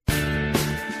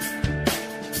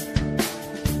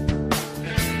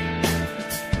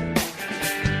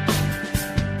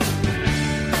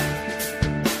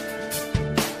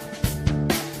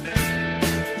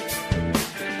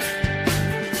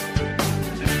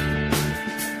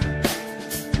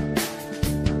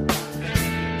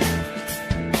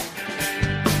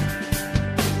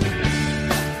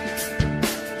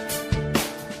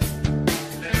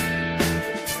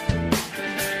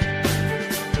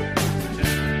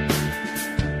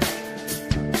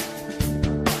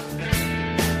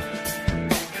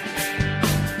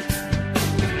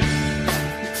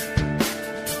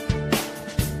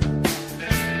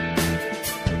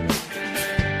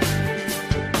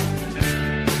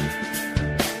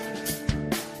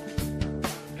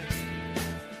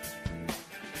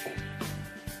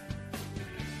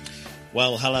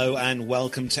Well, hello and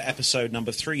welcome to episode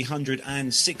number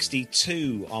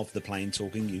 362 of the Plain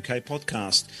Talking UK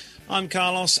podcast. I'm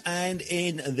Carlos, and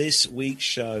in this week's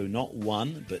show, not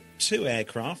one, but two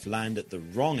aircraft land at the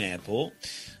wrong airport.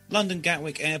 London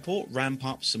Gatwick Airport ramp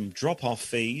up some drop-off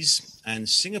fees, and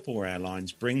Singapore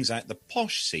Airlines brings out the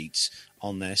posh seats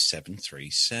on their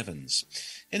 737s.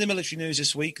 In the military news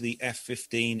this week, the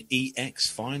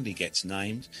F-15EX finally gets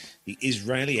named. The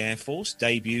Israeli Air Force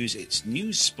debuts its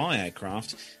new spy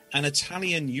aircraft, and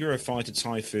Italian Eurofighter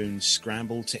Typhoon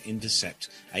scrambled to intercept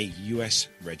a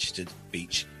US-registered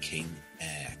Beech King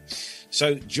Air.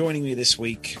 So joining me this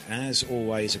week, as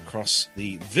always, across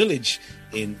the village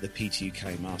in the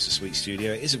PTUK Master Suite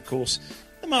studio is, of course,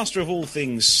 the master of all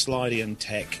things slidey and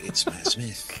tech. It's Matt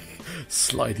Smith.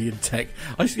 Slidey and tech.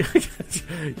 I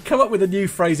come up with a new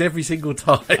phrase every single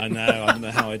time. I don't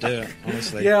know how I do it,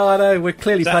 honestly. Yeah, I know. We're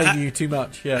clearly paying you too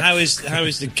much. Yeah. How is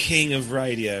the king of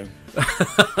radio?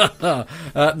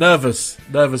 Nervous,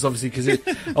 obviously, because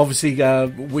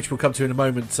which we'll come to in a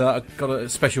moment. I've got a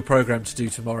special program to do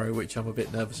tomorrow, which I'm a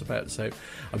bit nervous about. So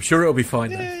I'm sure it'll be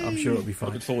fine. I'm sure it'll be fine.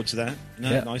 Looking forward to that.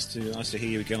 Nice to hear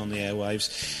you again on the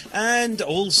airwaves. And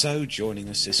also joining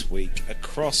us this week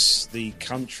across the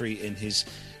country in his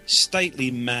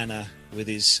stately manner, with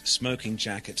his smoking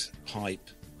jacket, pipe,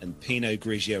 and Pinot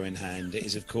Grigio in hand, it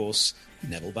is, of course,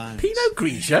 Neville Bounds. Pinot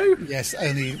Grigio? Yes,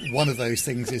 only one of those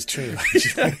things is true.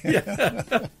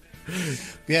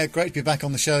 Yeah, great to be back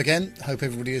on the show again. Hope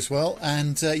everybody is well.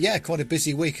 And quite a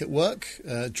busy week at work,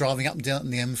 driving up and down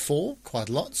the M4 quite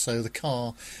a lot. So the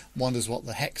car wonders what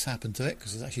the heck's happened to it,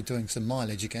 because it's actually doing some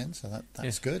mileage again. So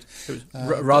that's good. It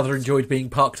was rather enjoyed being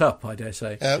parked up, I dare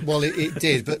say. Well, it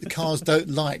did, but the cars don't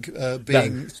like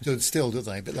being stood still, do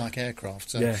they? A bit like aircraft.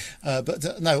 So, yeah.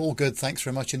 No, all good. Thanks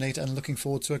very much, Anita, and looking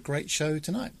forward to a great show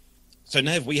tonight. So,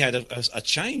 Nev, we had a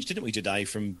change, didn't we, today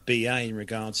from BA in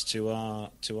regards to our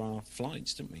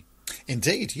flights, didn't we?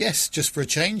 Indeed, yes. Just for a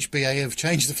change, BA have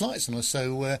changed the flights on us.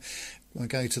 So we're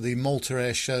going to the Malta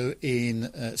Air Show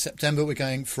in September. We're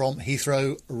going from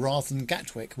Heathrow rather than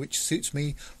Gatwick, which suits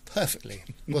me perfectly.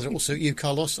 Whether it will suit you,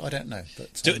 Carlos, I don't know.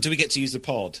 But do we get to use the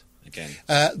pod again?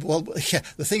 Well, yeah,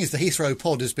 the thing is the Heathrow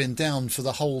pod has been down for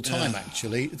the whole time,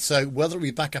 actually. So whether it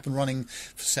be back up and running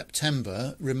for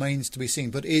September remains to be seen,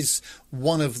 but is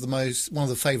one of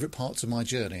the favourite parts of my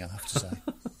journey, I have to say.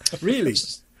 Really?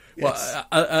 Yes.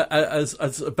 Well,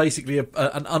 as basically an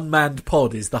unmanned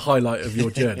pod is the highlight of your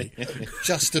journey.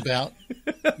 Just about,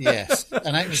 yes.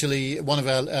 And actually, one of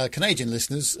our Canadian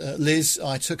listeners, Liz,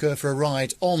 I took her for a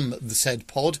ride on the said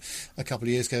pod a couple of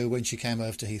years ago when she came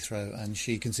over to Heathrow, and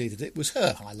she conceded it was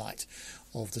her highlight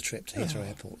of the trip to Heathrow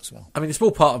Airport as well. I mean, a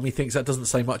small part of me thinks that doesn't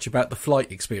say much about the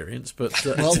flight experience, but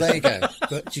well, there you go.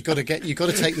 But you've got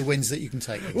to take the wins that you can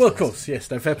take. Well, of course, yes,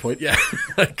 no, fair point. Yeah,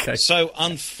 okay. So,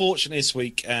 unfortunately, this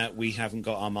week we haven't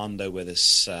got Armando with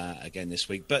us again this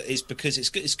week, but it's because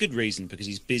it's good reason, because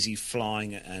he's busy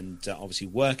flying and obviously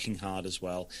working hard as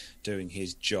well, doing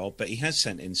his job. But he has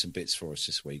sent in some bits for us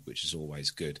this week, which is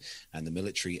always good, and the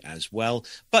military as well.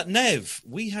 But Nev,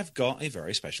 we have got a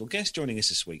very special guest joining us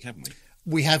this week, haven't we?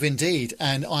 We have indeed,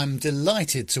 and I'm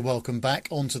delighted to welcome back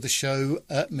onto the show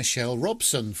Michelle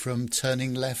Robson from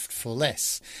Turning Left for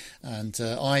Less. And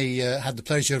I had the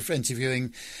pleasure of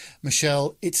interviewing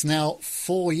Michelle. It's now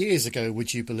 4 years ago,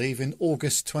 would you believe, in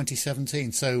August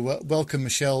 2017. So welcome,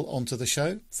 Michelle, onto the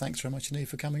show. Thanks very much, Anita,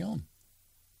 for coming on.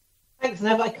 Thanks,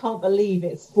 Nev. I can't believe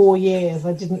it's 4 years.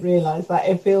 I didn't realise that.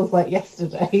 It feels like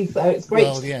yesterday. So it's great,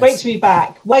 great to be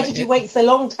back. Why did you wait so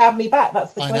long to have me back?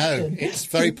 That's the question. I know. It's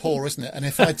very poor, isn't it? And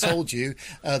if I told you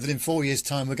that in 4 years'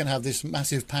 time we're going to have this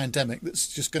massive pandemic that's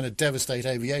just going to devastate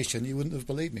aviation, you wouldn't have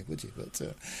believed me, would you? But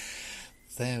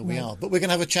there we are. But we're going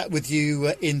to have a chat with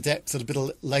you in depth a bit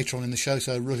later on in the show.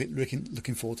 So really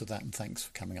looking forward to that. And thanks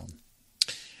for coming on.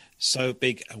 So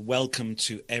big welcome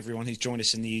to everyone who's joined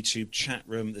us in the YouTube chat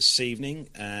room this evening.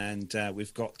 And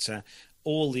we've got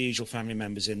all the usual family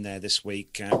members in there this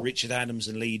week. Richard Adams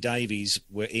and Lee Davies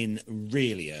were in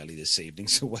really early this evening,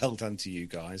 so well done to you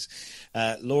guys.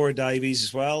 Laura Davies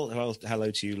as well. Well, hello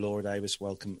to you, Laura Davies.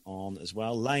 Welcome on as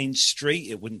well. Lane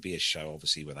Street. It wouldn't be a show,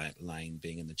 obviously, without Lane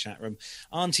being in the chat room.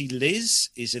 Auntie Liz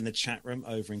is in the chat room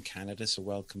over in Canada, so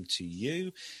welcome to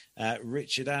you.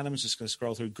 Richard Adams, just going to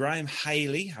scroll through. Graham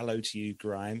Haley. Hello to you,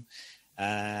 Graham.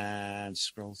 And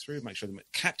scroll through, make sure.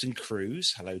 Captain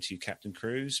Cruz, hello to you, Captain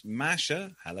Cruz.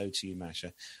 Masha, hello to you,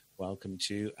 Masha. welcome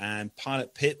to you. And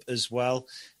Pilot Pip as well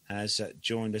has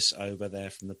joined us over there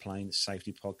from the Plane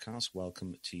Safety Podcast.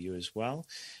 Welcome to you as well.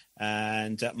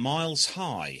 And Miles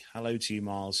High. Hello to you,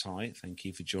 Miles High. Thank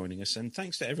you for joining us. And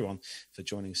thanks to everyone for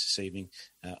joining us this evening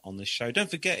on this show.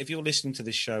 Don't forget, if you're listening to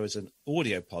this show as an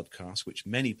audio podcast, which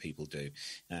many people do,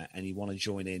 and you want to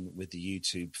join in with the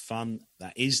YouTube fun,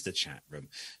 that is the chat room.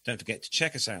 Don't forget to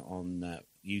check us out on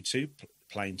YouTube,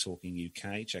 Plane Talking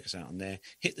UK. Check us out on there.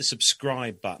 Hit the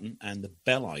subscribe button and the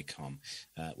bell icon,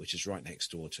 which is right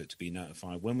next door to it, to be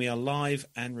notified when we are live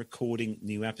and recording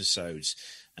new episodes,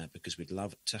 because we'd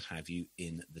love to have you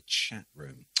in the chat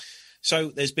room. So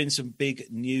there's been some big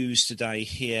news today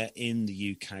here in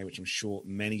the UK, which I'm sure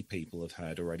many people have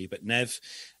heard already. But Nev,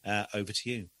 over to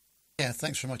you. Yeah,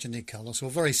 thanks very much indeed, Carlos. Well,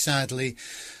 very sadly,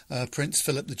 Prince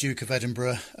Philip, the Duke of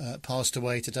Edinburgh, passed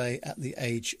away today at the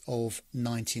age of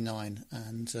 99.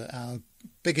 And our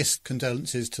biggest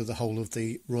condolences to the whole of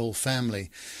the royal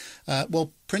family.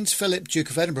 Well, Prince Philip, Duke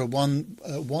of Edinburgh, won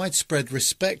widespread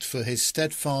respect for his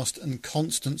steadfast and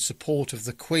constant support of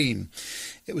the Queen.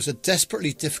 It was a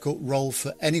desperately difficult role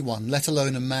for anyone, let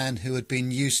alone a man who had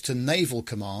been used to naval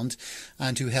command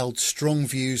and who held strong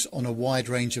views on a wide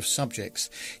range of subjects.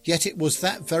 Yet it was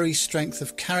that very strength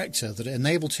of character that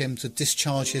enabled him to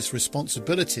discharge his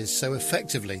responsibilities so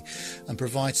effectively and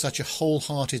provide such a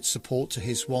wholehearted support to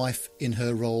his wife in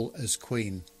her role as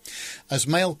Queen. As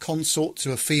male consort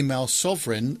to a female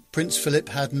sovereign, Prince Philip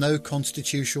had no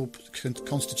constitutional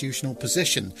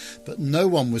position, but no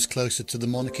one was closer to the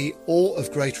monarchy or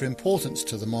of greater importance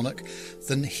to the monarch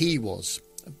than he was.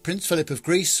 Prince Philip of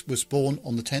Greece was born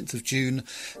on the 10th of June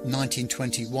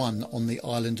 1921 on the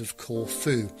island of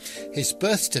Corfu. His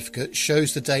birth certificate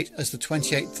shows the date as the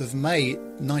 28th of May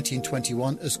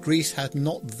 1921, as Greece had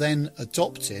not then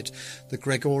adopted the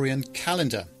Gregorian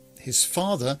calendar. His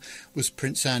father was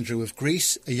Prince Andrew of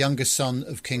Greece, a younger son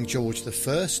of King George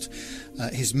I.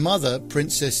 His mother,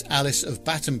 Princess Alice of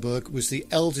Battenberg, was the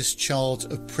eldest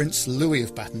child of Prince Louis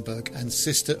of Battenberg and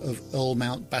sister of Earl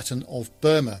Mountbatten of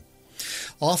Burma.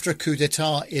 After a coup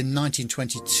d'etat in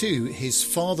 1922, his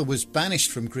father was banished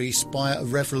from Greece by a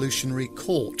revolutionary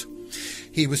court.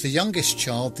 He was the youngest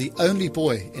child, the only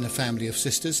boy in a family of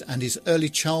sisters, and his early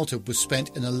childhood was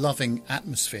spent in a loving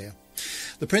atmosphere.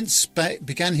 The prince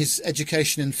began his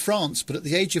education in France, but at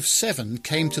the age of 7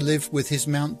 came to live with his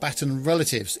Mountbatten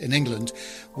relatives in England,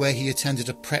 where he attended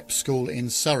a prep school in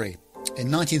Surrey.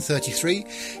 In 1933,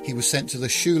 he was sent to the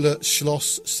Schule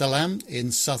Schloss Salam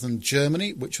in southern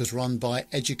Germany, which was run by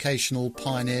educational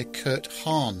pioneer Kurt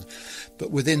Hahn. But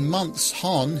within months,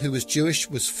 Hahn, who was Jewish,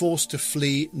 was forced to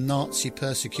flee Nazi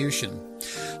persecution.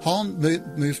 Hahn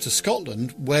moved to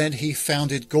Scotland, where he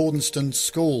founded Gordonston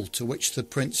School, to which the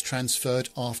prince transferred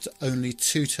after only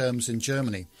 2 terms in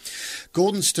Germany.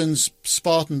 Gordonston's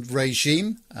Spartan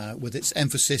regime, with its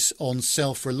emphasis on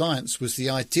self-reliance, was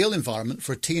the ideal environment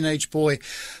for a teenage boy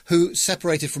who,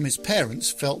 separated from his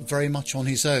parents, felt very much on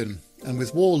his own. And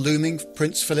with war looming,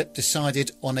 Prince Philip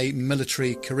decided on a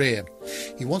military career.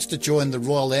 He wanted to join the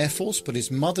Royal Air Force, but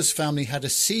his mother's family had a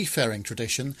seafaring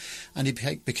tradition, and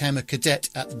he became a cadet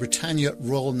at the Britannia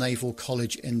Royal Naval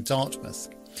College in Dartmouth.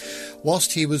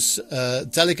 Whilst he was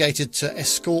delegated to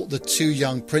escort the 2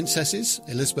 young princesses,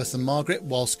 Elizabeth and Margaret,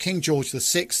 whilst King George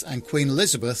VI and Queen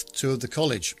Elizabeth toured the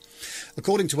college.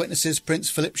 According to witnesses,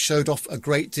 Prince Philip showed off a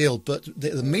great deal, but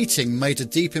the meeting made a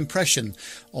deep impression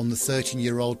on the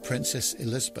 13-year-old Princess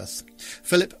Elizabeth.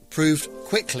 Philip proved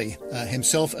quickly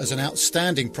himself as an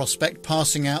outstanding prospect,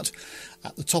 passing out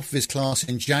at the top of his class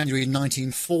in January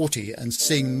 1940 and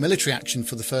seeing military action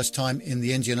for the first time in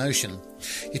the Indian Ocean.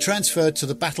 He transferred to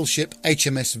the battleship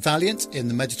HMS Valiant in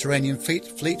the Mediterranean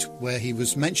Fleet, where he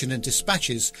was mentioned in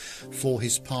dispatches for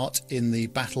his part in the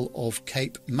Battle of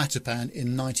Cape Matapan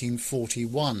in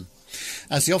 1941.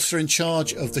 As the officer in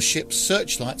charge of the ship's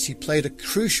searchlights, he played a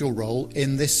crucial role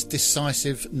in this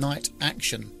decisive night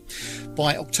action.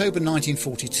 By October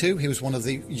 1942, he was one of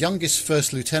the youngest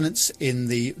first lieutenants in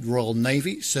the Royal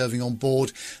Navy, serving on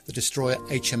board the destroyer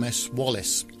HMS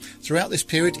Wallace. Throughout this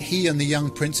period, he and the young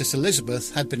Princess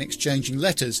Elizabeth had been exchanging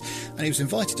letters, and he was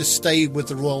invited to stay with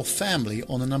the royal family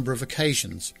on a number of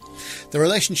occasions. The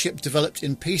relationship developed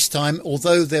in peacetime,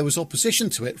 although there was opposition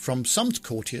to it from some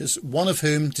courtiers, one of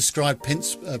whom described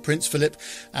Prince Philip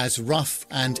as rough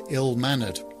and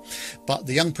ill-mannered. But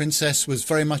the young princess was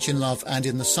very much in love, and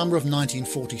in the summer of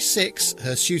 1946,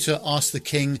 her suitor asked the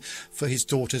king for his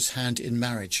daughter's hand in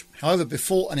marriage. However,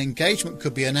 before an engagement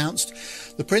could be announced,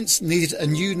 the prince needed a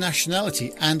new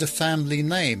nationality and a family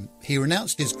name. He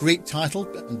renounced his Greek title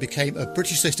and became a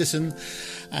British citizen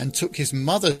and took his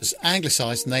mother's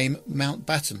anglicised name,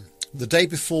 Mountbatten. The day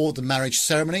before the marriage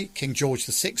ceremony, King George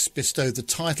VI bestowed the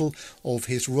title of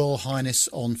His Royal Highness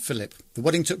on Philip. The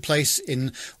wedding took place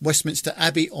in Westminster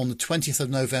Abbey on the 20th of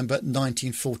November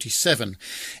 1947.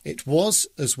 It was,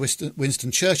 as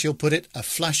Winston Churchill put it, a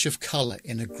flash of colour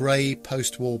in a grey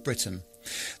post-war Britain.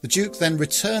 The Duke then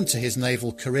returned to his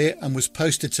naval career and was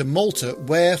posted to Malta,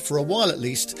 where, for a while at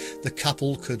least, the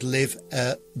couple could live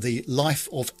the life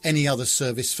of any other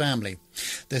service family.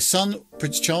 Their son,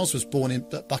 Prince Charles, was born in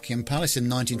Buckingham Palace in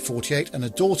 1948, and a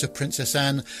daughter, Princess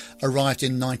Anne, arrived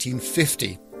in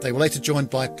 1950. They were later joined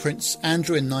by Prince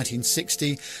Andrew in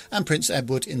 1960 and Prince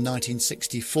Edward in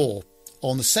 1964.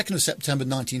 On the 2nd of September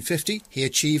 1950, he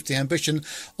achieved the ambition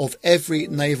of every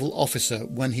naval officer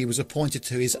when he was appointed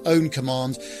to his own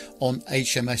command on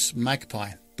HMS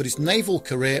Magpie. But his naval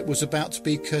career was about to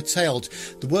be curtailed.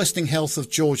 The worsening health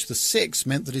of George VI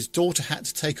meant that his daughter had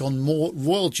to take on more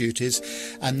royal duties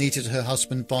and needed her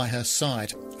husband by her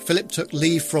side. Philip took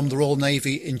leave from the Royal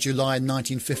Navy in July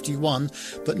 1951,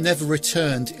 but never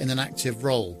returned in an active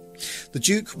role. The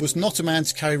Duke was not a man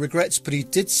to carry regrets, but he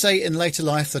did say in later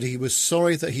life that he was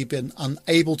sorry that he'd been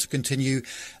unable to continue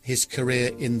his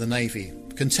career in the Navy.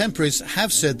 Contemporaries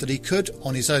have said that he could,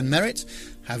 on his own merit,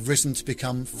 have risen to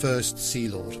become First Sea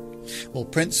Lord. Well,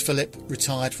 Prince Philip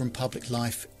retired from public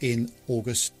life in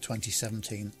August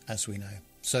 2017, as we know.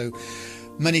 So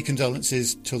many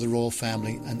condolences to the royal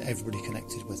family and everybody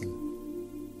connected with them.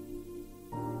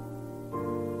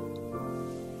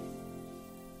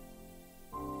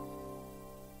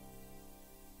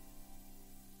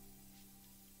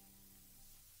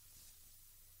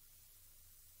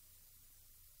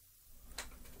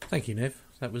 Thank you, Nev.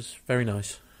 That was very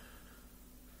nice.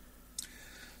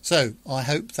 So I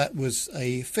hope that was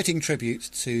a fitting tribute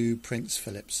to Prince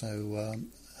Philip. So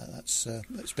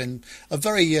it's been a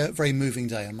very moving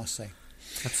day, I must say.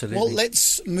 Absolutely. Well,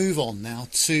 let's move on now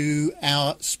to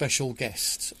our special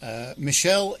guest.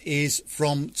 Michelle is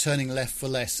from Turning Left for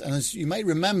Less. And as you may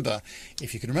remember,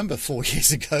 if you can remember 4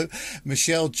 years ago,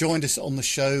 Michelle joined us on the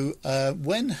show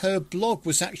when her blog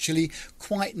was actually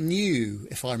quite new,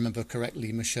 if I remember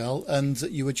correctly, Michelle, and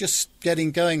you were just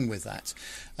getting going with that.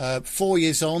 4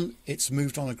 years on, it's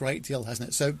moved on a great deal, hasn't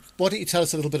it? So why don't you tell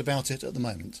us a little bit about it at the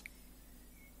moment?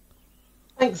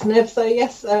 Thanks, Nev. So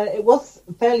yes, it was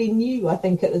fairly new, I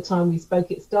think, at the time we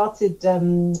spoke. It started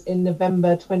in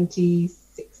November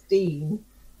 2016.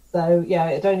 So yeah,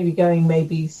 it'd only be going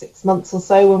maybe 6 months or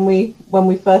so when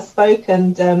we first spoke,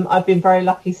 and I've been very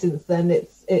lucky since then.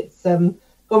 It's gone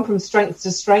from strength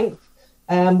to strength.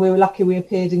 We were lucky we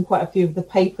appeared in quite a few of the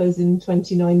papers in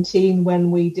 2019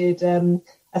 when we did a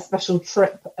special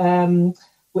trip,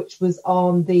 which was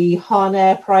on the Han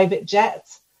Air private jet.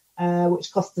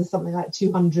 Which cost us something like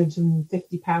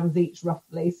 £250 each,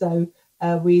 roughly. So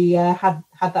we had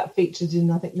that featured in,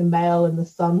 I think, the Mail and the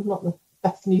Sun, not the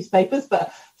best newspapers,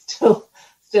 but still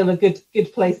a good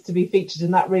place to be featured.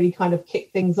 And that really kind of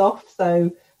kicked things off.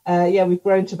 So we've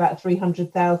grown to about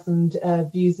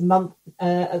 300,000 views a month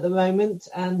at the moment.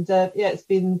 And it's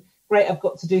been great. I've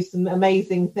got to do some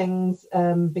amazing things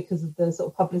because of the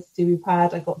sort of publicity we've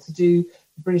had. I got to do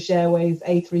the British Airways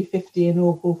A350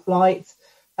 inaugural flight.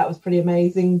 That was pretty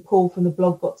amazing. Paul from the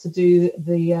blog got to do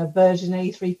the Virgin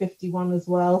A351 as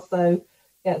well. So,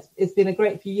 yeah, it's been a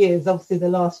great few years. Obviously, the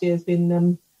last year has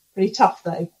been pretty tough,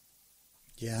 though.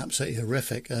 Yeah, absolutely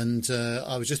horrific. And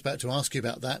I was just about to ask you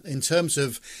about that. In terms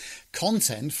of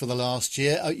content for the last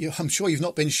year, I'm sure you've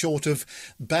not been short of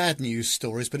bad news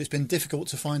stories, but it's been difficult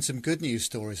to find some good news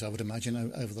stories, I would imagine,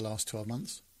 over the last 12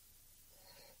 months.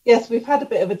 Yes, we've had a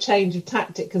bit of a change of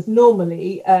tactic because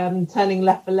normally Turning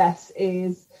Left for Less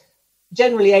is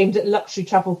generally aimed at luxury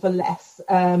travel for less,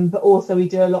 but also we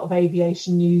do a lot of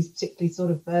aviation news, particularly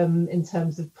sort of in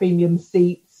terms of premium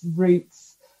seats,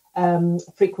 routes,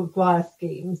 frequent flyer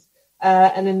schemes.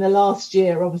 And in the last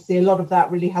year, obviously, a lot of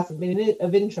that really hasn't been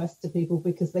of interest to people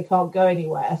because they can't go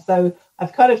anywhere. So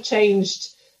I've kind of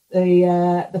changed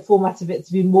the format of it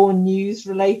to be more news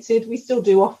related. We still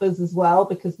do offers as well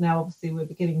because now obviously we're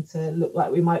beginning to look like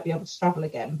we might be able to travel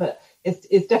again, but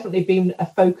it's definitely been a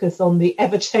focus on the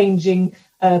ever-changing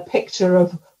picture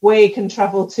of where you can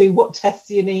travel to, what tests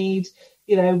you need,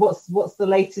 you know, what's the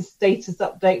latest status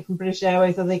update from British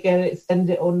Airways, are they going to extend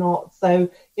it or not? So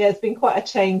yeah, it's been quite a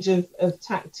change of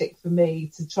tactic for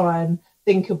me to try and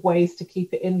think of ways to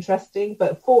keep it interesting,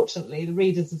 but fortunately the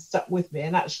readers have stuck with me,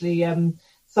 and actually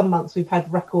some months we've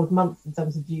had record months in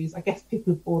terms of views. I guess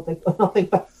people are bored, they've got nothing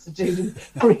better to do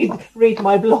than read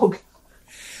my blog.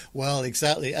 Well,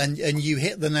 exactly. And you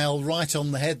hit the nail right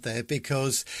on the head there,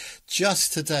 because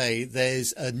just today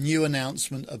there's a new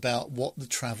announcement about what the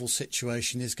travel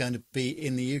situation is going to be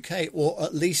in the UK, or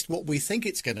at least what we think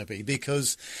it's going to be,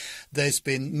 because there's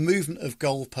been movement of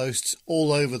goalposts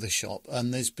all over the shop.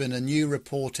 And there's been a new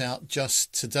report out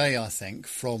just today, I think,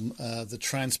 from the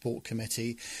Transport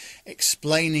Committee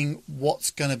explaining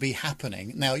what's going to be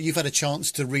happening. Now, you've had a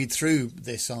chance to read through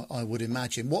this, I would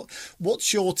imagine.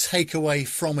 What's your takeaway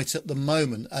from it at the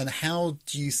moment, and how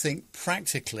do you think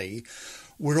practically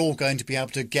we're all going to be able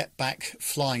to get back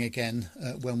flying again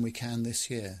when we can this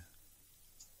year?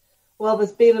 Well,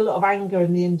 there's been a lot of anger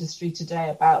in the industry today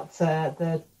about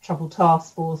the Travel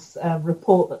Task Force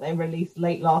report that they released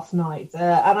late last night.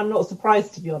 And I'm not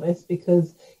surprised, to be honest,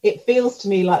 because it feels to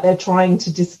me like they're trying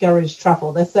to discourage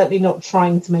travel. They're certainly not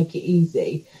trying to make it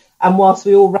easy. And whilst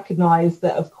we all recognise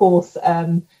that, of course,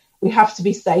 we have to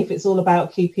be safe, it's all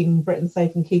about keeping Britain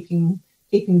safe and keeping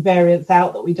variants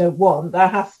out that we don't want. There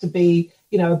has to be,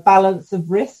 a balance of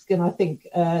risk, and I think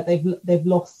they've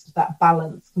lost that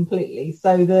balance completely.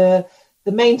 So the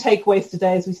main takeaways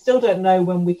today is we still don't know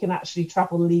when we can actually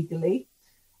travel legally.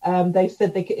 They've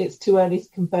said it's too early to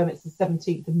confirm it's the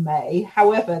 17th of May.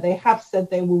 However, they have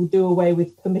said they will do away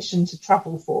with permission to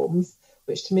travel forms,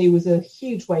 which to me was a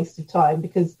huge waste of time,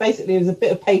 because basically it was a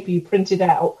bit of paper you printed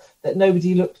out that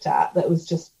nobody looked at, that was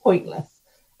just pointless.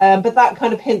 But that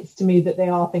kind of hints to me that they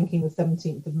are thinking the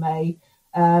 17th of May.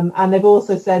 And they've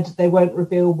also said they won't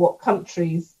reveal what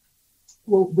countries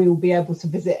we will be able to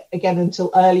visit again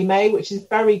until early May, which is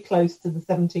very close to the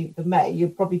 17th of May. You're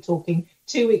probably talking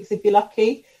 2 weeks if you're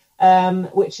lucky,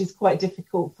 which is quite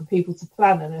difficult for people to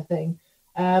plan anything.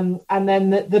 And then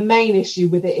the main issue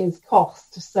with it is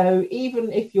cost. So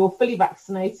even if you're fully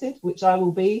vaccinated, which I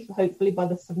will be, hopefully by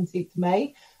the 17th of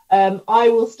May, I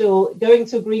will still, going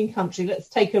to a green country, let's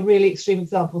take a really extreme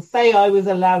example. Say I was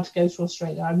allowed to go to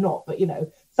Australia. I'm not, but,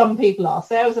 some people are.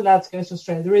 Say I was allowed to go to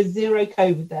Australia. There is zero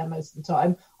COVID there most of the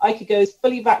time. I could go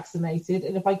fully vaccinated.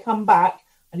 And if I come back,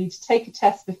 I need to take a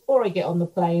test before I get on the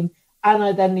plane. And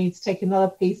I then need to take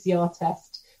another PCR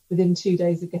test within 2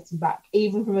 days of getting back,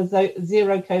 even from a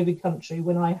zero COVID country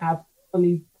when I have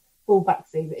full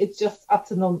vaccine. It's just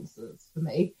utter nonsense for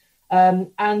me.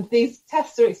 And these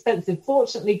tests are expensive.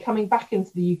 Fortunately, coming back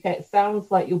into the UK, it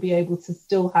sounds like you'll be able to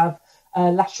still have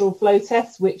lateral flow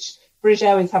tests, which British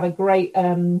Airways have a great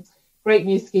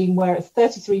new scheme where it's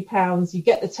 £33. You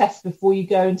get the test before you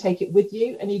go and take it with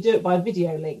you, and you do it by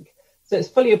video link. So it's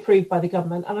fully approved by the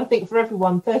government. And I think for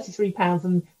everyone,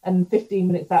 £33 and 15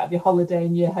 minutes out of your holiday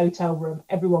in your hotel room,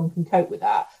 everyone can cope with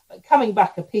that. But coming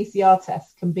back, a PCR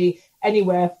test can be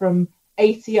anywhere from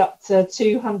 £80 up to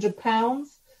 £200.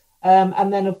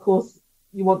 And then, of course,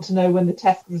 you want to know when the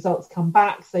test results come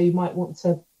back. So you might want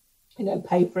to,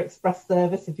 pay for express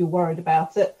service if you're worried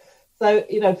about it. So,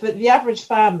 for the average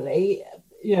family,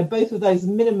 both of those,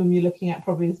 minimum you're looking at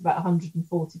probably is about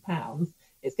 £140.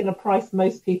 It's going to price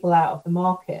most people out of the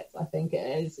market, I think.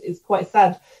 It's quite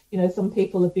sad. Some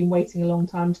people have been waiting a long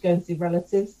time to go and see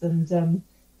relatives, and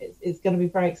it's going to be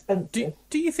very expensive.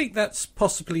 Do you think that's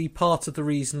possibly part of the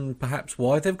reason, perhaps,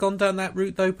 why they've gone down that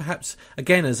route, though? Perhaps,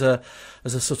 again, as a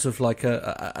sort of like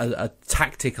a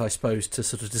tactic, I suppose, to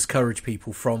sort of discourage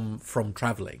people from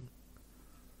travelling?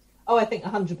 Oh, I think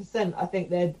 100%. I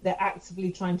think they're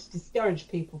actively trying to discourage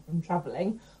people from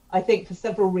travelling. I think for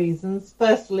several reasons.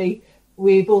 Firstly,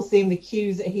 we've all seen the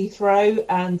queues at Heathrow,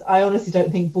 and I honestly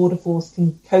don't think Border Force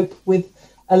can cope with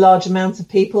a large amount of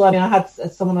people. I mean, I had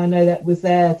someone I know that was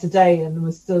there today and there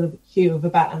was still a queue of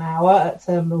about an hour at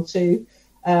Terminal 2.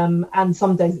 And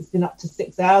some days it's been up to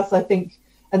 6 hours. I think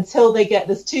until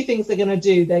there's two things they're going to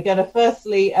do. They're going to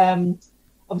firstly,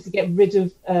 obviously get rid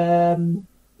of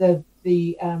the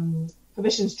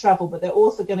permission to travel, but they're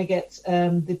also going to get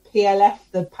the PLF,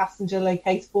 the passenger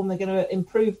locator form. They're going to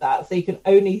improve that, so you can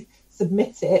only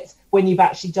submit it when you've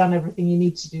actually done everything you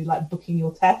need to do, like booking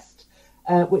your test,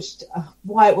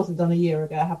 why it wasn't done a year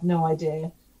ago, I have no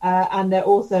idea. And they're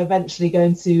also eventually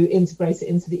going to integrate it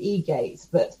into the e-gate,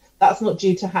 but that's not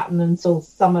due to happen until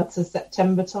summer to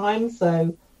September time.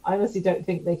 So I honestly don't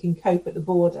think they can cope at the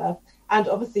border. And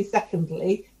obviously,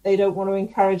 secondly, they don't want to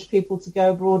encourage people to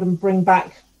go abroad and bring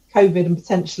back COVID and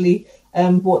potentially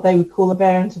what they would call a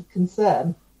variant of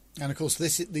concern. And of course,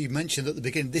 this you mentioned at the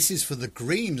beginning, this is for the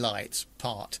green light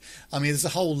part. I mean, there's a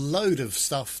whole load of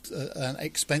stuff and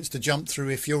expense to jump through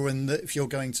if you're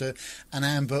going to an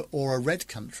amber or a red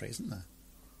country, isn't there?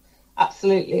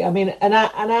 Absolutely. I mean, an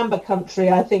amber country,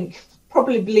 I think,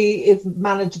 probably is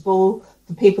manageable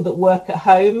for people that work at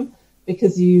home,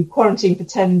 because you quarantine for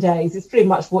 10 days. It's pretty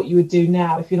much what you would do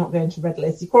now if you're not going to red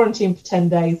list. You quarantine for 10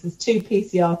 days. There's 2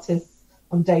 PCR tests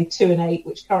on day 2 and 8,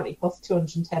 which currently cost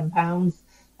 £210.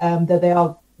 Though they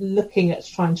are looking at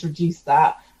trying to reduce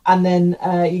that. And then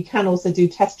you can also do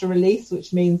test or release,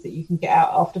 which means that you can get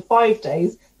out after 5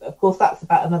 days. But of course, that's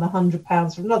about another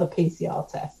 £100 for another PCR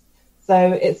test.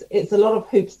 So it's a lot of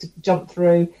hoops to jump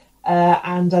through.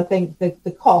 And I think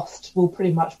the cost will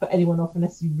pretty much put anyone off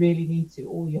unless you really need to,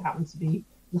 or you happen to be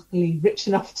luckily rich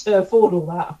enough to afford all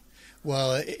that.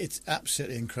 Well, it's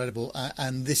absolutely incredible.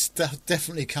 And this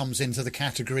definitely comes into the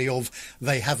category of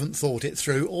they haven't thought it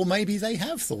through, or maybe they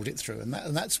have thought it through.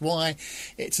 And that's why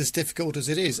it's as difficult as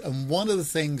it is. And one of the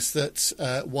things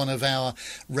that one of our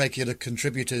regular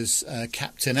contributors,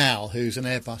 Captain Al, who's an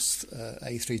Airbus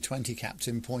A320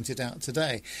 captain, pointed out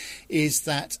today, is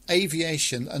that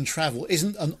aviation and travel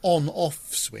isn't an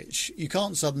on-off switch. You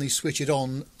can't suddenly switch it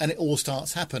on and it all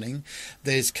starts happening.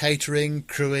 There's catering,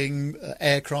 crewing,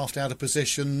 aircraft out of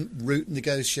position, route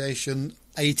negotiation,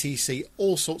 ATC,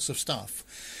 all sorts of stuff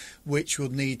which will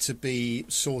need to be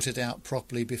sorted out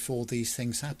properly before these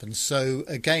things happen. So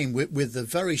again, with the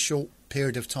very short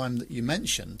period of time that you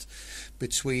mentioned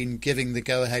between giving the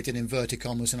go ahead in inverted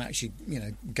commas and actually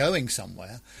going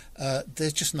somewhere,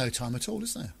 there's just no time at all,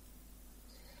 is there?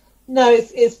 No,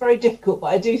 it's very difficult, but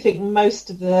I do think most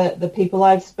of the people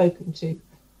I've spoken to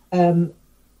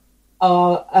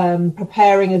are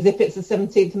preparing as if it's the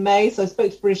 17th of May. So I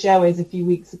spoke to British Airways a few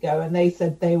weeks ago, and they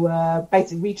said they were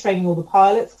basically retraining all the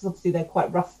pilots because obviously they're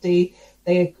quite rusty.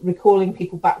 They're recalling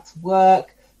people back to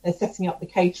work. They're setting up the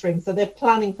catering. So they're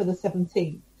planning for the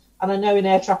 17th. And I know in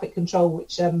air traffic control,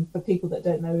 which for people that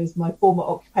don't know is my former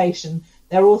occupation,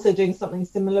 they're also doing something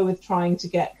similar with trying to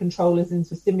get controllers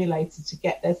into a simulator to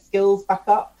get their skills back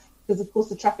up. Because, of course,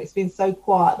 the traffic's been so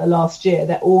quiet the last year,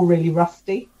 they're all really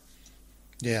rusty.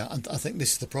 Yeah, I think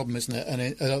this is the problem, isn't it?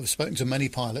 And I've spoken to many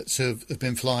pilots who have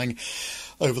been flying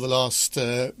over the last,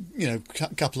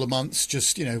 couple of months,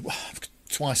 just,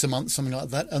 twice a month, something like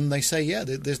that. And they say, yeah,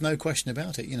 there's no question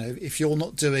about it. If you're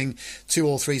not doing 2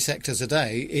 or 3 sectors a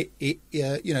day,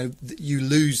 you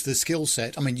lose the skill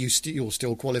set. I mean, you'll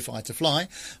still qualify to fly,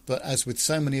 but as with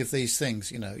so many of these things,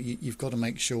 you've got to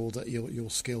make sure that your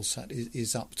skill set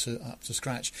is up to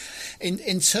scratch.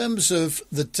 In terms of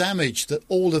the damage that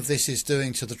all of this is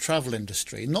doing to the travel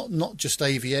industry, not just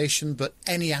aviation, but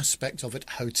any aspect of it,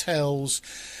 hotels,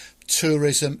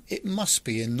 tourism, it must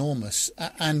be enormous.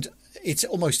 And it's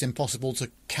almost impossible to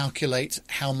calculate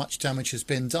how much damage has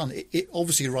been done. It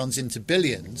obviously runs into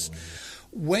billions.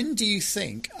 When do you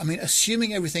think,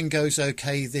 assuming everything goes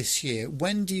okay this year,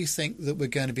 when do you think that we're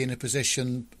going to be in a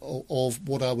position of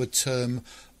what I would term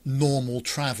normal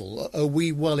travel? Are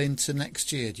we well into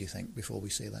next year, do you think, before we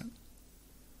see that?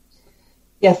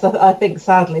 Yes, I think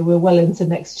sadly we're well into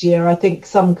next year. I think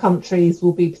some countries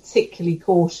will be particularly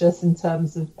cautious in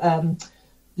terms of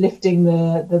lifting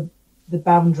the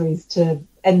boundaries to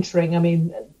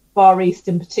entering. Far East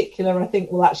in particular, I think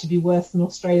will actually be worse than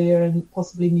Australia and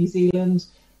possibly New Zealand.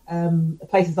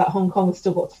 Places like Hong Kong have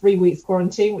still got 3 weeks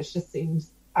quarantine, which just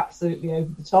seems absolutely over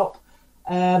the top.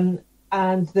 And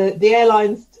the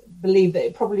airlines believe that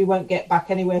it probably won't get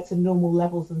back anywhere to normal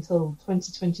levels until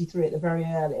 2023 at the very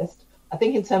earliest. I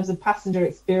think in terms of passenger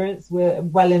experience, we're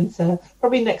well into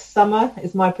probably next summer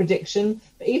is my prediction.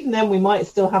 But even then, we might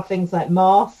still have things like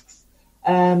masks.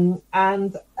 And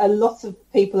a lot of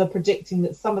people are predicting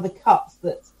that some of the cuts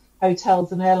that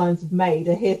hotels and airlines have made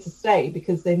are here to stay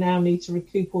because they now need to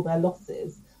recoup all their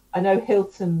losses. I know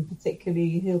Hilton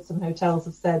Hotels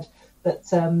have said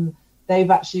that they've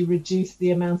actually reduced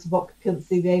the amount of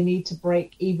occupancy they need to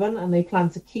break even, and they plan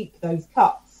to keep those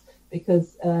cuts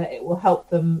because it will help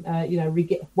them,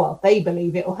 they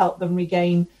believe it will help them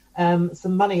regain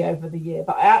some money over the year.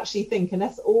 But I actually think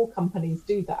unless all companies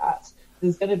do that,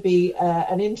 there's going to be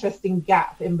an interesting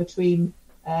gap in between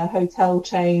hotel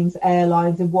chains,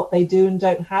 airlines, and what they do and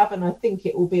don't have. And I think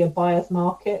it will be a buyer's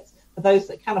market for those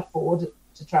that can afford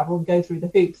to travel and go through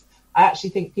the hoops. I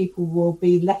actually think people will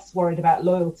be less worried about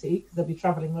loyalty because they'll be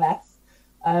travelling less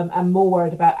and more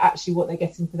worried about actually what they're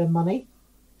getting for their money.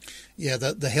 Yeah,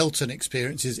 the Hilton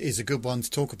experience is a good one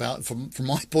to talk about from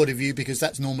my point of view, because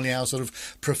that's normally our sort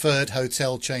of preferred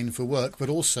hotel chain for work. But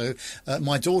also,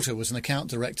 my daughter was an account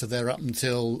director there up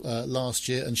until last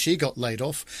year, and she got laid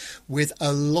off with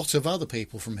a lot of other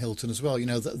people from Hilton as well.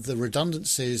 The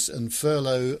redundancies and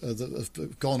furlough that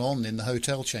have gone on in the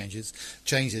hotel changes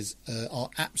are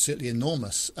absolutely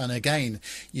enormous. And again,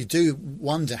 you do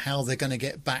wonder how they're going to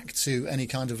get back to any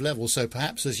kind of level. So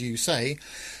perhaps, as you say,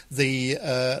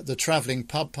 the travelling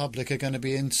public are going to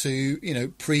be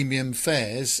into, premium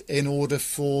fares in order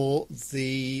for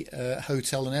the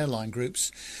hotel and airline groups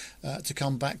to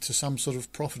come back to some sort of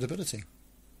profitability.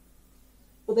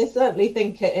 Well, they certainly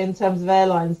think in terms of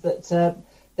airlines that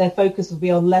their focus will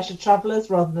be on leisure travellers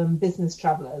rather than business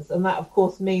travellers. And that, of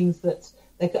course, means that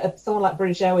someone like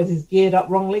British Airways is geared up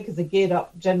wrongly, because they're geared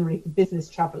up generally for business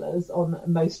travellers on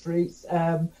most routes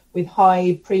with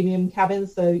high premium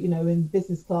cabins. So, in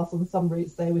business class on some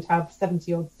routes, they would have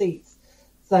 70 odd seats.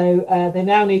 So they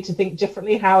now need to think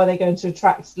differently. How are they going to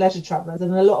attract leisure travellers?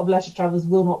 And a lot of leisure travellers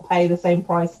will not pay the same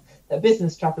price that a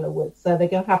business traveller would. So they're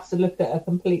going to have to look at a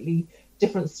completely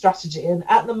different strategy. And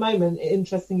at the moment,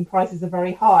 interestingly, prices are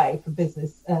very high for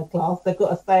business class. They've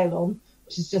got a sale on,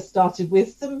 which has just started,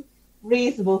 with some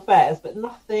reasonable fares, but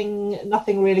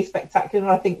nothing really spectacular.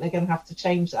 I think they're going to have to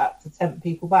change that to tempt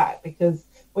people back, because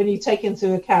when you take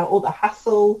into account all the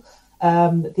hassle,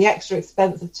 the extra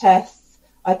expense of tests,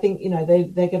 I think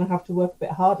they're going to have to work a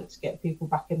bit harder to get people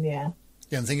back in the air.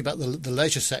 Yeah, and thinking about the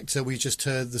leisure sector, we just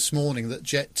heard this morning that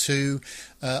Jet2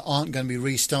 aren't going to be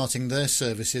restarting their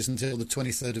services until the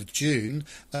 23rd of June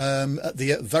at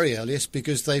the very earliest,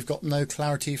 because they've got no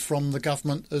clarity from the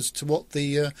government as to what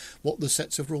the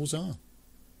sets of rules are.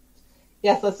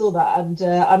 Yes, I saw that, and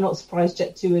I'm not surprised.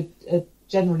 Jet2 are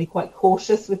generally quite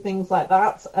cautious with things like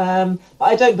that, but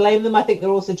I don't blame them. I think they're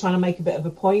also trying to make a bit of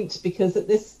a point, because at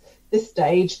this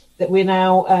stage that we're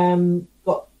now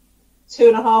got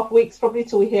 2.5 weeks probably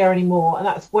till we hear any more, and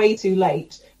that's way too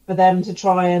late for them to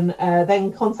try and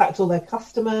then contact all their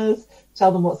customers,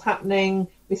 tell them what's happening.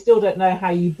 We still don't know how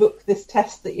you book this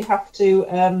test that you have to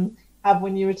have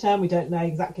when you return. We don't know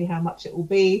exactly how much it will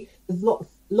be. There's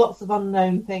lots of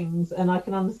unknown things, and I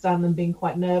can understand them being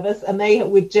quite nervous. And they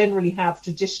would generally have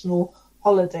traditional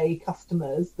holiday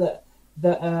customers that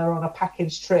are on a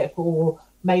package trip, or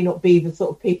may not be the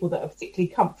sort of people that are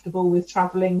particularly comfortable with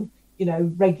travelling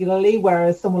regularly,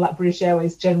 whereas someone like British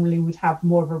Airways generally would have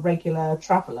more of a regular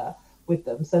traveller with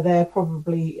them. So they're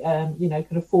probably,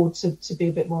 can afford to be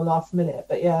a bit more last minute.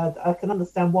 But yeah, I can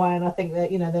understand why. And I think that,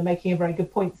 they're making a very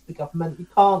good point to the government. You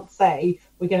can't say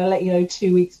we're going to let you know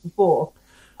 2 weeks before.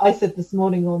 I said this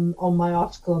morning on my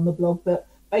article on the blog that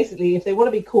basically, if they want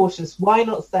to be cautious, why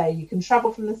not say you can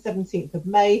travel from the 17th of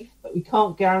May, but we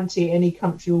can't guarantee any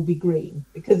country will be green?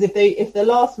 Because if they're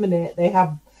last minute, they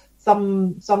have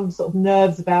some sort of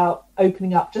nerves about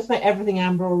opening up, just make everything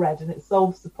amber or red and it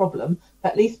solves the problem.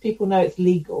 But at least people know it's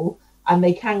legal and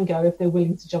they can go if they're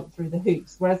willing to jump through the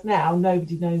hoops. Whereas now,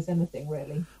 nobody knows anything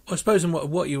really. I suppose, and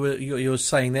what you were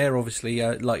saying there, obviously,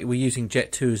 like we're using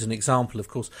Jet2 as an example. Of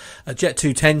course,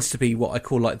 Jet2 tends to be what I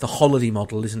call like the holiday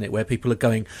model, isn't it, where people are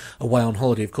going away on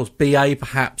holiday. Of course, BA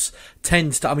perhaps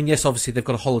tends to. I mean, yes, obviously they've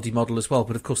got a holiday model as well,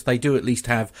 but of course they do at least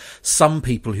have some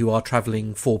people who are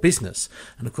travelling for business,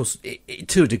 and of course,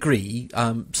 to a degree,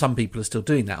 some people are still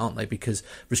doing that, aren't they? Because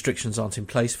restrictions aren't in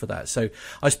place for that. So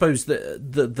I suppose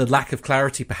the lack of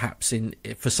clarity, perhaps,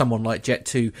 for someone like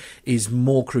Jet2 is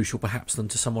more crucial, perhaps, than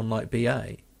to someone like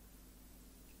BA.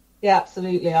 Yeah,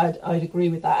 absolutely. I'd agree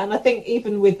with that. And I think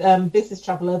even with business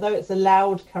travel, although it's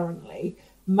allowed currently,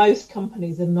 most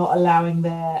companies are not allowing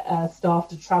their staff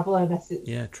to travel unless it's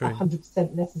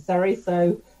 100% necessary.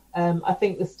 So I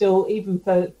think there's still, even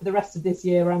for the rest of this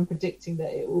year, I'm predicting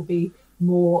that it will be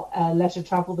more leisure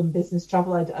travel than business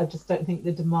travel. I just don't think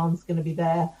the demand's going to be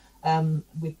there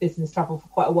with business travel for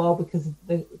quite a while, because of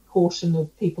the caution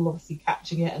of people obviously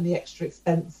catching it and the extra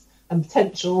expense and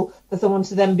potential for someone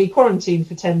to then be quarantined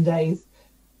for 10 days.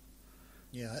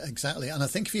 Yeah, exactly. And I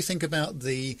think if you think about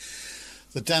the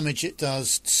damage it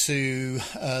does to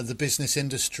the business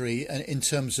industry, and in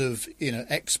terms of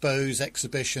expos,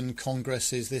 exhibition,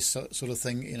 congresses, this sort of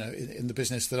thing, in the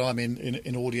business that I'm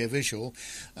in audiovisual,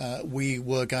 we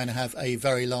were going to have a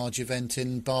very large event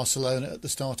in Barcelona at the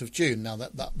start of June. Now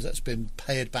that's been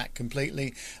pared back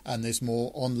completely, and there's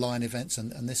more online events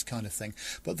and this kind of thing.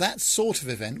 But that sort of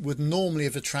event would normally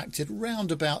have attracted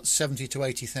round about 70 to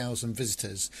 80,000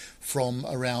 visitors from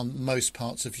around most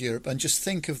parts of Europe. And just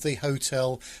think of the hotel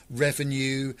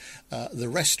revenue, the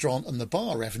restaurant and the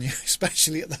bar revenue,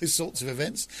 especially at those sorts of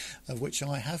events, of which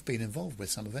I have been involved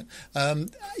with some of it.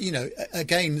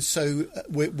 Again, so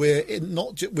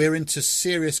we're into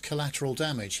serious collateral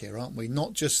damage here, aren't we?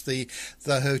 Not just the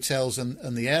hotels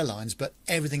and the airlines, but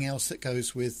everything else that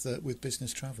goes with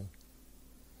business travel.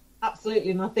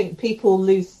 Absolutely, and I think people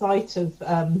lose sight of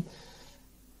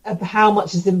how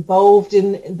much is involved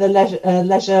in the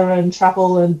leisure and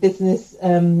travel and business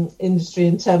industry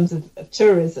in terms of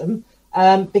tourism,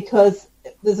 because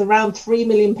there's around 3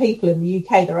 million people in the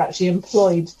UK that are actually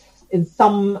employed in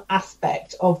some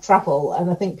aspect of travel.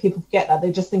 And I think people forget that.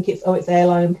 They just think it's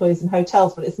airline employees and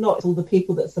hotels, but it's not. It's all the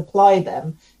people that supply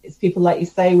them. It's people, like you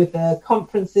say, with the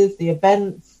conferences, the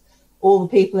events, all the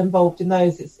people involved in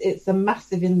those. It's a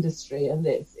massive industry, and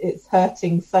it's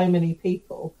hurting so many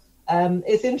people.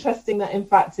 It's interesting that, in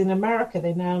fact, in America,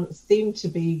 they now seem to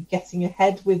be getting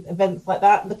ahead with events like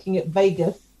that. Looking at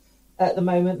Vegas at the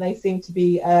moment, they seem to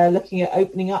be looking at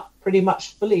opening up pretty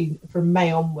much fully from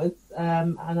May onwards.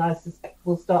 And I suspect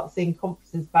we'll start seeing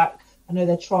conferences back. I know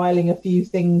they're trialling a few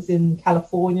things in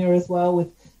California as well with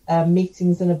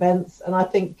meetings and events. And I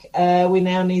think we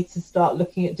now need to start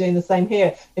looking at doing the same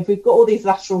here. If we've got all these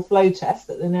lateral flow tests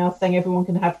that they're now saying everyone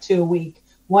can have 2 a week,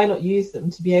 why not use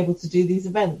them to be able to do these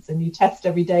events? And you test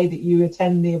every day that you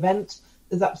attend the event.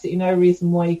 There's absolutely no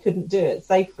reason why you couldn't do it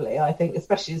safely, I think,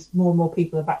 especially as more and more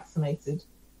people are vaccinated.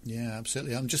 Yeah,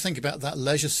 absolutely. I'm just thinking about that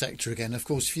leisure sector again. Of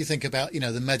course, if you think about,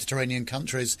 the Mediterranean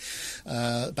countries,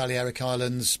 Balearic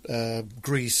Islands,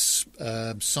 Greece,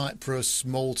 Cyprus,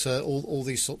 Malta, all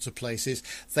these sorts of places,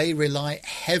 they rely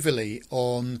heavily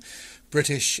on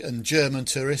British and German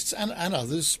tourists and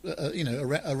others,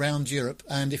 around Europe.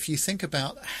 And if you think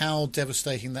about how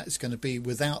devastating that is going to be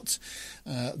without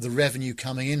the revenue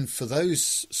coming in for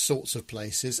those sorts of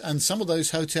places, and some of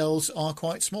those hotels are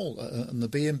quite small, and the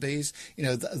B&Bs,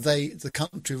 the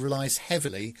country relies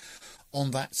heavily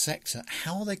on that sector.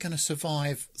 How are they going to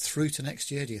survive through to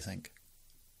next year, do you think?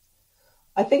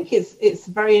 I think it's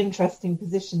a very interesting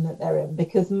position that they're in,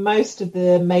 because most of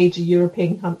the major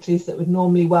European countries that would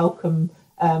normally welcome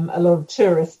a lot of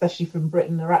tourists, especially from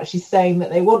Britain, are actually saying that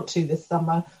they want to this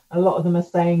summer. A lot of them are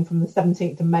saying from the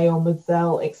 17th of May onwards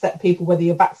they'll accept people whether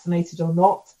you're vaccinated or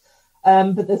not.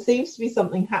 But there seems to be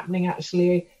something happening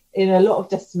actually in a lot of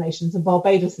destinations, and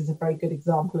Barbados is a very good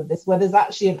example of this, where there's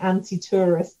actually an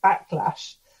anti-tourist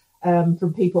backlash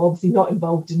from people obviously not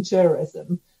involved in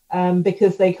tourism.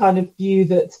 Because they kind of view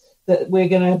that we're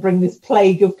going to bring this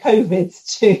plague of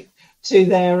COVID to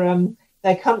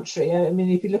their country. I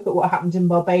mean, if you look at what happened in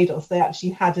Barbados, they actually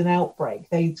had an outbreak.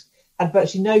 They had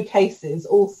virtually no cases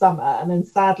all summer, and then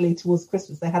sadly towards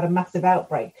Christmas they had a massive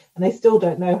outbreak, and they still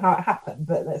don't know how it happened.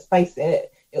 But let's face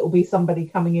it, it will be somebody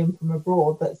coming in from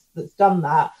abroad that's done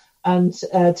that. And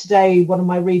today, one of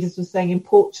my readers was saying in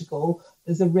Portugal,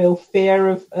 there's a real fear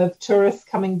of tourists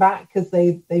coming back because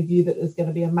they view that there's going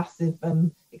to be a massive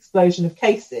explosion of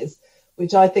cases,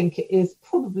 which I think is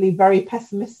probably very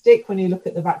pessimistic when you look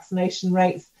at the vaccination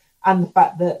rates and the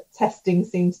fact that testing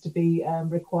seems to be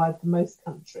required for most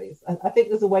countries. I think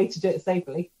there's a way to do it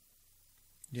safely.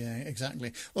 Yeah,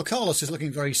 exactly. Well, Carlos is looking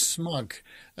very smug,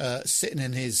 sitting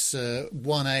in his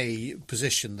 1A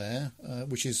position there,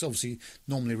 which is obviously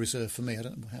normally reserved for me. I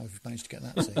don't know how we've managed to get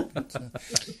that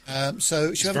seat. But,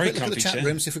 so should we have a quick look at the chat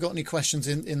room, see if we've got any questions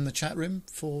in the chat room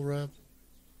for...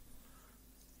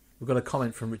 We've got a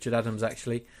comment from Richard Adams,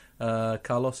 actually.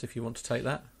 Carlos, if you want to take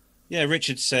that. Yeah,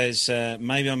 Richard says,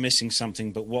 maybe I'm missing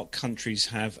something, but what countries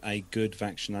have a good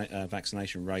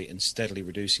vaccination rate and steadily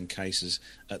reducing cases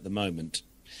at the moment?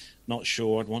 Not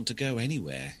sure I'd want to go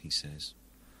anywhere, he says.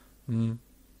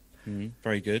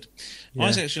 Very good.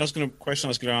 Yeah. Question I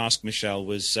was going to ask Michelle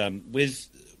was,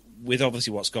 with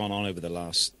obviously what's gone on over the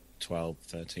last 12,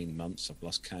 13 months, I've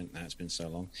lost count now, it's been so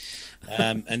long,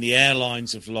 and the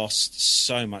airlines have lost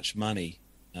so much money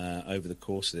over the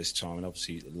course of this time, and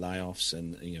obviously layoffs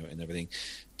and and everything.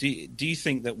 Do you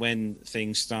think that when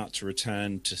things start to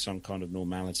return to some kind of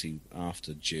normality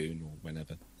after June or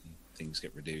whenever things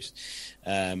get reduced,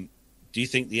 do you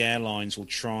think the airlines will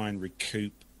try and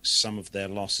recoup some of their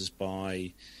losses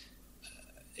by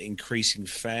increasing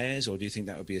fares, or do you think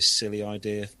that would be a silly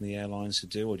idea from the airlines to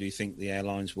do, or do you think the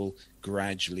airlines will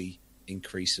gradually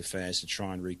increase the fares to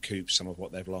try and recoup some of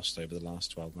what they've lost over the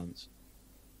last 12 months?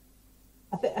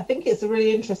 I think it's a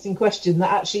really interesting question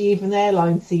that actually even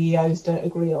airline CEOs don't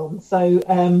agree on. So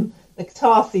the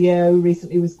Qatar CEO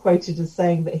recently was quoted as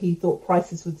saying that he thought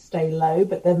prices would stay low,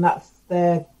 but then that's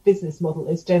their business model,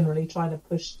 is generally trying to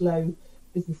push low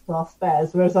business class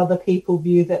fares, whereas other people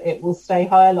view that it will stay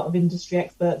high. A lot of industry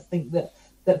experts think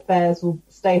that fares will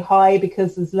stay high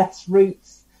because there's less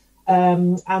routes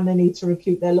and they need to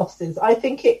recoup their losses. I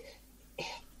think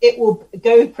it will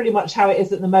go pretty much how it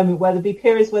is at the moment, where there'll be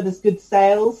periods where there's good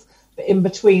sales, but in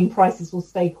between prices will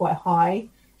stay quite high.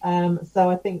 So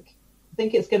I think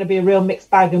it's going to be a real mixed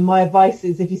bag. And my advice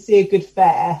is, if you see a good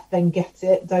fare, then get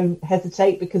it. Don't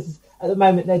hesitate, because at the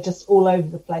moment they're just all over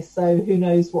the place. So who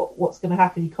knows what's going to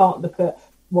happen? You can't look at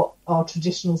what our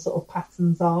traditional sort of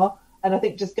patterns are. And I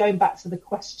think just going back to the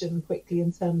question quickly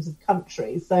in terms of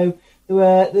countries. So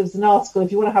there was an article,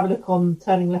 if you want to have a look on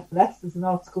Turning Left for Less, there's an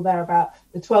article there about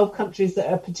the 12 countries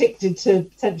that are predicted to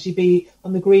potentially be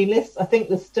on the green list. I think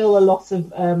there's still a lot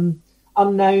of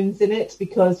unknowns in it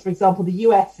because, for example, the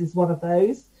US is one of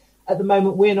those. At the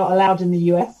moment, we're not allowed in the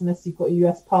US unless you've got a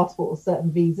US passport or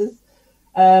certain visas.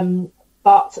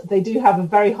 But they do have a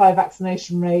very high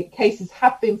vaccination rate. Cases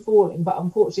have been falling, but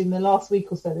unfortunately in the last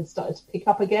week or so, they've started to pick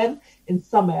up again in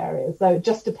some areas. So it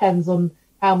just depends on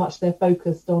how much they're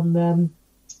focused on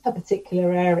a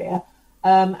particular area.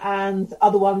 And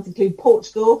other ones include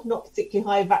Portugal, not particularly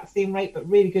high vaccine rate, but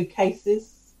really good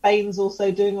cases. Spain's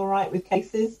also doing all right with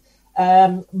cases.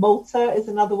 Malta is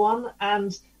another one.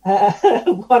 And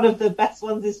one of the best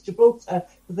ones is Gibraltar,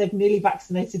 because they've nearly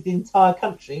vaccinated the entire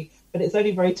country. But it's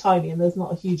only very tiny and there's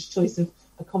not a huge choice of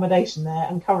accommodation there.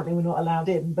 And currently we're not allowed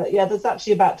in. But yeah, there's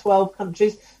actually about 12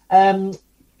 countries.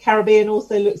 Caribbean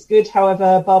also looks good.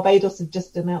 However, Barbados have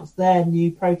just announced their new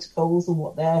protocols and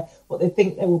what they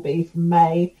think there will be from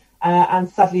May. And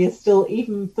sadly, is still,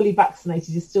 even fully vaccinated,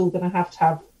 you're still going to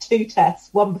have 2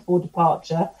 tests, one before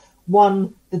departure,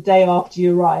 one the day after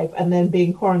you arrive, and then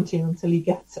being quarantined until you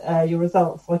get your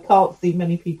results. So I can't see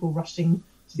many people rushing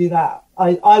to do that.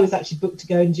 I was actually booked to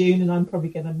go in June, and I'm probably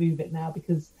going to move it now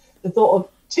because the thought of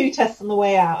 2 tests on the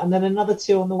way out and then another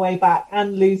 2 on the way back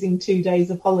and losing 2 days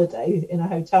of holiday in a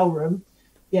hotel room,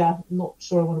 yeah, I'm not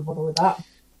sure I want to bother with that.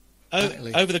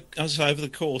 Over the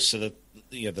course of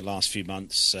the last few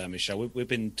months, Michelle, we've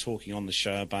been talking on the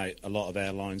show about a lot of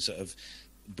airlines that have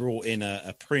brought in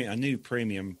a new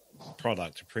premium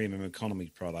product, a premium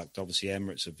economy product. Obviously,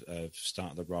 Emirates have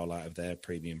started the rollout of their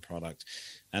premium product,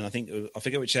 and I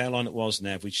forget which airline it was.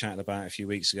 Nev, we chatted about a few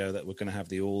weeks ago that we're going to have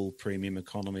the all premium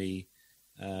economy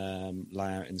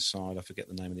layout inside. I forget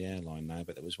the name of the airline now,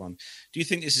 but there was one. Do you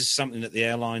think this is something that the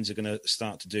airlines are going to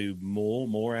start to do more?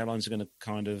 More airlines are going to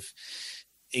kind of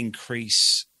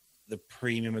increase the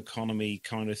premium economy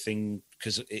kind of thing,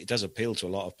 because it does appeal to a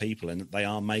lot of people, and they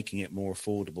are making it more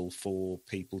affordable for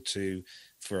people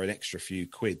for an extra few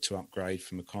quid to upgrade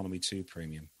from economy to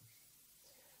premium.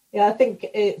 Yeah, I think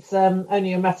it's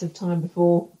only a matter of time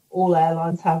before all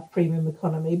airlines have premium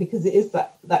economy, because it is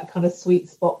that kind of sweet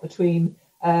spot between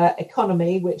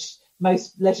economy, which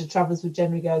most leisure travellers would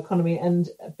generally go economy, and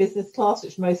business class,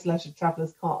 which most leisure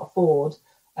travellers can't afford.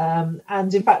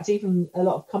 And in fact, even a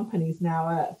lot of companies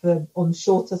now on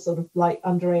shorter sort of like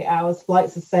under 8 hours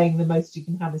flights are saying the most you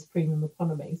can have is premium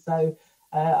economy. So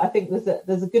I think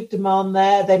there's a good demand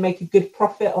there. They make a good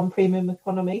profit on premium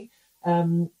economy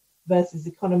versus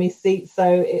economy seats.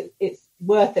 So it's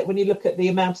worth it when you look at the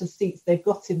amount of seats they've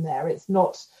got in there. It's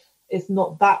not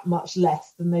that much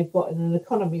less than they've got in an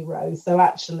economy row. So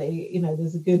actually,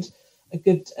 there's a good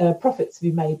profit to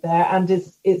be made there, and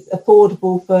it's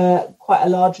affordable for quite a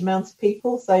large amount of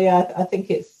people. So yeah, I think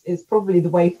it's probably the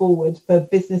way forward for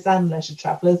business and leisure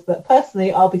travellers. But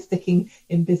personally, I'll be sticking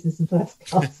in business and first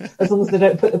class as long as they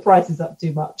don't put the prices up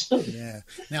too much. Yeah.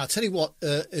 Now I'll tell you what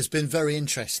has been very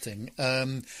interesting.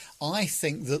 I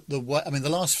think that the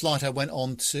last flight I went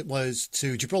on was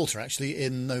to Gibraltar, actually,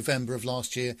 in November of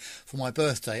last year for my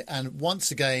birthday. And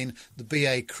once again, the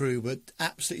BA crew were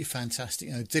absolutely fantastic,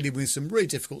 dealing with some really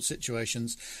difficult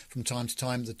situations from time to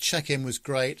time. The check-in was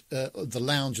great. The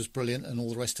lounge was brilliant and all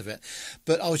the rest of it.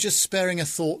 But I was just sparing a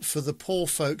thought for the poor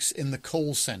folks in the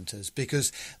call centres,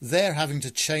 because they're having to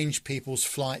change people's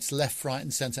flights left, right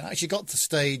and centre. I actually got to the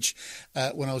stage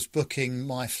when I was booking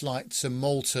my flight to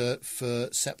Malta for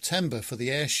September for the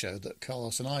air show that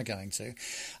Carlos and I are going to,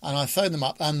 and I phoned them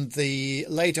up, and the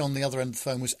lady on the other end of the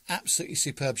phone was absolutely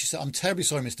superb. She said, "I'm terribly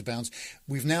sorry, Mr. Bounds,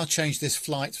 we've now changed this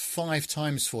flight 5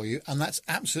 times for you, and that's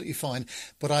absolutely fine,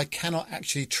 but I cannot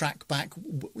actually track back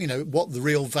what the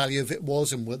real value of it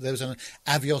was, and there was an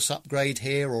Avios upgrade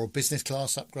here or a business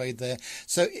class upgrade there."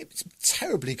 So it's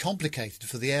terribly complicated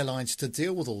for the airlines to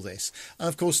deal with all this, and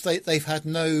of course they've had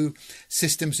no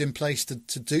systems in place to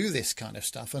do this kind of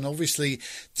stuff, and obviously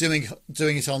doing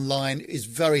it online is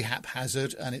very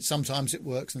haphazard, and sometimes it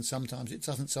works and sometimes it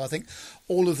doesn't. So I think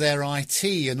all of their IT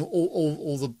and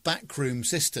all the backroom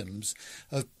systems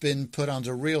have been put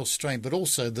under real strain, but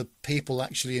also the people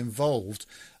actually involved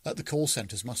at the call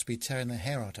centres must be tearing their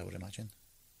hair out, I would imagine.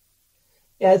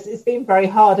 Yes, it's been very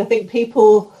hard. I think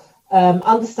people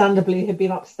understandably have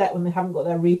been upset when they haven't got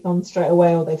their refund straight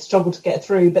away, or they've struggled to get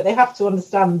through, but they have to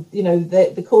understand,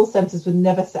 the call centres were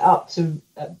never set up to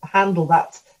handle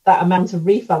that amount of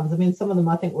refunds. I mean, some of them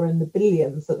I think were in the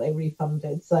billions that they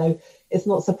refunded, so it's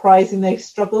not surprising they've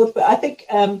struggled. But I think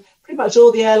pretty much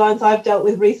all the airlines I've dealt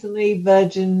with recently,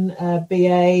 Virgin,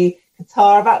 BA,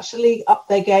 Qatar have actually upped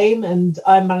their game, and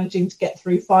I'm managing to get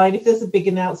through fine. If there's a big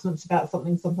announcement about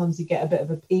something, sometimes you get a bit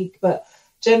of a peak, but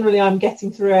generally I'm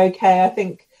getting through okay. I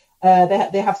think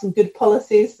they have some good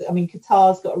policies. I mean,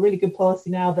 Qatar's got a really good policy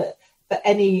now that for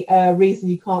any reason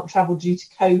you can't travel due to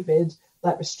COVID,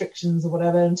 like restrictions or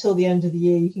whatever, until the end of the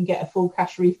year, you can get a full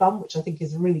cash refund, which I think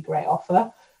is a really great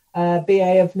offer.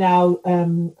 BA have now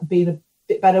been a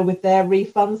bit better with their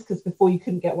refunds, because before you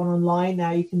couldn't get one online,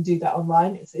 now you can do that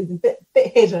online. It's a bit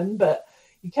hidden, but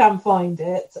you can find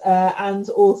it. And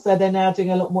also they're now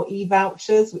doing a lot more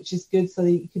e-vouchers, which is good, so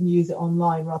that you can use it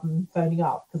online rather than phoning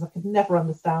up, because I could never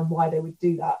understand why they would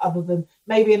do that, other than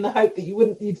maybe in the hope that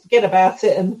you'd forget about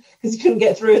it, and because you couldn't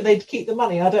get through and they'd keep the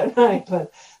money. I don't know,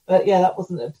 but yeah, that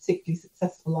wasn't a particularly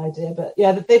successful idea. But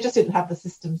yeah, they just didn't have the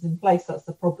systems in place. That's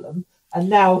the problem. And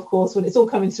now, of course, when it's all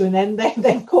coming to an end,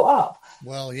 they've caught up.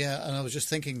 Well, yeah, and I was just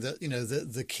thinking that,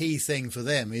 the key thing for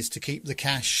them is to keep the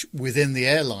cash within the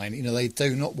airline. They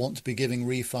do not want to be giving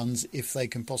refunds if they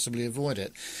can possibly avoid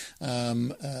it.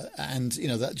 And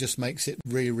that just makes it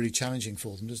really, really challenging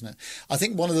for them, doesn't it? I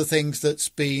think one of the things that's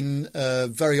been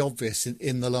very obvious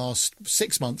in the last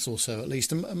 6 months or so, at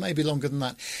least, and maybe longer than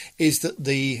that, is that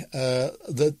the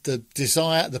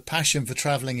desire, the passion for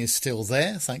travelling is still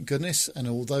there, thank goodness. And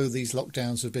although these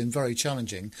lockdowns have been very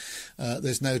challenging,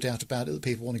 there's no doubt about it that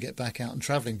people want to get back out and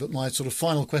travelling. But my sort of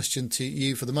final question to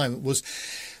you for the moment was,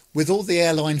 with all the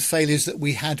airline failures that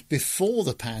we had before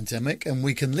the pandemic, and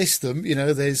we can list them,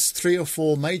 there's 3 or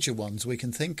 4 major ones we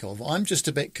can think of. I'm just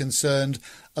a bit concerned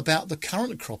about the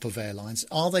current crop of airlines.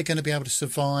 Are they going to be able to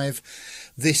survive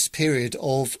this period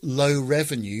of low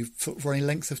revenue for any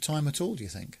length of time at all, do you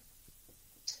think?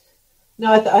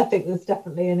 No, I think there's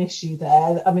definitely an issue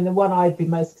there. I mean, the one I'd be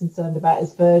most concerned about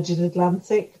is Virgin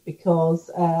Atlantic, because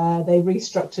they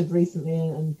restructured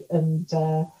recently and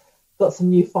got some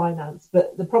new finance.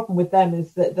 But the problem with them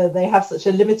is that they have such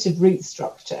a limited route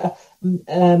structure.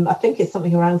 I think it's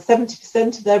something around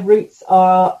 70% of their routes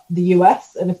are the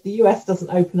US. And if the US doesn't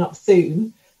open up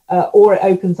soon, or it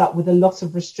opens up with a lot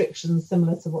of restrictions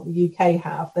similar to what the UK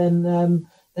have, then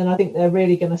I think they're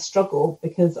really going to struggle,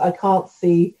 because I can't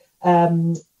see,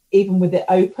 even with it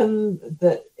open,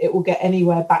 that it will get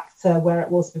anywhere back to where it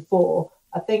was before.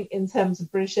 I think in terms of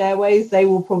British Airways, they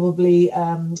will probably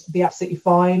be absolutely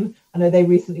fine. I know they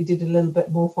recently did a little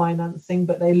bit more financing,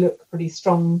 but they look pretty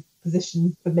strong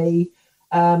position for me.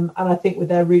 And I think with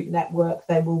their route network,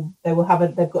 they've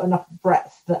got enough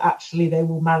breadth that actually they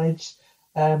will manage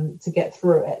to get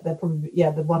through it. They're probably,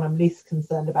 the one I'm least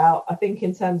concerned about. I think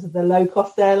in terms of the low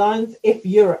cost airlines, if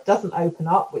Europe doesn't open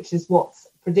up, which is what's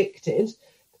predicted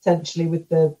potentially with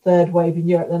the third wave in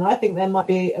Europe, then I think there might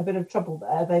be a bit of trouble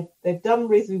there. They've done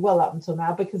reasonably well up until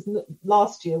now, because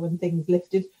last year when things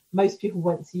lifted, most people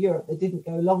went to Europe. They didn't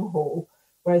go long haul.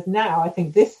 Whereas now, I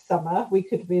think this summer we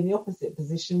could be in the opposite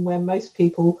position, where most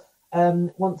people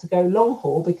want to go long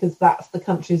haul, because that's the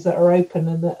countries that are open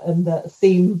and that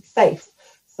seem safe.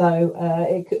 So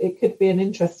it could be an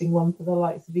interesting one for the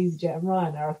likes of EasyJet and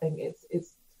Ryanair. I think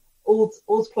it's all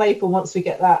to play for once we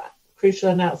get that crucial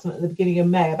announcement at the beginning of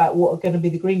May about what are going to be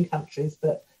the green countries,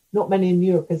 but not many in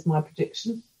Europe is my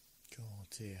prediction. God,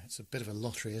 dear, it's a bit of a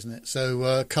lottery, isn't it?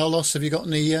 So, Carlos, have you got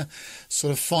any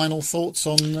sort of final thoughts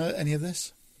on any of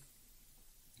this?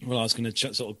 Well, I was going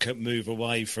to sort of move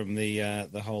away from the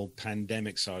whole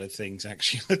pandemic side of things,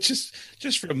 actually, just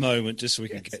for a moment, just so we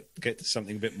can get to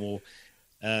something a bit more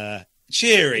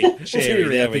cheery.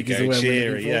 There we go,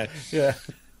 cheery. Yeah.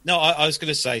 No, I was going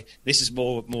to say this is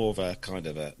more of a kind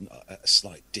of a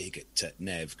slight dig at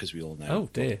Nev, because we all know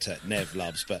what Nev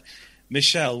loves. But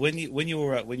Michelle, when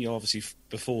you're obviously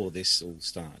before this all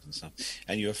started and stuff,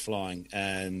 and you were flying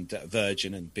and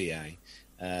Virgin and BA,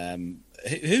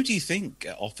 who do you think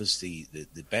offers the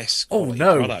best quality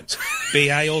product,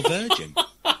 BA or Virgin?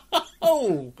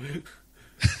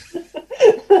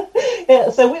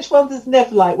 Yeah. So which one does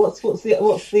Nev like? What's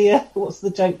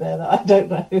the joke there that I don't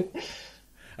know?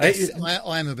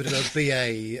 I am a bit of a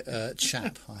BA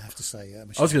chap, I have to say. I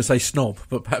was going to say snob,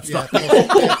 but perhaps not.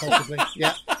 Possibly.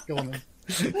 Yeah, go on then.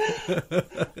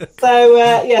 So,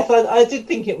 yes, I did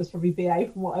think it was probably BA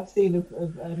from what I've seen of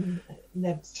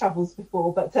Nev's travels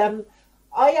before. But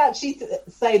I actually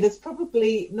say there's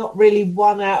probably not really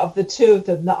one out of the two of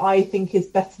them that I think is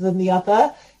better than the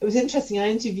other. It was interesting. I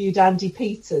interviewed Andy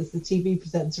Peters, the TV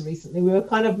presenter, recently. We were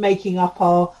kind of making up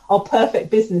our perfect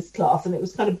business class, and it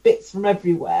was kind of bits from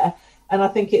everywhere. And I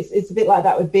think it's a bit like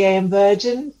that with BA and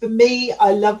Virgin. For me,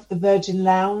 I love the Virgin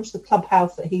Lounge. The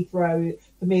clubhouse at Heathrow,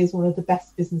 for me, is one of the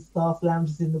best business class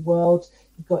lounges in the world.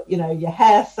 You've got, your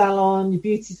hair salon, your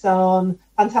beauty salon,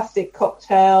 fantastic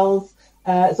cocktails.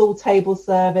 It's all table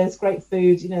service, great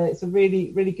food. It's a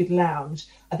really, really good lounge.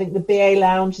 I think the BA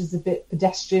lounge is a bit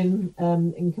pedestrian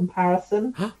in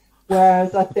comparison.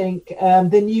 Whereas I think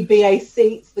the new BA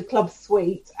seats, the Club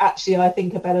Suite, actually I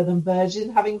think are better than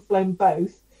Virgin. Having flown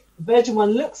both, the Virgin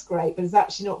one looks great, but it's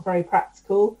actually not very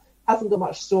practical. Hasn't got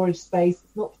much storage space.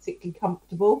 It's not particularly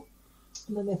comfortable.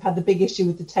 And then they've had the big issue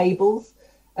with the tables.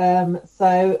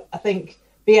 So I think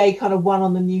BA kind of won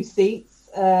on the new seats.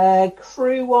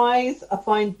 Crew-wise, I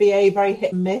find BA very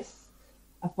hit and miss.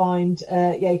 I find,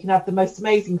 you can have the most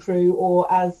amazing crew,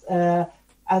 or as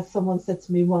someone said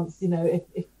to me once,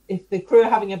 if the crew are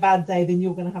having a bad day, then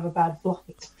you're going to have a bad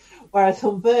flight. Whereas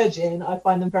on Virgin, I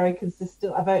find them very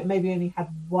consistent. I've maybe only had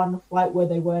one flight where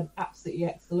they weren't absolutely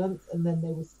excellent, and then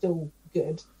they were still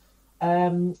good.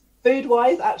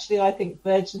 Food-wise, actually, I think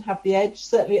Virgin have the edge.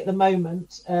 Certainly at the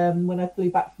moment, when I flew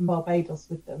back from Barbados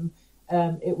with them,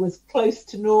 it was close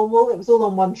to normal. It was all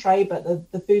on one tray,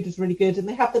 but the food was really good. And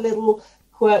they have the little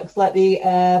quirks like the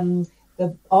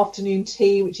afternoon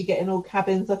tea, which you get in all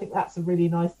cabins. I think that's a really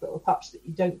nice little touch that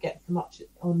you don't get so much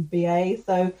on BA.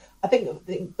 So I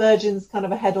think Virgin's kind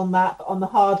of ahead on that. But on the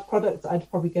hard products, I'd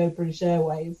probably go British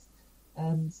Airways.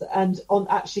 And on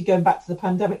actually going back to the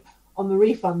pandemic, on the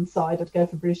refund side, I'd go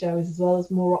for British Airways as well.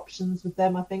 There's more options with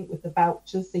them, I think, with the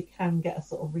vouchers. They can get a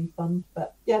sort of refund.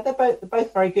 But yeah, they're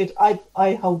both very good.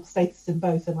 I hold status in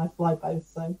both and I fly both.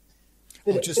 So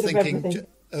just thinking.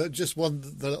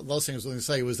 The last thing I was going to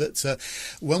say was that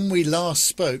when we last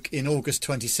spoke in August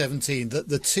 2017, that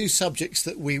the two subjects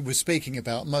that we were speaking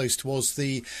about most was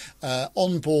the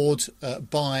onboard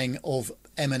buying of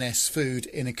M&S food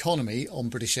in economy on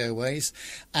British Airways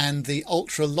and the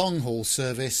ultra long haul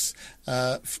service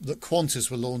that Qantas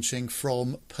were launching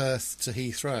from Perth to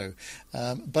Heathrow.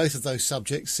 Both of those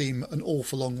subjects seem an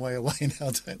awful long way away now,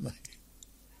 don't they?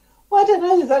 Well, I don't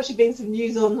know. There's actually been some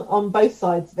news on both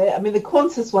sides of it. I mean, the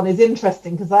Qantas one is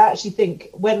interesting because I actually think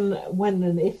when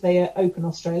and if they open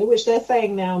Australia, which they're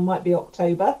saying now might be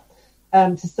October,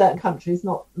 to certain countries,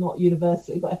 not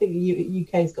universally, but I think the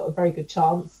UK's got a very good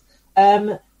chance.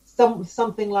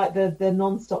 Something like the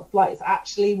non-stop flights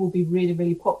actually will be really,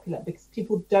 really popular because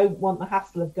people don't want the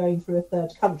hassle of going through a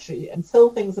third country. Until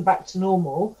things are back to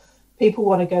normal, people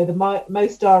want to go the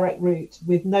most direct route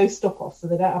with no stop-off, so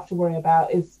they don't have to worry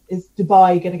about is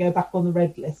Dubai going to go back on the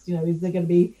red list? Are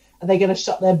they going to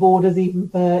shut their borders even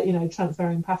for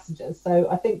transferring passengers? So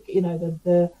I think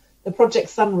the Project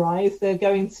Sunrise, they're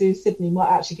going to Sydney, might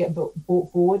actually get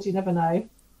brought forward. You never know.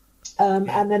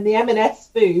 And then the M&S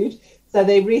food. So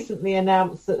they recently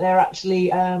announced that they're actually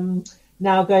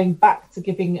now going back to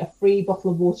giving a free bottle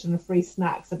of water and a free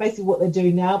snack. So basically what they're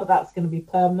doing now, but that's going to be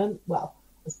permanent. Well,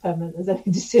 as permanent as any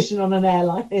decision on an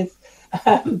airline is.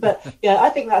 But yeah, I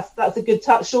think that's a good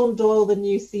touch. Sean Doyle, the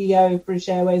new CEO of British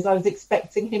Airways, I was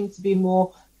expecting him to be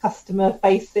more customer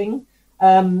facing.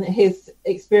 His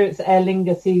experience at Aer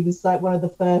Lingus, he was like one of the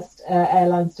first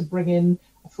airlines to bring in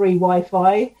free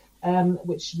Wi-Fi,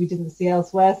 which we didn't see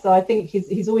elsewhere. So I think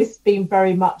he's always been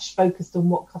very much focused on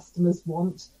what customers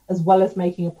want, as well as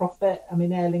making a profit. I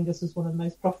mean, Aer Lingus was one of the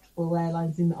most profitable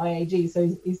airlines in the IAG,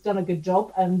 so he's done a good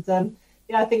job. And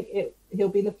I think he'll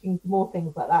be looking for more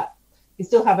things like that. You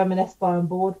still have M&S buy on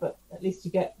board, but at least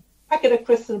you get a packet of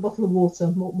crisps and a bottle of water.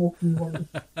 More can you want?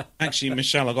 Actually,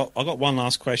 Michelle, I got one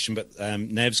last question, but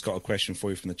Nev's got a question for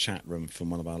you from the chat room from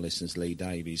one of our listeners, Lee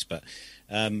Davies. But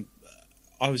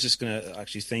I was just going to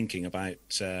actually thinking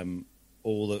about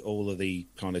all of the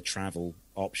kind of travel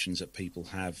options that people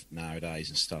have nowadays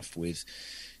and stuff with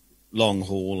long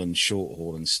haul and short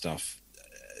haul and stuff.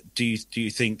 Do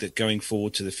you think that going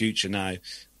forward to the future now,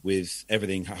 with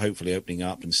everything hopefully opening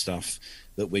up and stuff,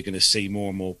 that we're going to see more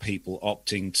and more people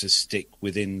opting to stick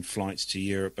within flights to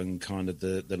Europe, and kind of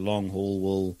the long haul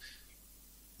will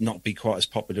not be quite as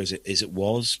popular as it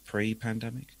was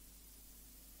pre-pandemic?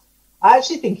 I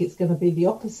actually think it's going to be the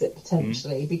opposite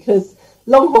potentially, because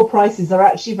long haul prices are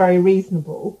actually very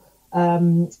reasonable,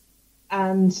 and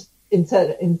in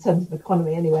terms of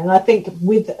economy anyway. And I think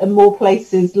with more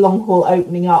places long haul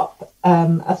opening up,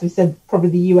 as we said, probably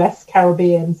the US,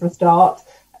 Caribbean for a start,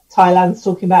 Thailand's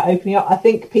talking about opening up. I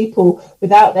think people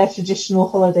without their traditional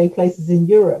holiday places in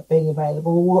Europe being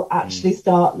available will actually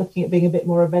start looking at being a bit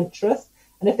more adventurous.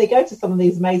 And if they go to some of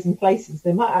these amazing places,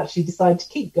 they might actually decide to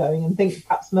keep going and think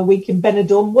perhaps my week in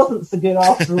Benidorm wasn't so good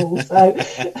after all. So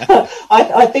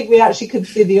I think we actually could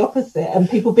see the opposite, and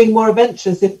people being more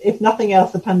adventurous. If nothing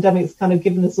else, the pandemic's kind of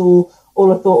given us all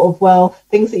a thought of, well,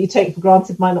 things that you take for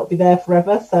granted might not be there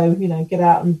forever. So, get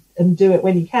out and do it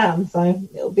when you can. So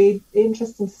it'll be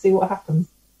interesting to see what happens.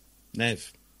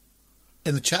 Nev?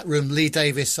 In the chat room, Lee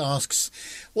Davis asks,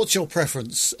 what's your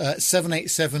preference,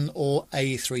 787 or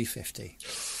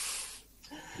A350?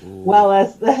 Well,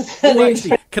 that's an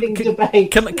interesting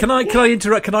debate. Can I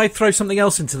interrupt? Can I throw something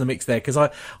else into the mix there? Because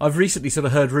I've recently sort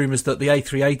of heard rumours that the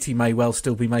A380 may well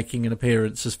still be making an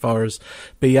appearance as far as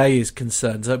BA is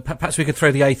concerned. So perhaps we could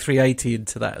throw the A380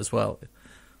 into that as well.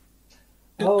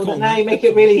 Oh, now you make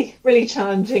it really, really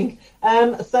challenging.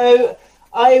 So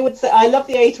I would say I love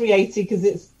the A380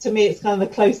 because to me it's kind of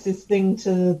the closest thing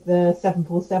to the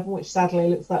 747, which sadly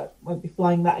looks like won't be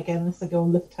flying that again unless I go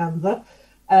on Lufthansa.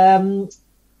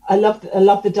 I love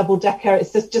the double decker.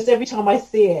 It's just every time I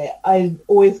see it, I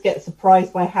always get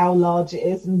surprised by how large it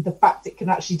is, and the fact it can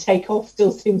actually take off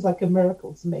still seems like a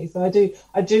miracle to me. So I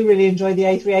do really enjoy the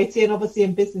A380, and obviously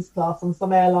in business class on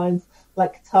some airlines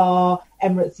like Qatar,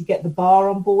 Emirates, you get the bar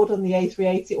on board on the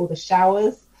A380 or the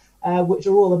showers, which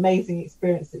are all amazing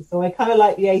experiences. So I kind of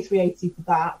like the A380 for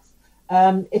that.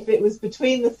 If it was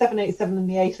between the 787 and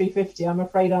the A350, I'm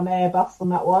afraid I'm Airbus on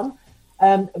that one.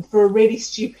 For a really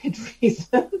stupid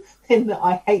reason, in that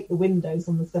I hate the windows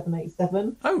on the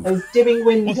 787. Oh. Those dimming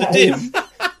windows. dim?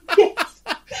 Yes.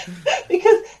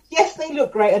 Because, yes, they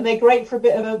look great, and they're great for a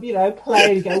bit of a,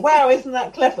 play. You go, wow, isn't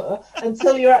that clever?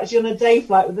 Until you're actually on a day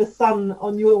flight with the sun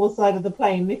on your side of the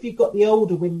plane. And if you've got the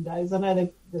older windows, I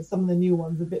know some of the new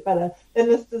ones are a bit better, then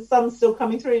the sun's still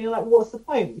coming through, and you're like, what's the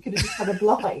point? You could have just had a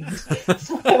blind.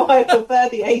 So I prefer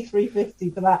the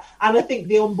A350 for that. And I think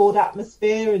the onboard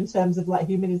atmosphere in terms of like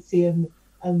humidity and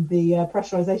the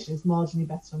pressurization is marginally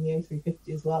better on the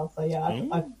A350 as well. So yeah,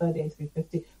 I prefer the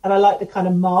A350, and I like the kind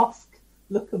of mask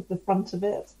look of the front of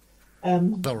it.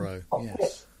 Burrow,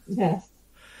 yes. Yes.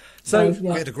 So we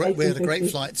had a great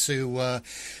flight to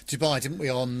Dubai, didn't we?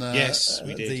 On yes,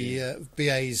 we did,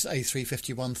 BA's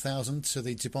A350-1000 to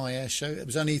the Dubai Air Show. It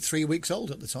was only 3 weeks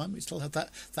old at the time. We still had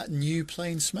that new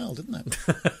plane smell, didn't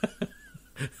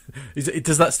it?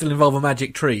 Does that still involve a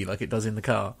magic tree like it does in the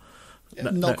car?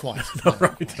 Not quite.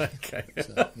 Right. Okay.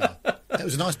 So, yeah. It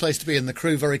was a nice place to be, and the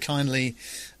crew very kindly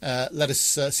let us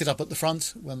sit up at the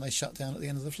front when they shut down at the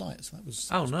end of the flight. So that was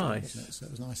nice. Great, so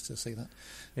it was nice to see that.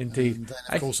 Indeed. And then,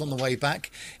 of course, on the way back,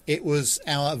 it was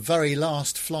our very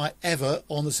last flight ever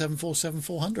on the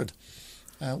 747-400.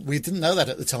 We didn't know that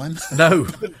at the time. No,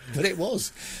 but it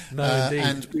was. No, indeed.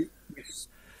 And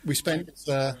we spent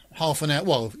half an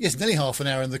hour, nearly half an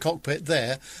hour in the cockpit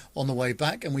there on the way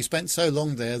back, and we spent so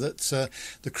long there that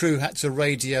the crew had to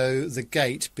radio the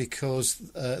gate because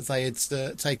they had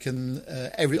taken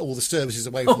all the services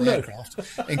away from the aircraft,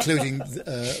 including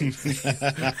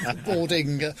the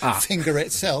boarding finger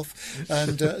itself,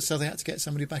 and so they had to get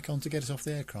somebody back on to get us off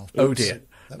the aircraft. Oh dear.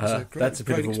 That's a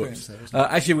bit of a whoops.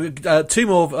 Actually, two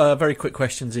more very quick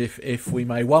questions, if we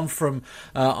may. One from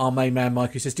our main man,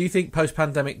 Mike, who says, do you think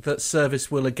post-pandemic that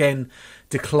service will again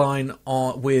decline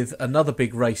with another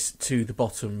big race to the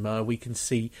bottom? We can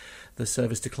see the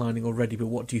service declining already, but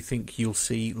what do you think you'll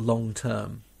see long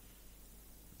term?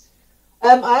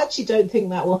 I actually don't think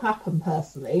that will happen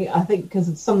personally. I think because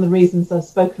of some of the reasons I've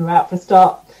spoken about. For a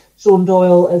start, Sean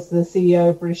Doyle, as the CEO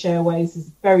of British Airways, is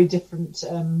a very different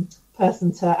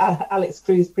person to Alex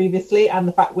Cruz previously, and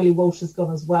the fact Willie Walsh has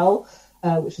gone as well,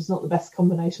 which was not the best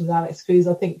combination with Alex Cruz.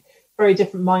 I think very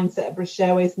different mindset at British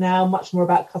Airways now, much more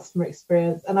about customer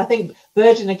experience. And I think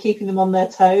Virgin are keeping them on their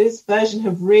toes. Virgin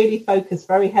have really focused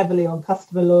very heavily on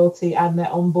customer loyalty and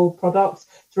their onboard products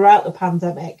throughout the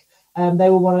pandemic. They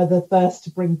were one of the first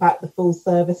to bring back the full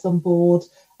service on board,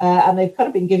 and they've kind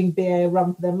of been giving BA a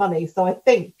run for their money. So I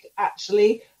think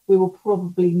actually we will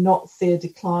probably not see a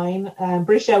decline.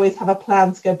 British Airways have a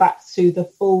plan to go back to the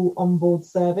full onboard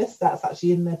service. That's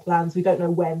actually in their plans. We don't know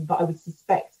when, but I would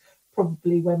suspect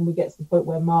probably when we get to the point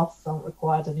where masks aren't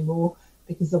required anymore,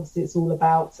 because obviously it's all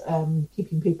about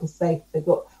keeping people safe. They've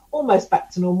got almost back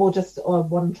to normal, just on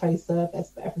one tray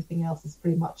service, but everything else is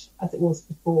pretty much as it was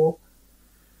before.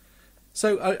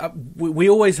 So we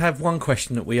always have one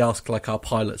question that we ask, like our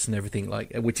pilots and everything,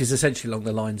 like, which is essentially along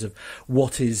the lines of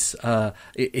what is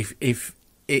if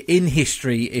in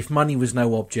history, if money was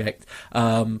no object,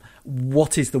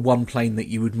 what is the one plane that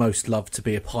you would most love to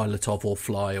be a pilot of, or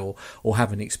fly, or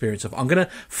have an experience of? I'm going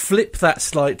to flip that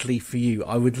slightly for you.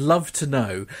 I would love to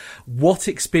know, what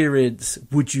experience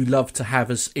would you love to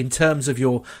have as in terms of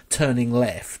your turning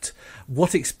left?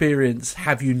 What experience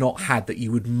have you not had that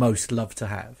you would most love to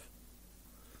have?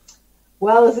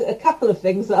 Well, there's a couple of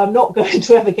things that I'm not going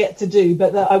to ever get to do,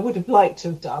 but that I would have liked to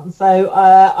have done. So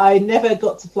I never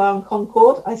got to fly on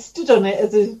Concorde. I stood on it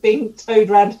as it was being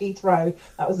towed around Heathrow.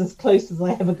 That was as close as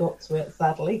I ever got to it,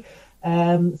 sadly.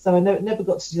 So I never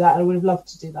got to do that. I would have loved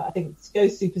to do that. I think to go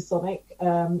supersonic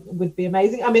would be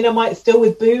amazing. I mean, I might still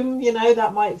with Boom,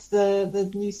 that might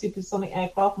the new supersonic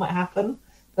aircraft might happen,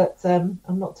 but I'm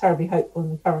not terribly hopeful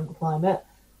in the current climate.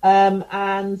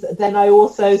 And then I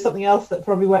also, something else that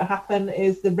probably won't happen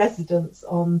is the residence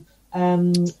on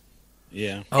Etihad.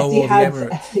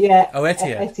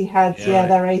 Etihad,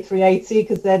 their A380,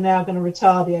 because they're now going to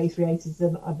retire the A380s,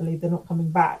 and I believe they're not coming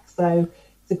back. So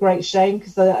it's a great shame,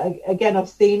 because again, I've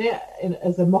seen it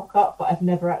as a mock-up, but I've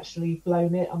never actually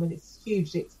flown it. I mean, it's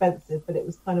hugely expensive, but it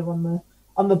was kind of on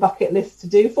the bucket list to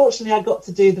do. Fortunately, I got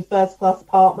to do the first class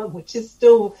apartment, which is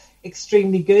still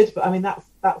extremely good, but I mean, that's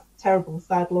terrible,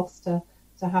 sad loss to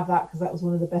have that, because that was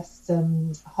one of the best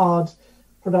hard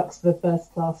products for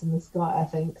first class in the sky, I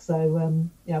think. So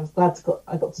I was glad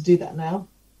I got to do that now.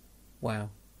 Wow,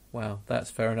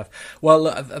 that's fair enough.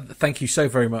 Well, thank you so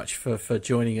very much for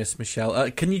joining us,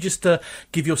 Michelle. Can you just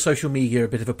give your social media a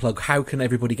bit of a plug? How can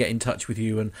everybody get in touch with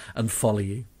you and follow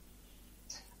you?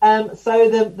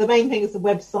 So the main thing is the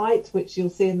website, which you'll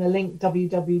see in the link,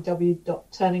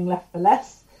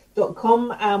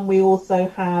 www.turningleftforless.com, and we also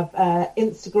have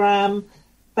Instagram,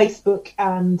 Facebook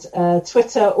and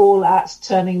Twitter, all at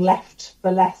Turning Left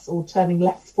for Less, or Turning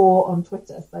Left 4 on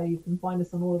Twitter. So you can find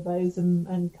us on all of those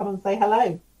and come and say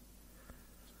hello.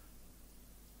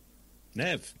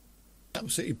 Nev.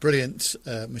 Absolutely brilliant,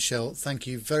 Michelle. Thank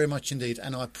you very much indeed.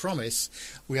 And I promise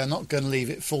we are not going to leave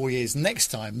it 4 years next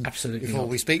time before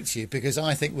we speak to you, because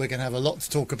I think we're going to have a lot to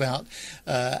talk about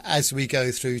as we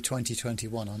go through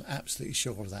 2021. I'm absolutely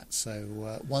sure of that.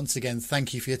 So once again,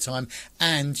 thank you for your time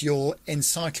and your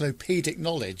encyclopedic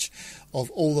knowledge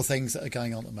of all the things that are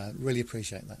going on at the moment. Really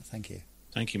appreciate that. Thank you.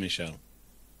 Thank you, Michelle.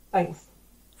 Thanks.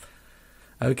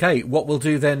 Okay, what we'll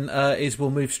do then is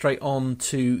we'll move straight on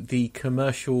to the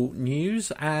commercial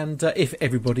news, and if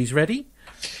everybody's ready,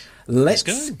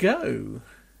 let's go.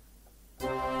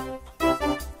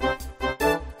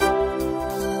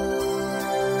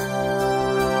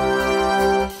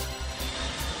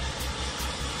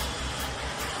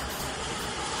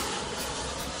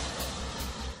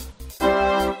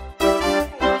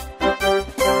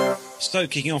 So,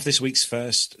 kicking off this week's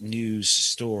first news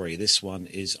story. This one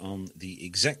is on the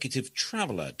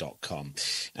executivetraveller.com.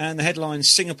 And the headline,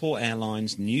 Singapore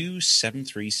Airlines new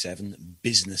 737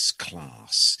 business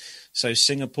class. So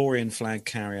Singaporean flag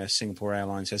carrier Singapore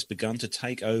Airlines has begun to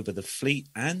take over the fleet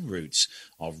and routes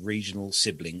of regional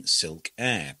sibling Silk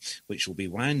Air, which will be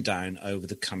wound down over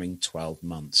the coming 12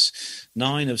 months.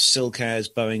 9 of Silk Air's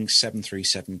Boeing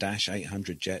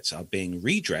 737-800 jets are being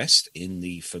redressed in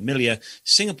the familiar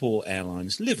Singapore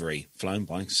Airlines livery, flown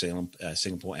by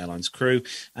Singapore Airlines crew,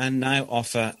 and now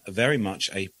offer very much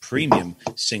a premium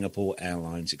Singapore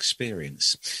Airlines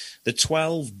experience. The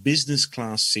 12 business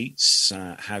class seats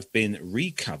have been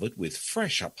recovered with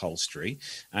fresh upholstery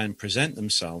and present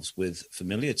themselves with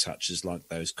familiar touches like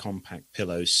those compact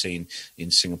pillows seen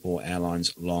in Singapore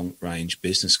Airlines long-range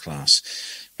business class.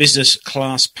 Business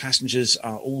class passengers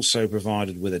are also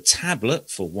provided with a tablet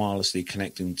for wirelessly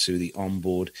connecting to the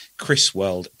onboard Chris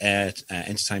World Air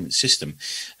entertainment system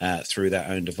through their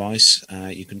own device.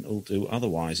 You can all do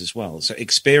otherwise as well. So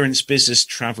experienced business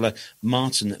traveller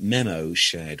Martin Memo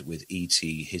shared with ET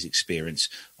his experience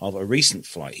of a recent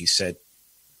flight. He said,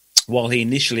 while he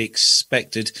initially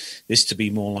expected this to be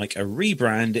more like a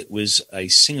rebrand, it was a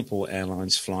Singapore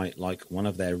Airlines flight like one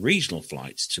of their regional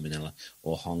flights to Manila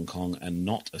or Hong Kong and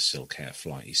not a Silk Air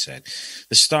flight, he said.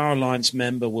 The Star Alliance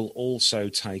member will also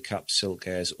take up Silk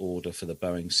Air's order for the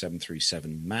Boeing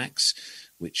 737 MAX,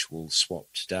 which will swap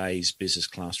today's business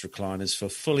class recliners for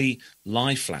fully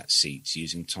lie-flat seats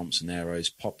using Thomson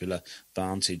Aero's popular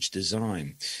Vantage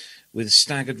design. With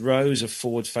staggered rows of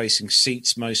forward-facing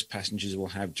seats, most passengers will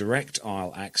have direct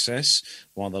aisle access,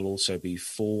 while there'll also be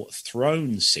 4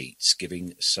 throne seats,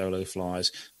 giving solo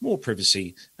flyers more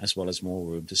privacy as well as more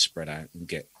room to spread out and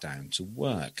get down to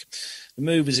work. The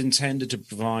move is intended to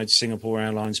provide Singapore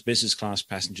Airlines business class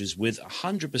passengers with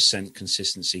 100%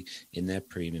 consistency in their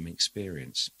premium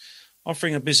experience.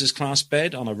 Offering a business class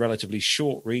bed on a relatively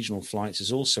short regional flights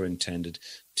is also intended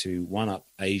to one-up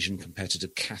Asian competitor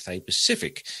Cathay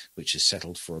Pacific, which has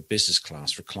settled for a business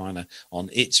class recliner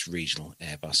on its regional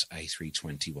Airbus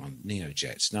A321neo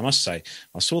jets. Now, I must say,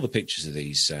 I saw the pictures of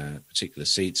these particular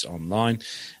seats online,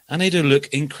 and they do look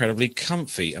incredibly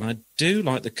comfy. And I do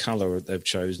like the colour they've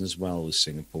chosen as well with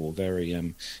Singapore.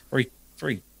 Very,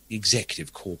 very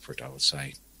executive corporate, I would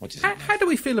say. What do you think? How do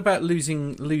we feel about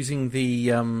losing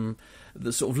the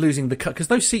the sort of losing the cut, because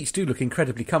those seats do look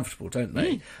incredibly comfortable, don't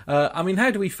they? I mean,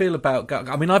 how do we feel about?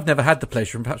 I mean, I've never had the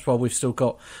pleasure, and perhaps while we've still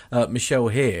got Michelle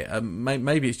here,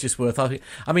 maybe it's just worth asking.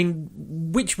 I mean,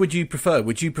 which would you prefer?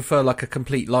 Would you prefer like a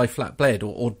complete lie flat bed,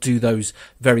 or do those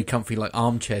very comfy like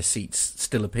armchair seats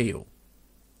still appeal?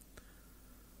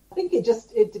 I think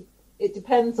it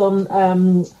depends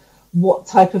on what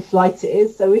type of flight it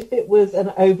is. So if it was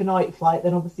an overnight flight,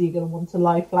 then obviously you're going to want a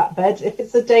lie flat bed. If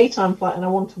it's a daytime flight and I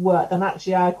want to work, then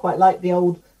actually I quite like the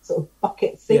old sort of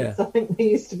bucket seats, I think they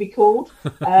used to be called.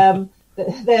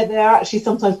 They're actually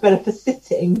sometimes better for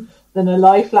sitting than a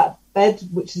lie flat bed,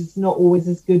 which is not always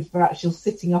as good for actual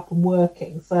sitting up and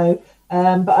working. So,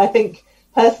 but I think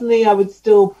personally I would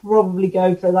still probably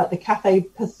go for like the Cathay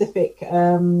Pacific,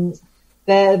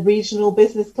 their regional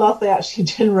business class. They actually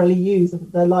generally use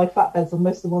the lie flat beds on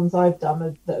most of the ones I've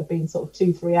done that have been sort of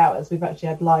 2-3 hours. We've actually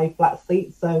had lie flat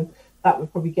seats, so that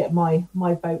would probably get my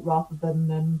vote rather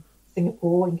than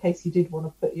Singapore, in case you did want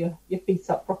to put your feet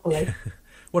up properly.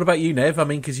 What about you, Nev? I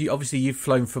mean, because you've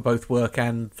flown for both work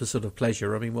and for sort of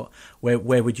pleasure. I mean,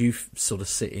 where would you sort of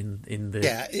sit in the?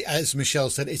 Yeah, as Michelle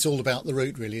said, it's all about the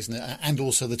route, really, isn't it? And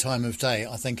also the time of day.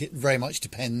 I think it very much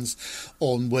depends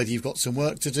on whether you've got some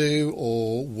work to do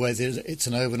or whether it's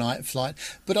an overnight flight.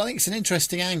 But I think it's an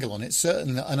interesting angle on it,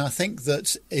 certainly. And I think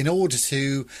that in order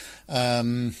to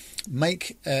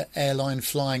make airline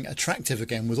flying attractive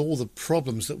again with all the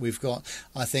problems that we've got,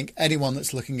 I think anyone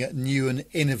that's looking at new and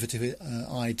innovative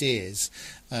ideas,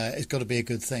 it's got to be a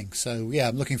good thing. So yeah,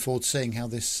 I'm looking forward to seeing how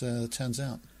this turns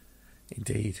out.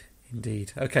 Indeed.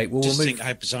 Okay, well, just think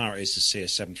how bizarre it is to see a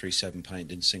 737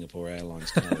 painted in Singapore Airlines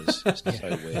colours. It's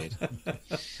so weird.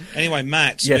 Anyway,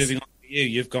 Matt, moving on.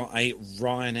 You've got a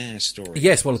Ryanair story.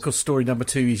 Yes, well, of course, story number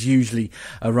 2 is usually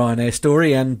a Ryanair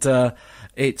story, and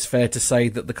it's fair to say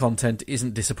that the content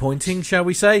isn't disappointing, shall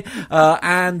we say.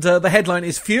 And the headline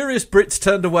is Furious Brits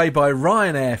Turned Away by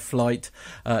Ryanair Flight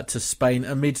to Spain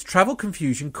Amid Travel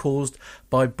Confusion Caused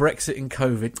by Brexit and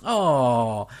COVID.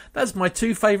 Oh, that's my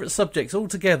 2 favourite subjects all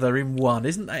together in one.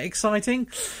 Isn't that exciting?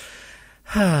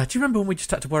 Do you remember when we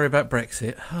just had to worry about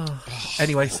Brexit?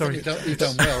 Anyway, sorry. You've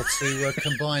done well to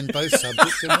combine both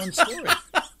subjects in one story.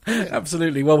 Yeah.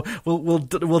 Absolutely. Well, we'll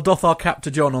doff our cap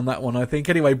to John on that one, I think.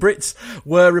 Anyway, Brits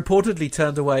were reportedly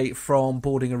turned away from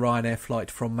boarding a Ryanair flight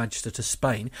from Manchester to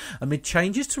Spain amid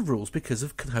changes to rules because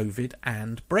of COVID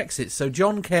and Brexit. So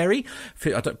John Carey,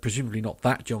 presumably not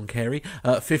that John Carey,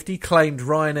 50, claimed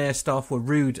Ryanair staff were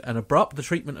rude and abrupt. The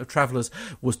treatment of travellers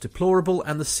was deplorable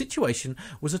and the situation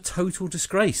was a total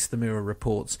disgrace, the Mirror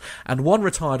reports. And one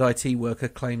retired IT worker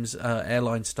claims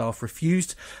airline staff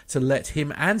refused to let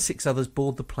him and 6 others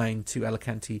board the plane to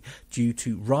Alicante due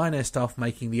to Ryanair staff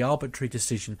making the arbitrary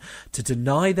decision to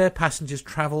deny their passengers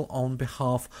travel on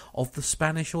behalf of the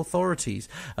Spanish authorities.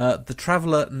 The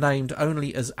traveller, named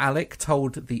only as Alec,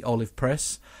 told the Olive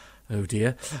Press, oh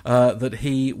dear, that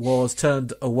he was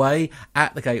turned away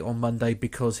at the gate on Monday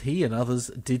because he and others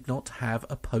did not have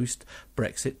a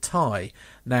post-Brexit tie.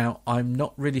 Now, I'm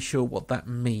not really sure what that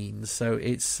means, so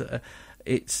it's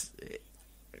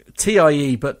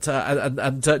TIE, but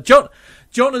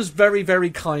John has very, very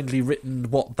kindly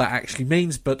written what that actually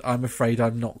means, but I'm afraid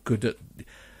I'm not good at...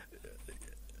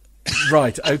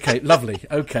 Right, okay, lovely,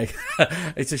 okay.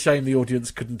 It's a shame the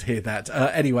audience couldn't hear that.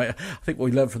 Anyway, I think what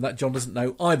we learned from that, John doesn't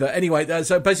know either. Anyway,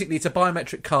 so basically it's a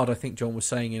biometric card, I think John was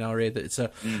saying in our ear, that it's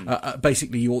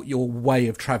basically your way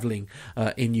of travelling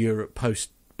in Europe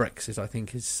post-Brexit, I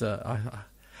think, is...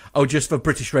 just for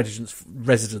British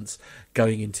residents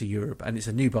going into Europe, and it's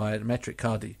a new biometric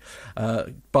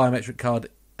card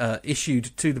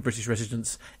issued to the British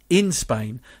residents in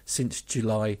Spain since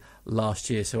July last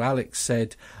year. So Alex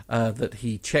said that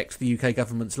he checked the UK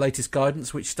government's latest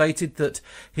guidance, which stated that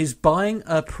his buying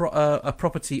a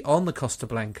property on the Costa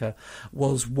Blanca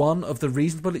was one of the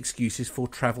reasonable excuses for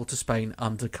travel to Spain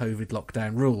under COVID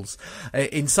lockdown rules.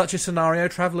 In such a scenario,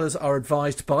 travellers are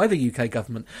advised by the UK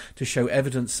government to show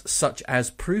evidence such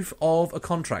as proof of a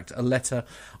contract, a letter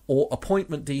or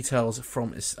appointment details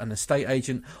from an estate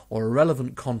agent, or a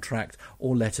relevant contract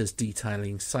or letters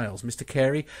detailing sales. Mr.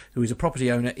 Carey, who is a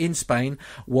property owner in Spain,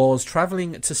 was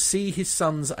travelling to see his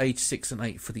sons aged 6 and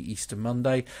 8 for the Easter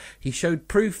Monday. He showed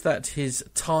proof that his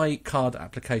Thai card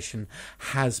application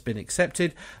has been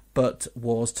accepted, but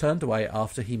was turned away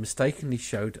after he mistakenly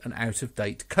showed an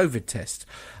out-of-date COVID test.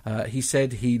 He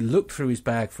said he looked through his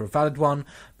bag for a valid one,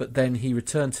 but then he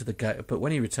returned to the gate. But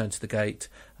when he returned to the gate,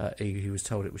 he was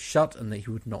told it was shut and that he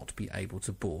would not be able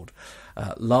to board.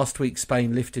 Last week,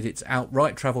 Spain lifted its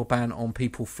outright travel ban on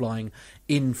people flying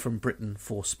in from Britain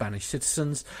for Spanish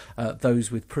citizens,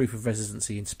 those with proof of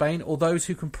residency in Spain, or those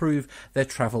who can prove their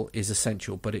travel is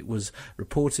essential. But it was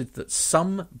reported that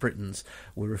some Britons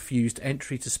were refused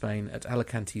entry to Spain at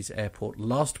Alicante's airport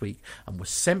last week and were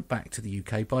sent back to the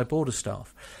UK by border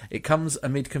staff. It comes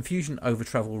amid confusion over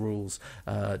travel rules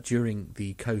during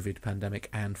the COVID pandemic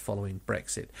and following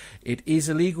Brexit. It is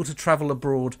illegal to travel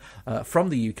abroad from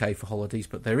the UK for holidays,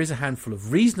 but there is a handful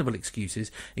of reasonable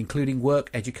excuses, including work,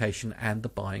 education and the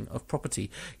buying of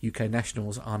property. UK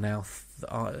nationals are now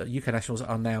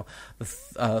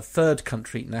the third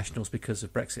country nationals because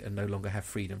of Brexit and no longer have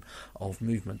freedom of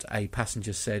movement. A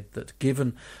passenger said that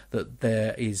given that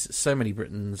there is so many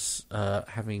Britons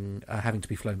having to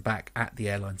be flown back at the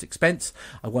airline's expense,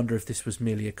 I wonder if this was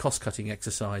merely a cost-cutting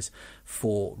exercise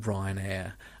for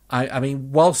Ryanair. I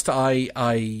mean, whilst I'm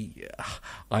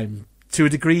to a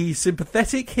degree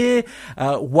sympathetic here,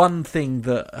 one thing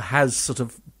that has sort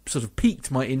of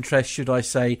piqued my interest, should I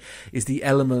say, is the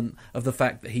element of the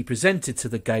fact that he presented to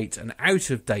the gate an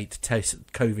out-of-date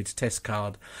COVID test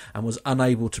card and was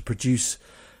unable to produce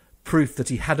proof that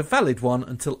he had a valid one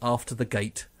until after the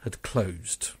gate had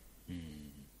closed.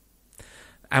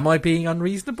 Am I being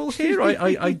unreasonable here?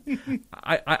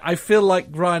 I feel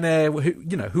like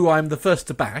Ryanair, who I'm the first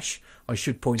to bash, I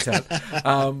should point out,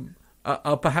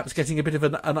 are perhaps getting a bit of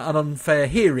an unfair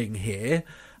hearing here.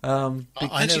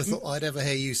 I never thought I'd ever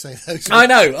hear you say those. I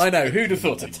know. Who'd have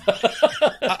thought it?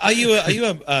 Are you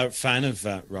a fan of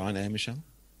Ryanair, Michelle?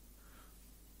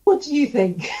 What do you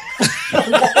think?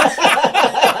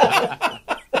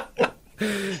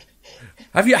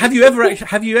 Have you ever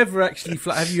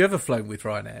flown with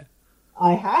Ryanair?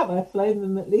 I have. I've flown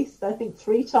them at least, I think,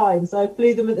 3 times. I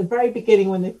flew them at the very beginning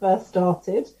when they first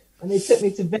started, and they took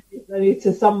me to Venice, only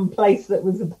to some place that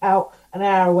was about an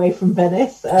hour away from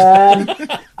Venice.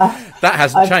 That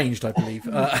hasn't changed, I believe.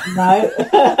 No.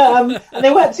 And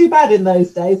they weren't too bad in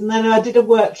those days. And then I did a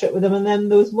work trip with them, and then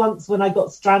there was once when I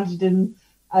got stranded in,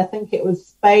 I think it was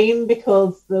Spain,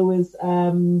 because there was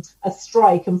a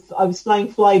strike, and I was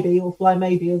flying Flybe, or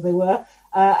Flymaybe as they were,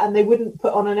 and they wouldn't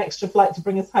put on an extra flight to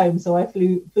bring us home, so I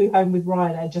flew home with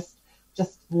Ryanair just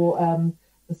for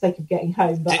the sake of getting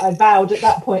home. But I vowed at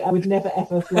that point I would never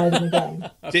ever fly them again.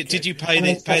 Did you pay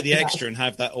the extra and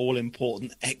have that all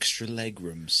important extra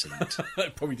legroom seat?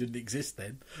 That probably didn't exist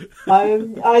then.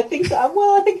 I think I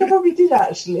probably did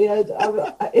actually.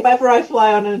 If ever I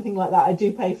fly on anything like that, I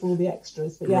do pay for all the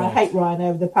extras. But yeah, right. I hate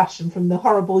Ryanair with a passion, from the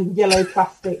horrible yellow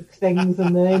plastic things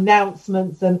and the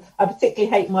announcements, and I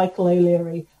particularly hate Michael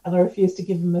O'Leary, and I refuse to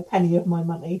give him a penny of my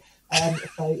money.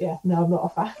 So yeah, no, I'm not a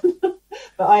fan.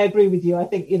 But I agree with you. I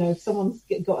think, if someone's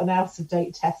got an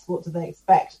out-of-date test, what do they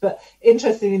expect? But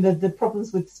interestingly, the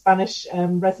problems with Spanish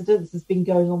residents has been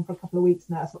going on for a couple of weeks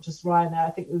now. It's not just Ryanair.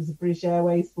 I think there was a British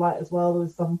Airways flight as well. There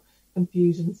was some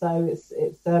confusion. So it's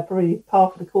probably par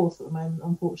for the course at the moment,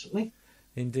 unfortunately.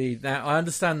 Indeed. Now, I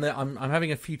understand that I'm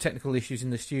having a few technical issues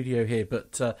in the studio here,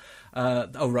 but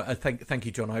thank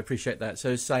you, John. I appreciate that.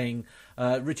 So, saying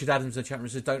Richard Adams in the chat room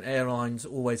says, "Don't airlines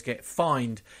always get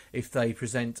fined if they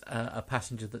present a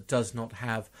passenger that does not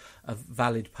have a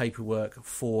valid paperwork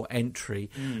for entry?"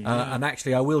 And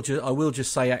actually, I will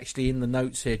just say, actually, in the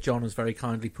notes here, John has very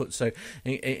kindly put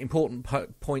important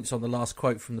points on the last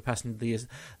quote from the passenger.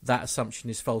 That assumption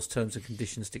is false. Terms and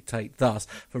conditions dictate. Thus,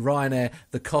 for Ryanair,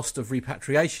 the cost of repatriation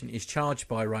is charged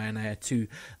by Ryanair to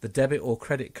the debit or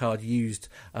credit card used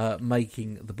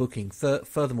making the booking.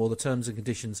 Furthermore, the terms and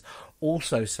conditions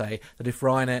also say that if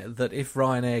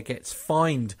Ryanair gets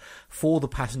fined for the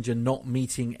passenger not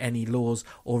meeting any laws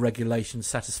or regulations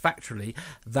satisfactorily,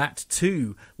 that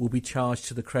too will be charged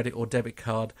to the credit or debit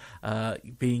card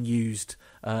being used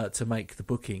to make the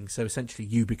booking. So essentially,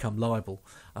 you become liable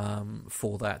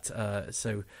for that.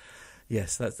 So.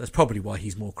 Yes, that's probably why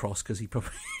he's more cross, because he could,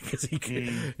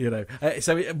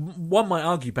 So one might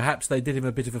argue perhaps they did him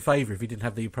a bit of a favour if he didn't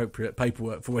have the appropriate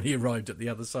paperwork for when he arrived at the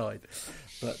other side.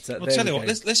 But I'll tell you what,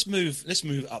 let's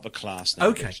move up a class now.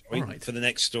 Okay, all right. For the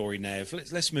next story now,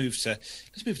 let's move to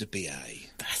BA.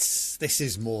 This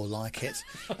is more like it.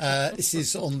 This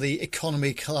is on the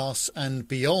Economy Class and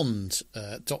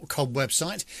Beyond.com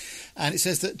website, and it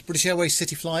says that British Airways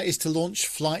CityFlyer is to launch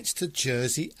flights to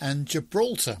Jersey and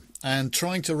Gibraltar, and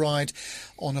trying to ride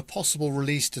on a possible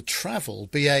release to travel,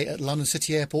 BA at London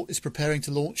City Airport is preparing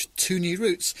to launch 2 new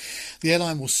routes. The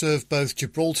airline will serve both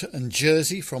Gibraltar and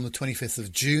Jersey from the 25th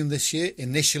of June this year,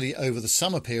 initially over the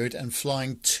summer period, and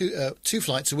flying two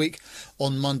flights a week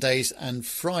on Mondays and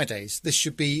Fridays. This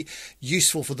should be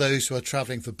useful for those who are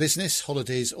travelling for business,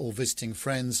 holidays or visiting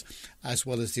friends, as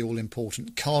well as the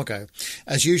all-important cargo.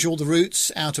 As usual, the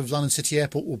routes out of London City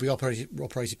Airport will be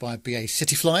operated by BA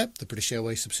Cityflyer, the British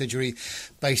Airways subsidiary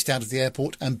based out of the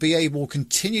airport, and BA will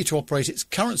continue to operate its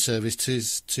current service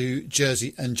to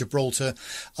Jersey and Gibraltar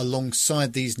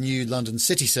alongside these new London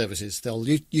City services. They'll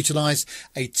utilise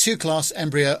a 2-class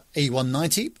Embraer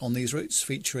E190 on these routes,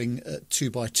 featuring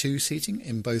 2x2 seating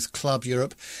in both Club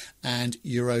Europe and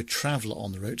Euro Traveller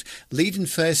on the route. Lead-in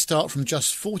fares start from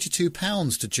just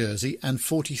 £42 to Jersey and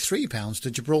 £43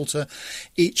 to Gibraltar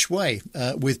each way,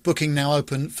 with booking now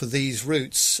open for these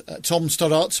routes. Tom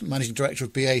Stoddart, Managing Director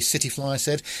of BA Cityflyer,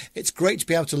 said, "It's great to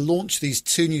be able to launch these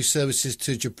 2 new services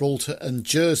to Gibraltar and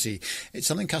Jersey. It's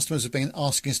something customers have been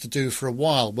asking us to do for a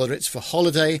while, whether it's for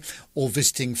holiday or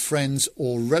visiting friends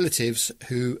or relatives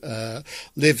who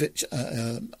live at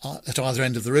either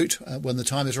end of the route. When the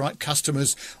time is right,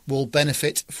 customers will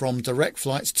benefit from direct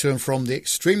flights to and from the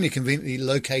extremely conveniently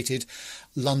located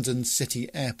London City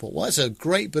Airport." Well, that's a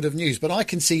great bit of news, but I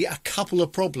can see a couple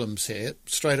of problems here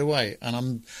straight away,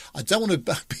 and I don't want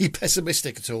to be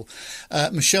pessimistic at all.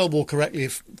 Michelle will correct me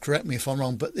if I'm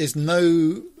wrong, but there's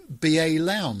no BA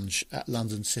lounge at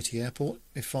London City Airport,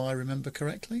 if I remember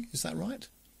correctly. Is that right?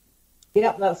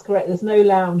 Yep, that's correct. There's no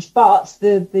lounge, but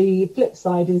the flip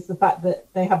side is the fact that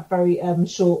they have very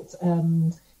short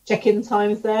check-in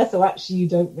times there, so actually you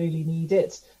don't really need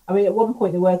it. I mean, at one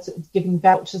point they were giving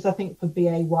vouchers, I think, for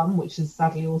BA1, which is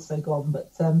sadly also gone.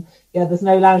 But yeah, there's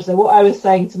no lounge there. What I was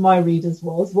saying to my readers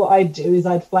was, what I'd do is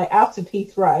I'd fly out of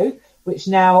Heathrow, which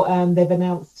now they've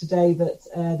announced today that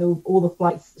all the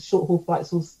flights, short-haul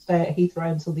flights, will stay at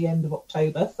Heathrow until the end of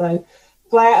October. So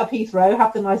fly out of Heathrow,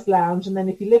 have the nice lounge, and then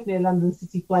if you live near London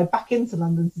City, fly back into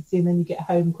London City, and then you get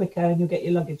home quicker and you'll get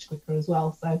your luggage quicker as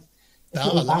well. So I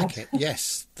like it.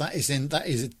 Yes, that is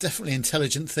definitely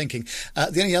intelligent thinking.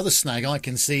 The only other snag I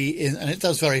can see, and it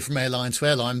does vary from airline to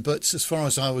airline, but as far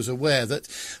as I was aware, that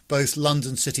both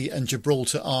London City and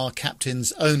Gibraltar are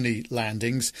captains only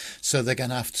landings, so they're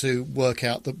going to have to work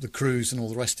out the crews and all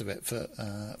the rest of it for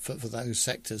those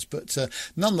sectors. But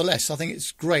nonetheless, I think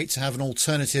it's great to have an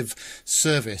alternative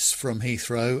service from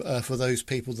Heathrow for those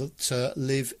people that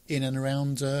live in and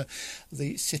around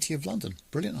the City of London.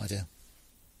 Brilliant idea.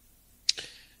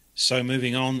 So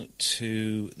moving on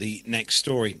to the next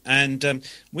story, and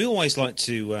we always like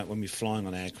to, when we're flying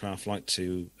on aircraft, like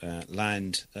to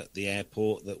land at the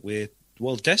airport that we're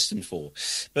well destined for.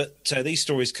 But these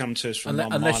stories come to us from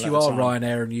unless you are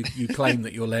Ryanair and you claim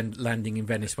that you're landing in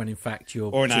Venice when in fact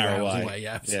you're or an 2 hour hours away.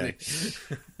 Yeah, absolutely.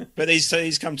 Yeah. But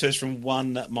these come to us from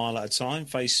 1 mile at a time.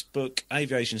 Facebook,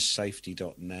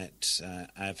 aviationsafety.net,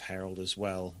 Av Herald as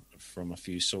well, from a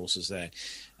few sources there.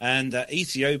 And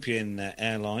Ethiopian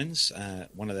Airlines,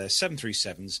 one of their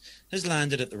 737s, has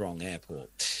landed at the wrong airport.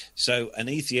 So an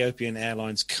Ethiopian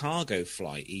Airlines cargo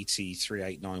flight,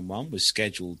 ET3891, was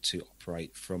scheduled to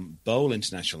operate from Bole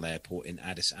International Airport in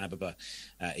Addis Ababa,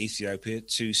 Ethiopia,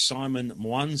 to Simon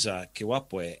Mwanza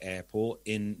Kiwapwe Airport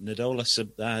in Ndola,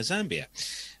 Zambia.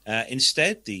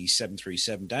 Instead, the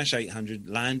 737-800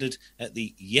 landed at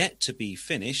the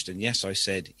yet-to-be-finished, and yes, I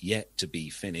said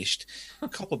yet-to-be-finished,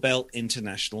 Copperbelt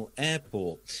International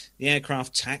Airport. The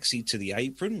aircraft taxied to the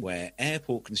apron, where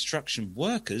airport construction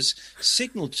workers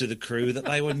signalled to the crew that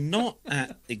they were not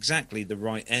at exactly the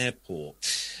right airport.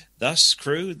 Thus,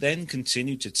 crew then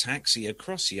continued to taxi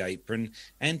across the apron,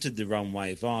 entered the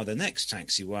runway via the next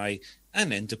taxiway,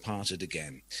 and then departed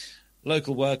again.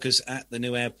 Local workers at the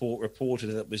new airport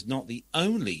reported that it was not the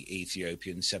only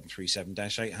Ethiopian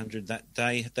 737-800 that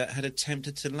day that had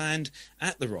attempted to land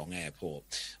at the wrong airport.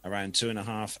 Around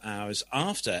 2.5 hours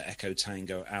after Echo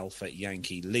Tango Alpha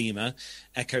Yankee Lima,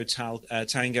 Echo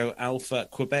Tango Alpha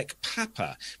Quebec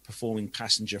Papa, performing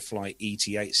passenger flight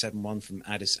ET871 from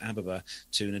Addis Ababa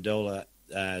to Ndola,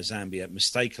 Zambia,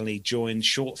 mistakenly joined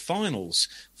short finals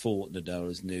for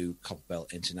Ndola's new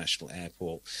Copperbelt International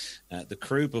Airport. The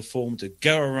crew performed a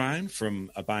go-around from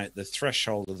about the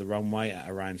threshold of the runway at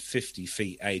around 50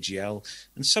 feet AGL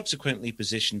and subsequently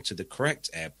positioned to the correct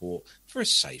airport for a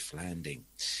safe landing.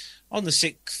 On the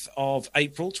 6th of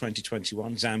April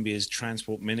 2021, Zambia's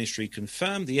Transport Ministry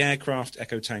confirmed the aircraft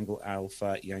Echo Tango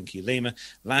Alpha Yankee Lima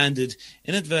landed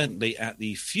inadvertently at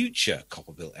the future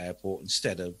Copperbelt Airport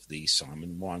instead of the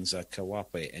Simon Mwanza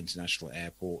Kiwapwe International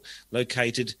Airport,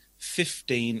 located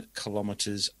 15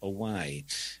 kilometres away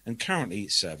and currently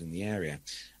serving the area.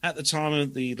 At the time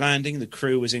of the landing, the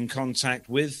crew was in contact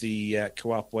with the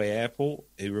Kauapwe airport,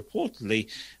 who reported they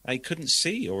couldn't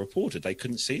see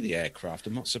the aircraft.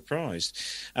 I'm not surprised.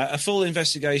 A full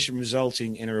investigation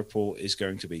resulting in a report is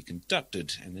going to be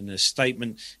conducted. And in a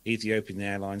statement, Ethiopian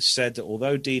Airlines said that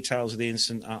although details of the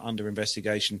incident are under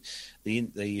investigation,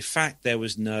 the fact there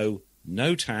was no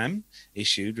NOTAM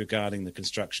issued regarding the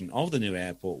construction of the new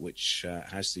airport, which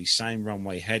has the same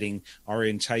runway heading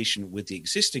orientation with the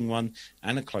existing one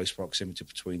and a close proximity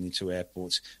between the two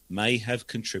airports, may have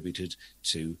contributed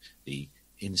to the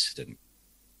incident.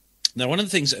 Now, one of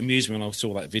the things that amused me when I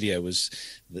saw that video was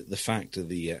the fact of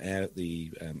the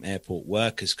airport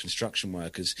workers, construction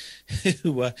workers,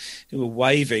 who were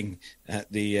waving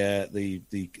at the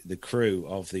crew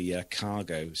of the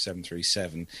cargo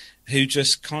 737, who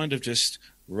just kind of just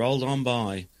rolled on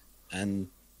by and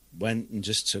went and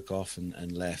just took off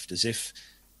and left as if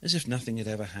nothing had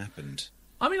ever happened.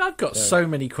 I mean, I've got so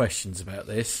many questions about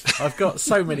this. I've got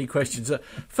so many questions.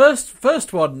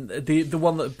 First one, the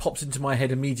one that pops into my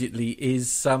head immediately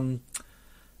is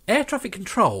air traffic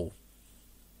control.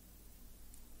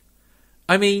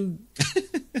 I mean,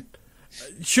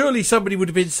 surely somebody would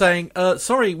have been saying,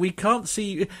 sorry, we can't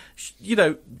see,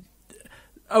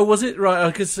 Oh, was it?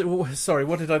 Right, because, sorry,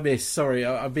 what did I miss? Sorry,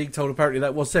 I'm being told apparently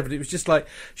that was 7. It was just like,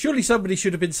 surely somebody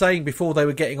should have been saying before they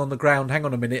were getting on the ground, hang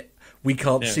on a minute, we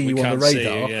can't see you on the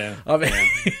radar. I mean,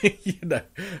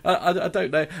 I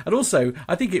don't know. And also,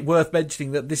 I think it's worth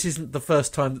mentioning that this isn't the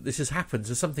first time that this has happened,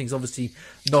 so something's obviously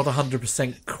not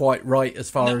 100% quite right as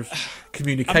far as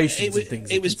communications and things.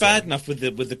 It was bad enough with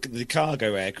the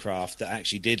cargo aircraft that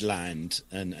actually did land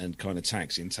and kind of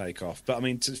taxi and take off. But I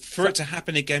mean, for it to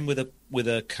happen again with a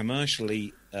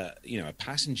commercially, a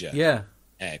passenger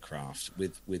aircraft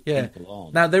with people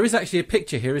on. Now, there is actually a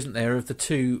picture here, isn't there, of the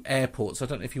two airports. I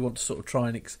don't know if you want to sort of try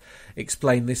and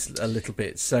explain this a little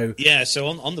bit. So so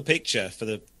on the picture, for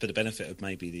the benefit of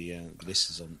maybe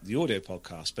this is on the audio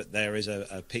podcast, but there is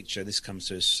a picture. This comes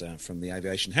to us from the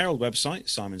Aviation Herald website,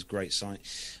 Simon's great site,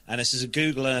 and this is a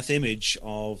Google Earth image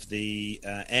of the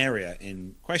area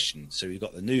in question. So you've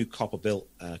got the new Copperbelt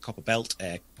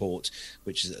Airport,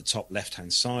 which is at the top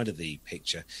left-hand side of the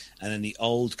picture, and then the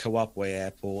old Kauapwe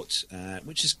Airport,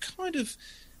 which is kind of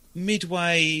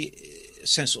midway,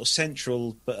 sort of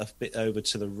central, but a bit over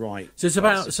to the right. So it's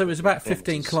about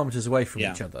 15 kilometres away from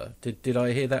each other. Did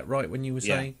I hear that right when you were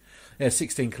saying? Yeah,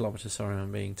 16 kilometres, sorry,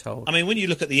 I'm being told. I mean, when you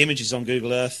look at the images on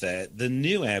Google Earth there, the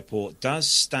new airport does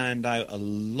stand out a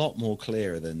lot more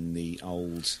clearer than the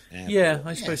old airport. Yeah,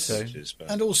 I suppose so.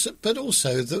 And also, I don't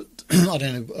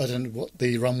know what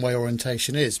the runway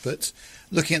orientation is, but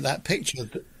looking at that picture,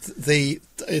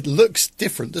 it looks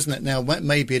different, doesn't it? Now,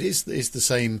 maybe it is the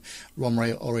same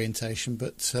runway orientation,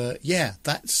 but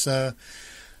that's...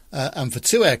 and for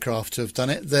two aircraft to have done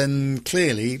it, then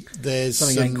clearly there's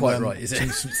something ain't quite right, is it?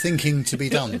 Some thinking to be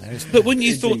done there. But wouldn't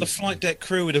you thought the flight deck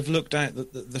crew would have looked out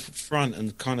the front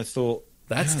and kind of thought,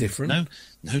 that's different.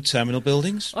 No terminal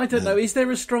buildings? I don't know. Is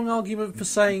there a strong argument for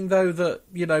saying, though, that,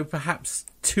 perhaps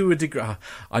to a degree...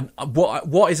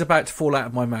 what is about to fall out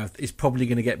of my mouth is probably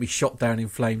going to get me shot down in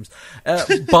flames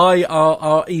by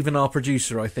our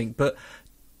producer, I think. But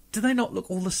do they not look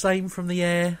all the same from the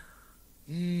air?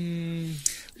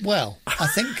 Well, I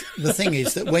think the thing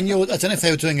is that when I don't know if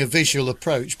they were doing a visual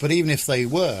approach, but even if they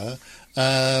were,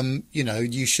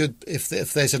 you should, if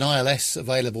there's an ILS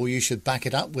available, you should back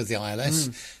it up with the ILS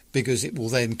because it will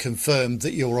then confirm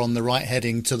that you're on the right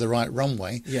heading to the right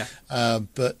runway. Yeah.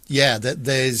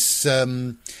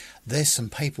 There's some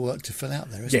paperwork to fill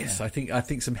out there, isn't there? Yes, I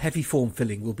think some heavy form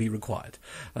filling will be required.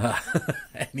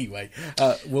 Anyway,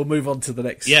 we'll move on to the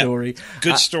next story.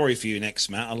 Good story for you next,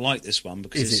 Matt. I like this one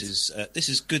because this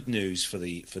is good news for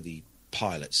the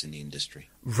pilots in the industry.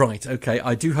 Right, okay,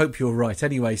 I do hope you're right.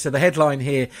 Anyway, so the headline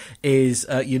here is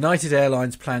United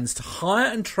Airlines plans to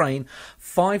hire and train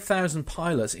 5,000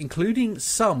 pilots, including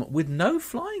some with no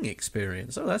flying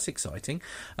experience. Oh, that's exciting.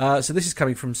 So this is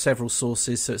coming from several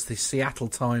sources. So it's the Seattle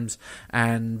Times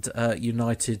and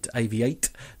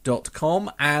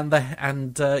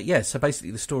UnitedAviate.com. So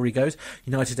basically the story goes,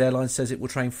 United Airlines says it will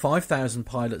train 5,000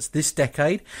 pilots this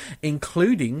decade,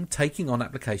 including taking on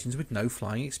applications with no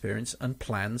flying experience and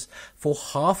plans for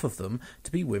half of them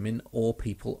to be women or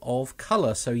people of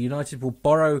colour. So United will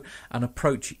borrow an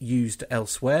approach used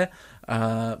elsewhere,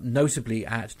 notably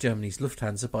at Germany's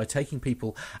Lufthansa, by taking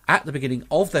people at the beginning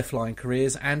of their flying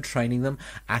careers and training them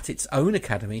at its own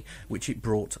academy, which it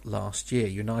brought last year.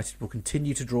 United will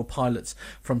continue to draw pilots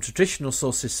from traditional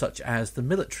sources such as the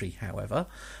military, however.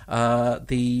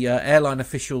 The airline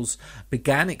officials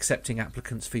began accepting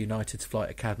applicants for United's Flight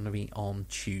Academy on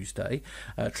Tuesday.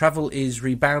 Travel is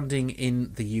rebounding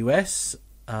in the US,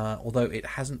 although it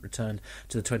hasn't returned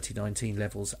to the 2019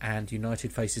 levels, and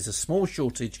United faces a small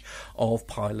shortage of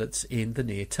pilots in the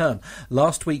near term.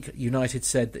 Last week, United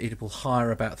said that it will hire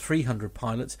about 300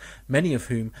 pilots, many of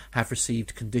whom have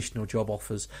received conditional job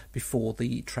offers before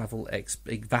the travel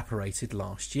evaporated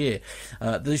last year.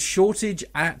 The shortage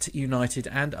at United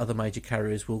and other major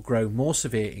carriers will grow more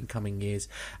severe in coming years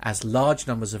as large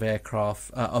numbers of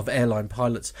airline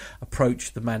pilots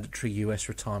approach the mandatory US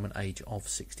retirement age of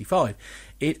 65.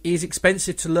 It is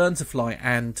expensive to learn to fly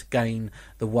and gain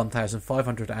the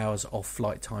 1,500 hours of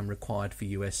flight time required for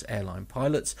US airline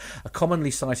pilots. A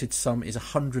commonly cited sum is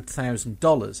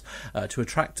 $100,000. To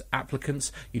attract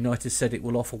applicants, United said it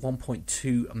will offer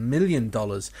 $1.2 million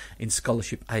in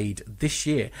scholarship aid this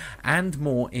year and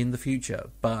more in the future,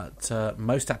 but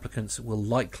most applicants will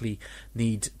likely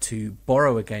need to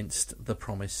borrow against the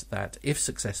promise that, if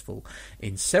successful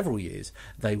in several years,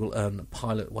 they will earn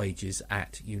pilot wages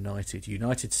at United.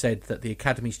 United said that the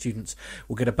Academy students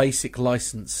will get a basic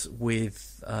licence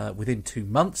within 2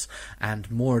 months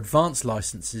and more advanced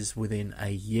licences within a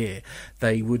year.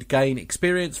 They would gain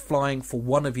experience flying for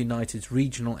one of United's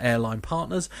regional airline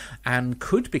partners and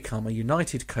could become a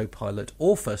United co-pilot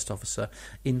or first officer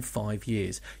in 5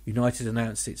 years. United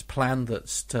announced its plan that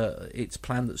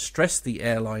stressed the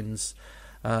airline's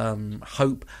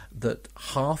hope that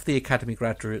half the Academy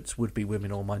graduates would be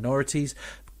women or minorities.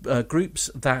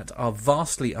 Groups that are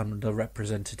vastly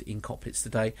underrepresented in cockpits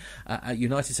today.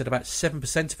 United said about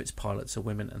 7% of its pilots are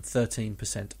women and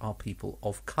 13% are people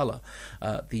of colour.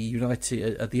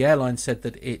 The airline said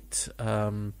that it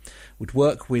would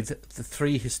work with the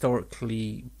 3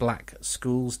 historically black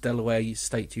schools, Delaware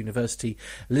State University,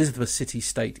 Elizabeth City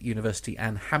State University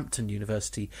and Hampton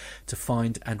University, to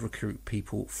find and recruit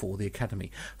people for the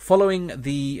Academy. Following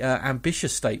the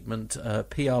ambitious statement,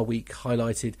 PR Week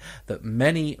highlighted that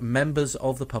many members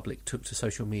of the public took to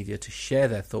social media to share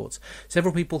their thoughts.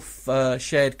 Several people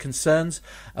shared concerns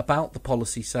about the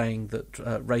policy, saying that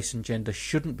race and gender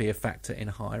shouldn't be a factor in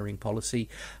hiring policy.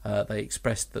 They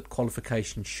expressed that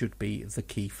qualification should be the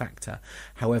key factor.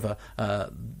 However,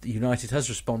 United has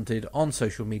responded on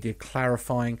social media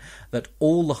clarifying that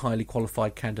all the highly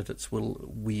qualified candidates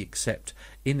we accept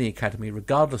in the Academy,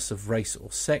 regardless of race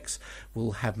or sex,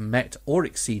 will have met or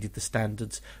exceeded the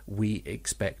standards we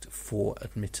expect for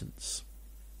admittance.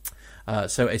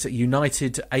 So it's at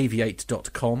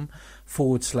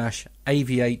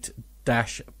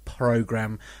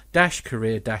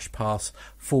unitedaviate.com/aviate-program-career-pass/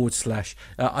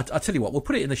 I'll tell you what, we'll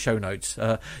put it in the show notes.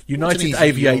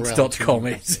 Unitedaviate.com.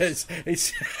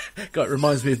 It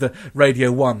reminds me of the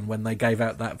Radio 1 when they gave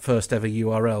out that first ever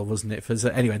URL, wasn't it?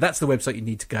 Anyway, that's the website you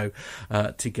need to go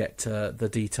to get the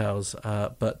details.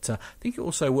 But I think it's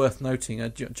also worth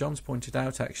noting, John's pointed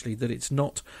out actually, that it's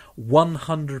not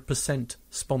 100%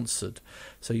 sponsored.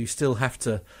 So you still have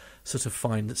to sort of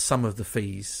find some of the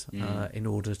fees in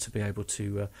order to be able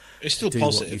to it's still do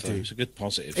positive, what you do. It's a good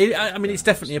positive. It's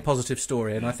definitely a positive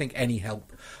story, and I think any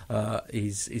help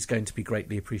is going to be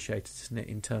greatly appreciated, isn't it,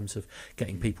 in terms of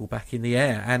getting people back in the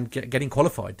air and getting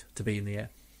qualified to be in the air.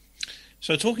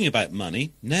 So talking about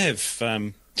money, Nev,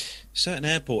 certain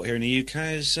airport here in the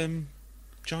UK is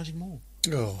charging more.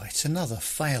 Oh, it's another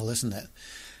fail, isn't it?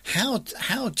 How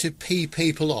to pee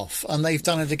people off, and they've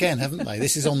done it again, haven't they?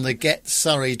 This is on the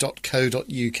getsurrey.co.uk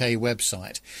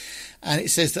website, and it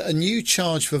says that a new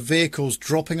charge for vehicles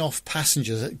dropping off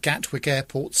passengers at Gatwick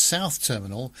Airport South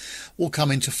Terminal will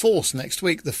come into force next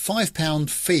week. The £5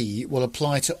 fee will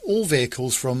apply to all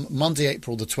vehicles from Monday,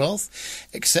 April the 12th,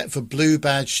 except for blue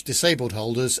badge disabled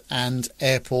holders and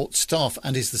airport staff,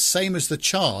 and is the same as the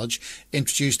charge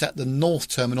introduced at the North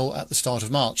Terminal at the start of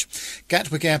March.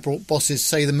 Gatwick Airport bosses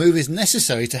say the move is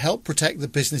necessary to help protect the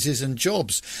businesses and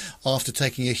jobs after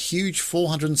taking a huge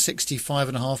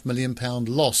 £465.5 million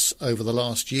loss over the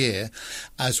last year,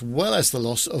 as well as the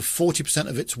loss of 40%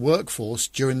 of its workforce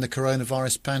during the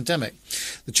coronavirus pandemic.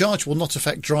 The charge will not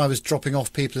affect drivers dropping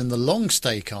off people in the long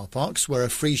stay car parks where a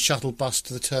free shuttle bus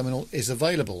to the terminal is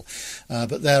available.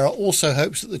 But there are also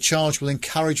hopes that the charge will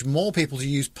encourage more people to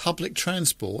use public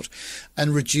transport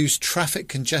and reduce traffic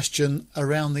congestion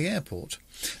around the airport.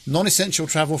 Non-essential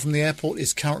travel from the airport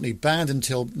is currently banned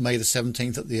until May the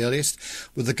 17th at the earliest,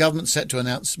 with the government set to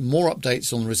announce more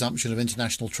updates on the resumption of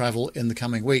international travel in the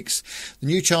coming weeks. The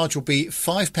new charge will be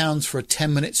 £5 for a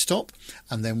 10-minute stop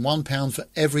and then £1 for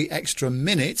every extra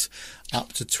minute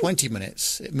up to 20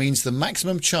 minutes. It means the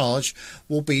maximum charge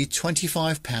will be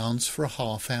 £25 for a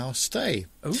half-hour stay.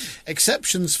 Ooh.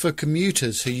 Exceptions for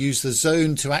commuters who use the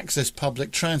zone to access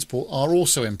public transport are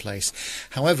also in place.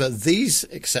 However, these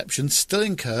exceptions still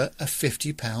incur a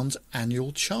 £50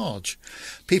 annual charge.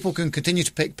 People can continue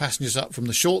to pick passengers up from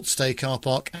the short stay car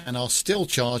park and are still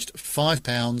charged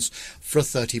 £5 for a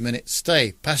 30-minute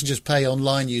stay. Passengers pay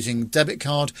online using debit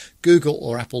card, Google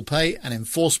or Apple Pay, and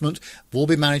enforcement will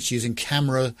be managed using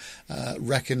camera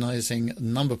recognising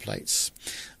number plates.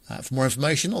 For more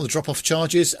information on the drop-off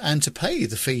charges and to pay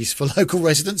the fees for local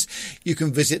residents, you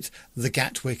can visit the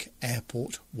Gatwick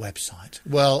Airport website.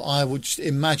 Well, I would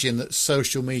imagine that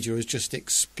social media has just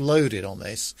exploded on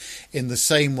this in the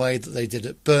same way that they did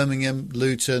at Birmingham,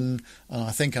 Luton, and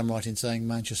I think I'm right in saying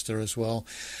Manchester as well.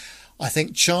 I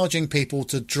think charging people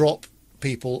to drop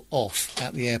people off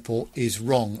at the airport is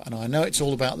wrong, and I know it's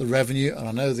all about the revenue, and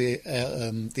I know the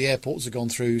airports have gone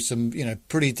through some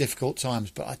pretty difficult times,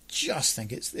 but I just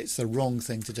think it's the wrong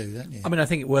thing to do, don't you? I mean, I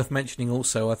think it's worth mentioning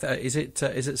also. Is it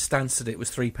Stansted? It was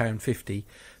 £3.50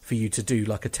 for you to do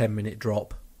like a 10-minute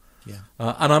drop. Yeah,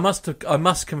 and I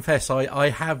must confess, I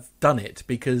have done it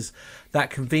because that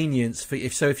convenience.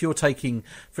 If you're taking,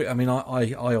 I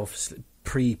obviously,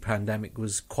 pre-pandemic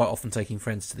was quite often taking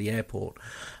friends to the airport,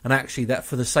 and actually that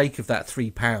for the sake of that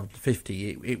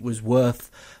 £3.50 it was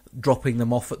worth dropping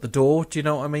them off at the door. Do you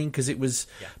know what I mean? Because it was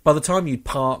by the time you'd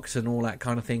parked and all that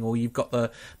kind of thing, or you've got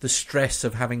the stress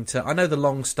of having to, I know the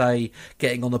long stay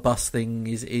getting on the bus thing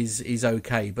is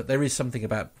okay, but there is something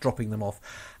about dropping them off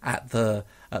at the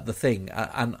thing,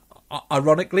 and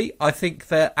ironically, I think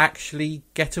they actually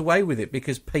get away with it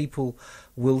because people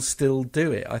will still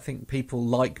do it. I think people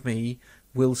like me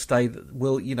will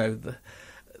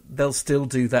they'll still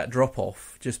do that drop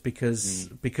off just because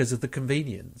of the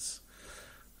convenience.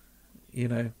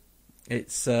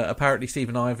 It's apparently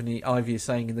Stephen Ivy is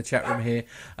saying in the chat room here,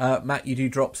 Matt, you do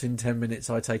drops in 10 minutes.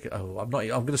 I take it. Oh, I'm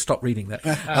going to stop reading that.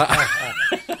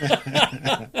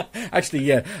 Actually,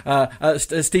 yeah.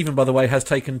 Stephen, by the way, has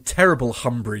taken terrible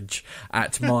umbrage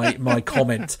at my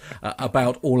comment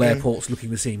about all airports looking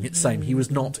the same. He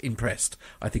was not impressed.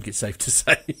 I think it's safe to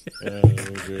say.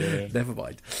 Never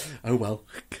mind. Oh well.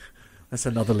 That's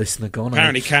another listener gone.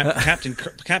 Apparently,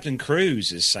 Captain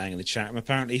Cruz is saying in the chat room,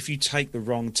 apparently if you take the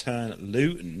wrong turn at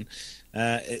Luton,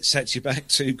 it sets you back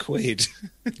 £2.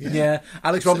 Yeah.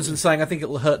 Alex Robinson saying, I think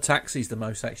it'll hurt taxis the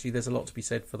most, actually. There's a lot to be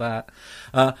said for that.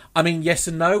 I mean, yes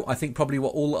and no. I think probably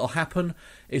all that'll happen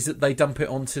is that they dump it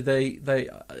onto they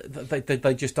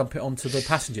just dump it onto the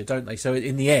passenger, don't they? So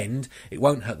in the end, it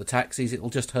won't hurt the taxis. It'll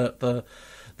just hurt the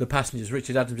passengers.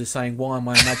 Richard Adams is saying, why am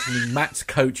I imagining Matt's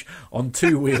coach on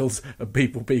two wheels and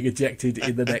people being ejected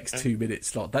in the next 2 minute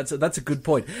slot? That's a good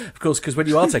point, of course, because when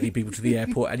you are taking people to the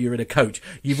airport and you're in a coach,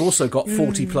 you've also got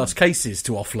 40 plus cases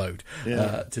to offload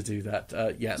to do that.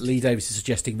 Lee Davis is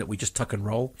suggesting that we just tuck and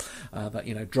roll,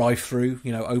 that drive through,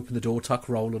 open the door, tuck,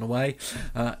 roll and away.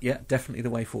 Definitely the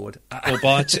way forward. Or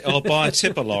buy a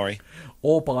tipper lorry.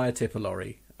 Or buy a tipper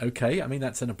lorry. Okay, I mean,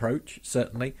 that's an approach,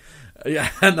 certainly.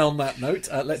 And on that note,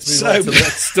 let's move on to the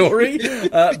next story.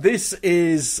 This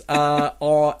is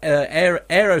our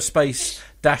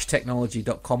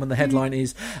aerospace-technology.com, and the headline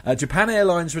is Japan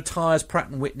Airlines retires Pratt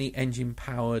 & Whitney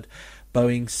engine-powered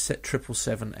Boeing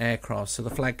 777 aircraft. So the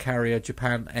flag carrier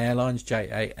Japan Airlines,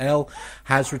 JAL,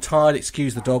 has retired.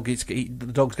 Excuse the dog. The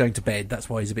dog's going to bed. That's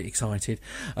why he's a bit excited.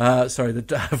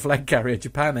 The flag carrier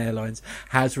Japan Airlines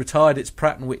has retired its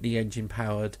Pratt & Whitney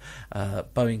engine-powered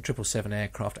Boeing 777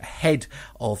 aircraft ahead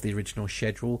of the original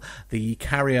schedule. The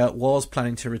carrier was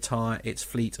planning to retire its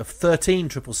fleet of 13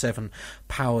 777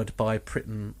 powered by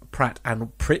Pratt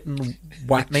and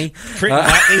Whitney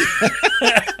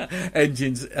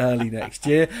engines early next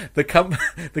year. The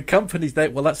company's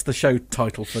that's the show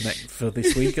title for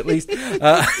this week at least.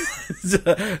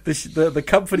 The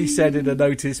company said in a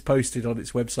notice posted on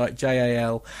its website,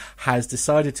 JAL has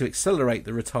decided to accelerate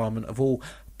the retirement of all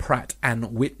Pratt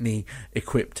and Whitney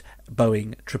equipped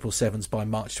Boeing 777s by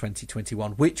March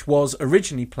 2021, which was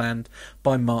originally planned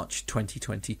by March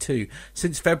 2022.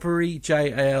 Since February,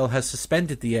 JAL has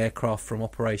suspended the aircraft from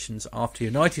operations after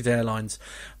United Airlines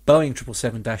Boeing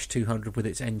 777-200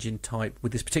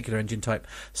 with this particular engine type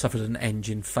suffered an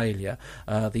engine failure.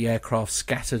 The aircraft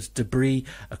scattered debris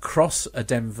across a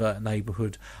Denver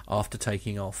neighborhood after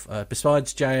taking off.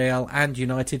 Besides JAL and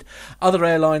United, other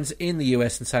airlines in the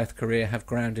US and South Korea have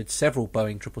grounded several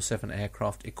Boeing 777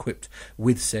 aircraft equipped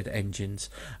with said engines.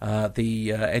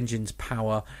 The engines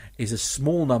power is a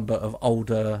small number of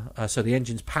older, the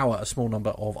engines power a small number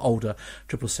of older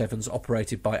 777s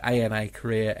operated by ANA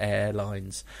Korea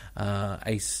Airlines.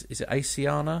 Is it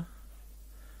Asiana?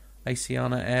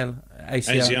 Asiana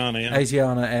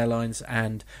Airlines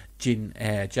and Jin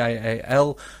Air.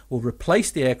 JAL will replace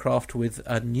the aircraft with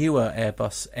a newer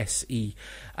Airbus SE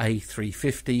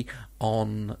A350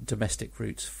 on domestic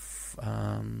routes.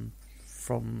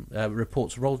 From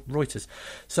reports Reuters.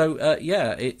 So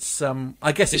it's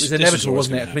I guess it was inevitable,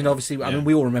 wasn't it? I mean, obviously, yeah. I mean,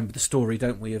 we all remember the story,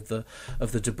 don't we, of the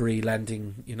debris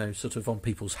landing, sort of on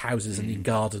people's houses and in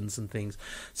gardens and things.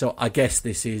 So I guess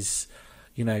this is,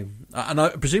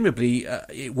 and presumably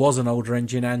it was an older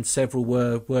engine, and several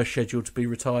were scheduled to be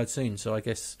retired soon. So I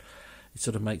guess it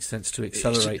sort of makes sense to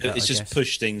accelerate that. It's just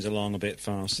push things along a bit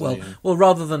faster. Well,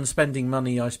 rather than spending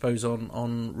money, I suppose,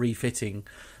 on refitting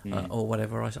or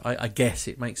whatever, I guess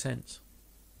it makes sense.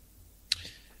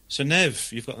 So, Nev,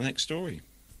 you've got the next story.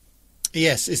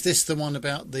 Yes, is this the one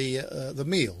about the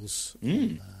meals?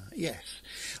 Yes.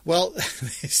 Well,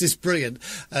 this is brilliant.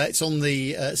 It's on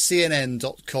the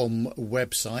CNN.com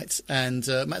website, and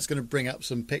Matt's going to bring up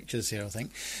some pictures here, I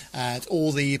think. And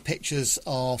all the pictures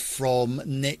are from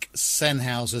Nick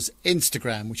Sennhauser's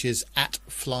Instagram, which is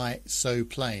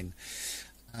 @FlySoPlane.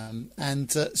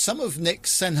 And some of Nick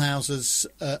Sennhauser's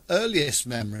earliest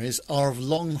memories are of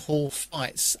long-haul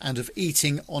flights and of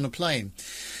eating on a plane.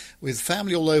 With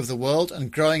family all over the world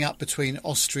and growing up between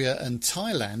Austria and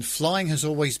Thailand, flying has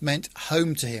always meant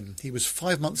home to him. He was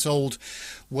 5 months old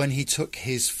when he took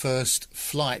his first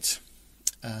flight.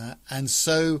 And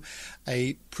so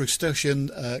a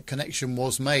Proustosian connection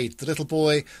was made. The little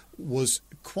boy was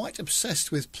quite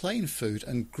obsessed with plane food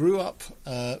and grew up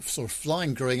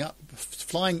flying grew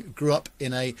up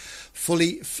in as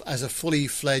a fully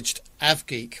fledged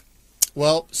avgeek.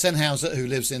 Well, Sennhauser, who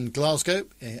lives in Glasgow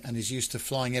and is used to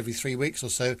flying every 3 weeks or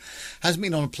so, hasn't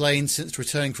been on a plane since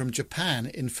returning from Japan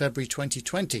in February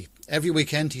 2020. Every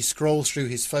weekend he scrolls through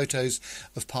his photos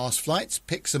of past flights,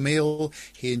 picks a meal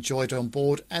he enjoyed on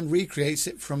board and recreates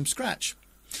it from scratch.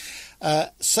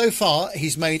 So far,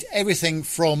 he's made everything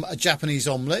from a Japanese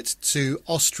omelette to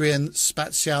Austrian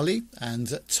spaziali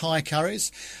and Thai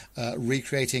curries,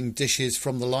 recreating dishes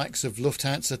from the likes of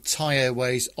Lufthansa, Thai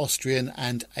Airways, Austrian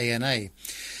and ANA.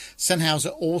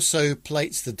 Sennhauser also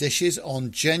plates the dishes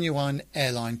on genuine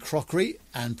airline crockery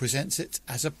and presents it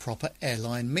as a proper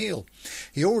airline meal.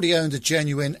 He already owned a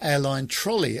genuine airline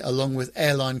trolley along with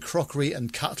airline crockery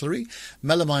and cutlery,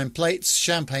 melamine plates,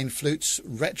 champagne flutes,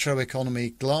 retro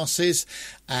economy glasses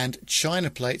and china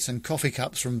plates and coffee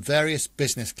cups from various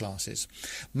business classes.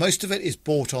 Most of it is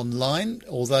bought online,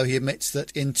 although he admits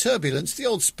that in turbulence the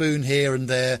odd spoon here and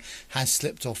there has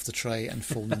slipped off the tray and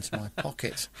fallen into my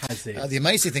pocket. Has it? The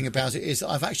amazing thing about it is that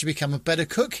I've actually become a better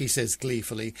cook, he says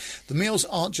gleefully. The meals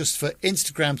aren't just for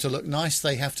Instagram to look nice,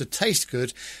 they have to taste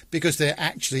good because they're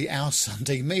actually our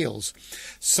Sunday meals.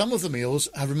 Some of the meals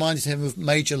have reminded him of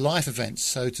major life events,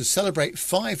 so to celebrate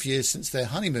 5 years since their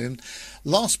honeymoon,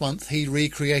 last month he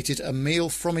recreated a meal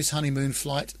from his honeymoon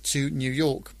flight to New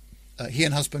York. He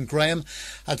and husband Graham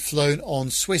had flown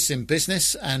on Swiss in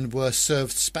business and were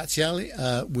served spaziali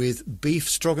with beef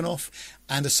stroganoff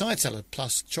and a side salad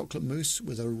plus chocolate mousse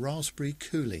with a raspberry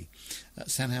coulis.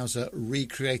 Sennhauser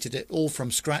recreated it all from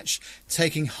scratch,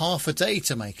 taking half a day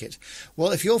to make it.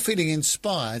 Well, if you're feeling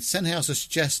inspired, Sennhauser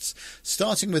suggests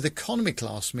starting with economy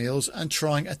class meals and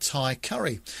trying a Thai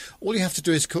curry. All you have to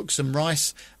do is cook some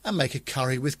rice and make a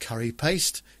curry with curry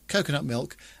paste, coconut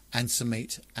milk and some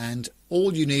meat, and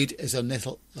all you need is a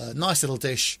nice little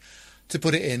dish to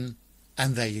put it in,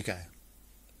 and there you go.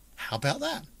 How about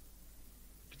that?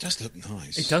 It does look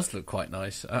nice. It does look quite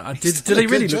nice. Do they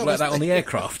really look like that on the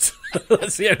aircraft?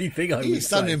 That's the only thing I would say. He's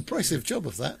done an impressive job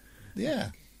of that.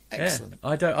 Yeah, excellent.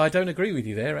 Yeah, I don't agree with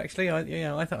you there. Actually,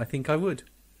 I think I would.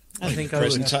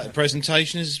 The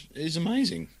presentation is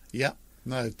amazing. Yeah,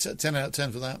 no, 10 out of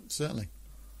 10 for that, certainly.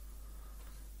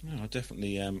 No, I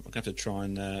definitely I'll have to try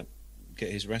and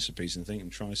get his recipes and think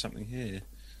and try something here.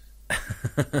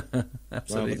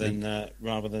 Absolutely.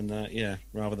 rather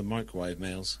than microwave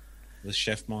meals with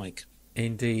Chef Mike.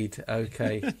 Indeed.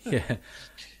 Okay. Yeah.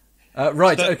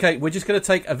 Right. Okay. We're just going to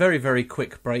take a very, very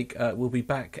quick break. We'll be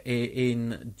back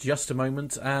in just a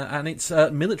moment, and it's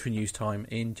military news time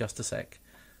in just a sec.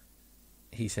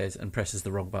 he says, and presses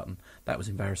the wrong button. That was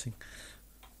embarrassing.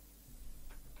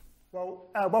 Well,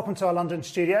 welcome to our London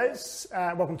studios.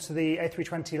 Welcome to the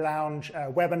A320 Lounge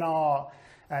webinar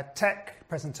tech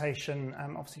presentation,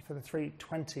 obviously for the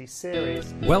 320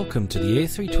 series. Welcome to the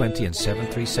A320 and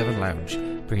 737 Lounge,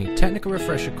 bringing technical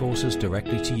refresher courses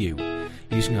directly to you.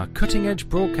 Using our cutting-edge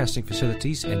broadcasting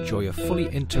facilities, enjoy a fully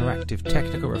interactive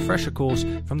technical refresher course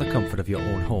from the comfort of your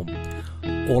own home.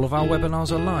 All of our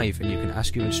webinars are live and you can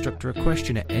ask your instructor a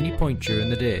question at any point during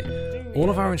the day. All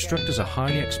of our instructors are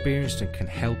highly experienced and can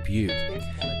help you.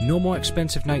 No more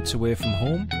expensive nights away from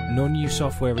home, no new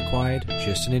software required,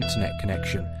 just an internet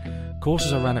connection.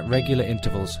 Courses are run at regular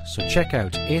intervals, so check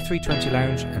out A320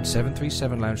 Lounge and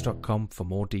 737lounge.com for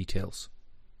more details.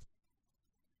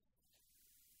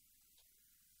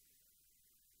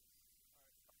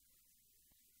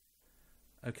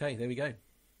 Okay, there we go.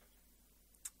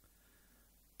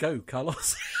 Go,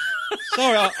 Carlos.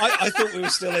 Sorry, I thought we were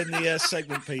still in the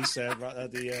segment piece there,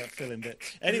 right, the fill-in bit.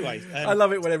 Anyway, I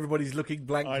love it when everybody's looking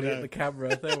blankly know. at the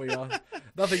camera. There we are.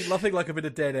 Nothing like a bit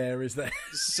of dead air, is there?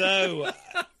 So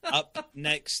up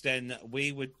next, then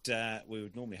we would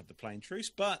normally have the plain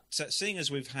truth, but seeing as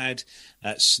we've had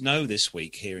snow this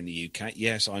week here in the UK,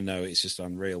 yes, I know it's just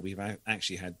unreal. We've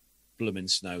actually had blooming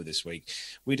snow this week.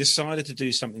 We decided to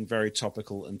do something very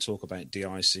topical and talk about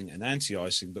de-icing and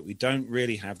anti-icing, but we don't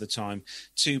really have the time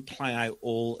to play out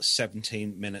all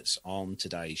 17 minutes on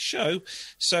today's show.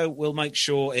 So we'll make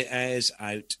sure it airs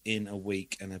out in a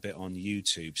week and a bit on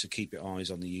YouTube. So keep your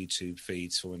eyes on the YouTube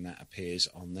feeds for when that appears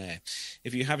on there.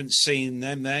 If you haven't seen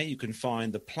them there, you can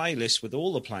find the playlist with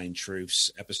all the Plain Truths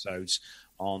episodes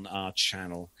on our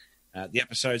channel. The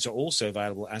episodes are also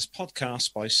available as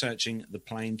podcasts by searching The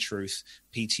Plain Truth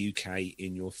PTUK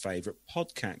in your favourite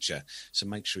podcatcher. So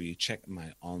make sure you check them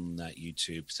out on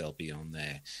YouTube. They'll be on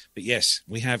there. But yes,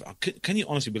 we have... Can you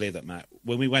honestly believe that, Matt?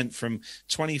 When we went from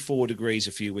 24 degrees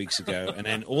a few weeks ago and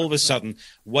then all of a sudden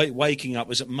waking up,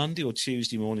 was it Monday or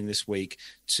Tuesday morning this week,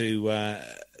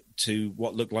 to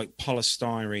what looked like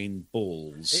polystyrene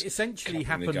balls. It essentially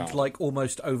happened like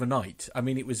almost overnight. I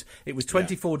mean, it was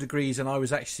 24 degrees, and I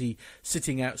was actually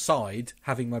sitting outside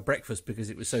having my breakfast because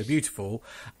it was so beautiful.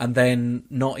 And then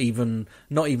not even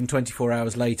 24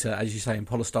 hours later, as you say, in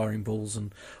polystyrene balls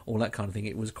and all that kind of thing,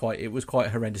 it was quite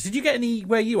horrendous. Did you get any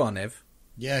where you are, Nev?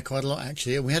 Yeah, quite a lot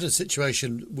actually. We had a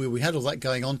situation where we had all that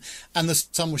going on, and the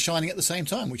sun was shining at the same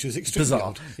time, which was extremely bizarre.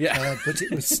 Odd. Yeah, but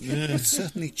it was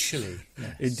certainly chilly.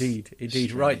 Yes.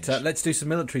 Indeed. Right, let's do some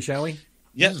military, shall we?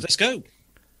 Yeah, let's go.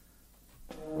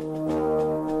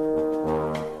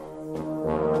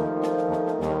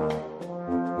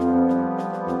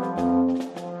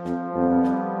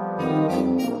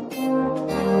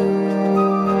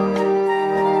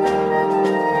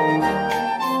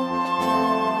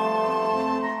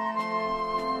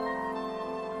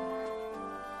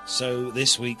 So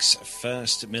this week's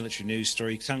first military news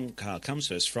story comes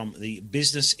to us from the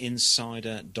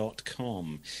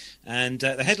BusinessInsider.com. And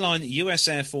the headline, US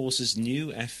Air Force's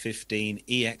new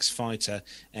F-15EX fighter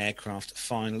aircraft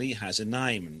finally has a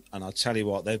name. And I'll tell you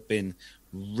what, they've been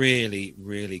really,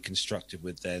 really constructive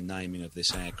with their naming of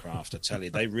this aircraft. I tell you,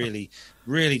 they really,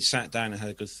 really sat down and had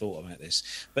a good thought about this.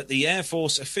 But the Air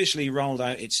Force officially rolled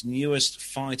out its newest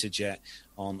fighter jet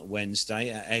on Wednesday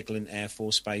at Eglin Air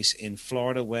Force Base in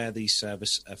Florida, where the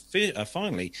service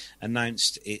finally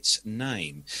announced its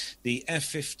name. The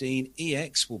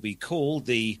F-15EX will be called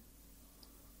the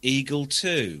Eagle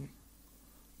II.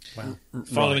 Wow.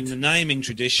 Following the naming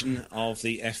tradition of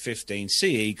the F-15C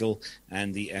Eagle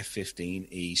and the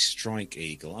F-15E Strike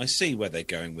Eagle. I see where they're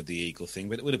going with the Eagle thing,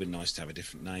 but it would have been nice to have a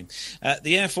different name.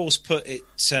 The Air Force put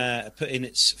in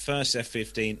its first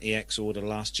F-15EX order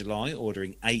last July,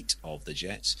 ordering 8 of the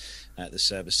jets. The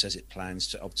service says it plans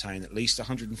to obtain at least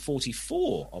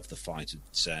 144 of the fighters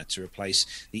to replace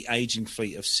the aging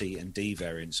fleet of C and D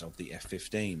variants of the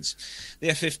F-15s. The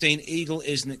F-15 Eagle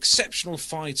is an exceptional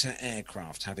fighter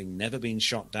aircraft, having never been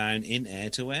shot down in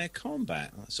air-to-air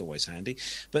combat. That's always handy.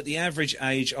 But the average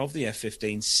age of the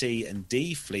F-15 C and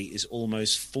D fleet is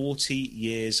almost 40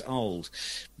 years old.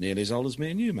 Nearly as old as me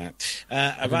and you, Matt.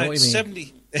 About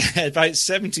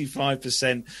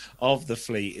 75% of the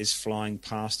fleet is flying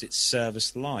past its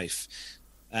service life,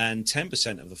 and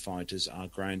 10% of the fighters are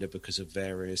grounded because of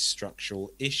various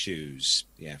structural issues.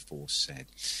 the Air Force said.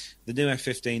 The new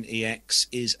F-15EX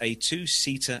is a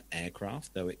two-seater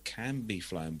aircraft, though it can be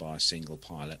flown by a single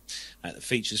pilot. It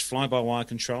features fly-by-wire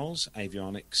controls,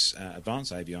 avionics,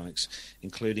 advanced avionics,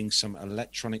 including some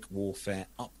electronic warfare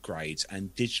upgrades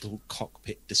and digital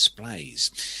cockpit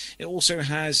displays. It also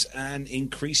has an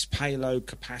increased payload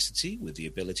capacity with the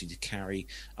ability to carry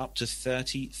up to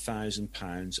 30,000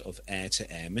 pounds of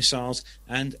air-to-air missiles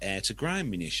and air-to-ground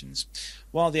munitions.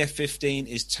 While the F-15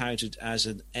 is touted as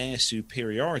an air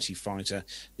superiority fighter,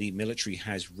 the military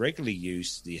has regularly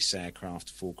used this aircraft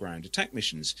for ground attack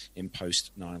missions in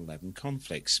post-9/11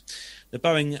 conflicts. The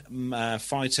Boeing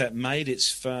fighter made its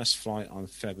first flight on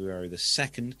February the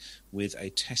 2nd with a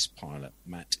test pilot,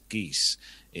 Matt Geese,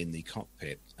 in the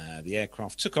cockpit. The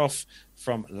aircraft took off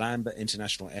from Lambert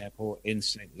International Airport in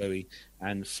St. Louis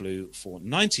and flew for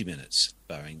 90 minutes,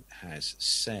 Boeing has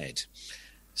said.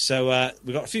 So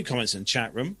we've got a few comments in the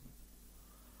chat room.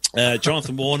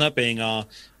 Jonathan Warner, being our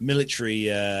military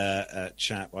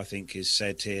chap, I think, has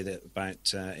said here that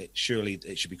about surely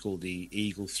it should be called the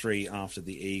Eagle 3 after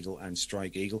the Eagle and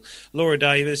Strike Eagle. Laura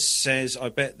Davis says, I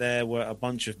bet there were a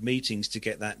bunch of meetings to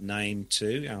get that name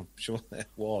too. I'm sure there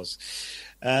was.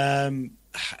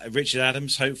 Richard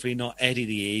Adams, hopefully not Eddie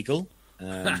the Eagle.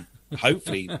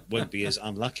 Hopefully won't be as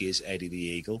unlucky as Eddie the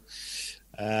Eagle.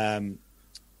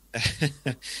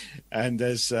 And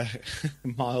there's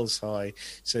Miles High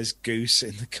says Goose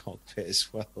in the cockpit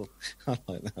as well. I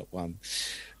like that one.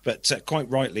 But quite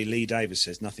rightly, Lee Davis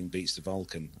says nothing beats the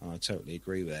Vulcan. I totally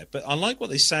agree with that. But I like what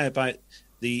they say about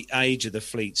the age of the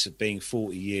fleets of being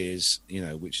 40 years,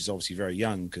 which is obviously very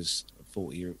young because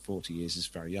 40 years is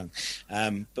very young.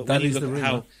 But when you look at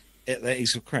how... That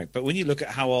is correct. But when you look at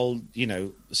how old,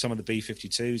 some of the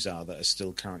B-52s are that are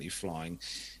still currently flying,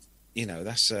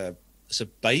 that's a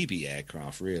baby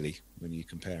aircraft, really, when you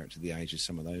compare it to the age of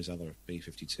some of those other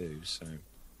B-52s. So,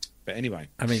 but anyway,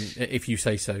 I mean, if you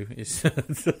say so.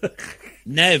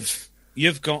 Nev,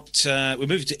 you've got. We're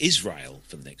moving to Israel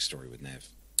for the next story with Nev.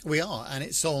 We are, and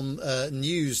it's on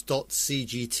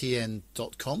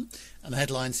news.cgtn.com, and the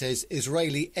headline says,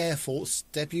 Israeli Air Force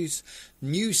debuts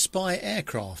new spy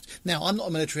aircraft. Now, I'm not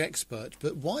a military expert,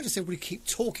 but why does everybody keep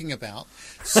talking about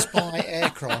spy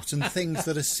aircraft and things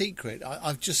that are secret?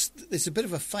 It's a bit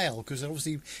of a fail, because they're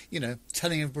obviously,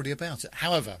 telling everybody about it.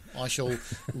 However, I shall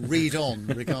read on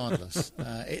regardless.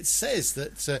 It says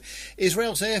that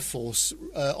Israel's Air Force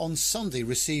on Sunday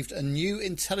received a new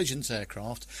intelligence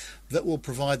aircraft that will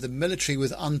provide the military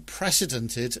with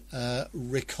unprecedented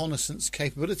reconnaissance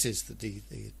capabilities, the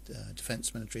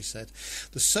defence military said.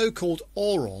 The so-called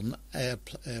Oron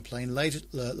airplane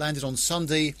landed on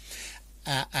Sunday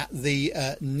at the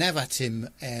Nevatim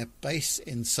Air Base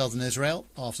in southern Israel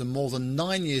after more than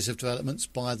 9 years of developments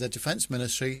by the Defence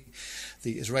Ministry,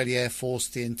 the Israeli Air Force,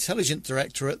 the Intelligence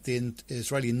Directorate, the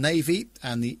Israeli Navy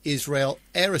and the Israel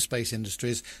Aerospace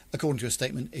Industries, according to a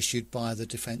statement issued by the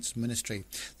Defence Ministry.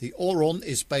 The Oron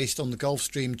is based on the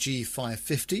Gulfstream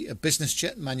G550, a business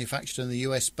jet manufactured in the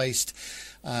US based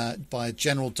by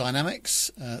General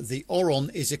Dynamics. The Oron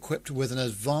is equipped with an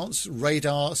advanced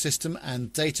radar system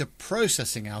and data processing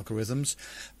algorithms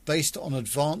based on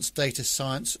advanced data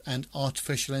science and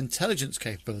artificial intelligence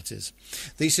capabilities.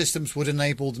 These systems would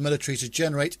enable the military to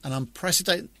generate an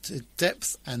unprecedented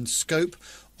depth and scope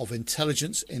of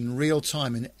intelligence in real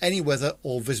time in any weather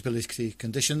or visibility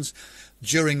conditions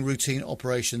during routine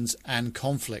operations and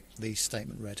conflict, the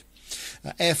statement read.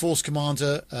 Air Force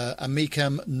Commander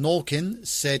Amikam Norkin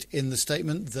said in the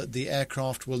statement that the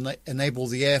aircraft will enable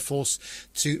the Air Force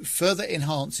to further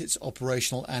enhance its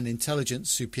operational and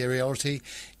intelligence superiority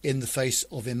in the face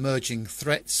of emerging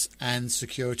threats and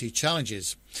security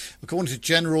challenges. According to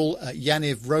General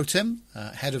Yaniv Rotem,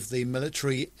 head of the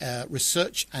Military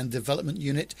Research and Development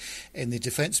Unit in the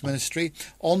Defence Ministry,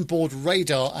 onboard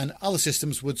radar and other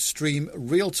systems would stream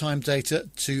real-time data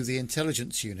to the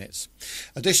intelligence units.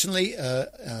 Additionally,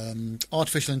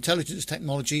 artificial intelligence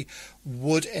technology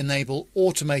would enable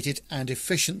automated and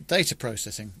efficient data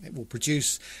processing. It will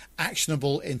produce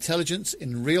actionable intelligence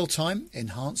in real time,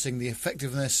 enhancing the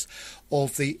effectiveness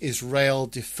of the Israel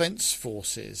Defence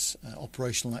Forces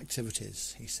operational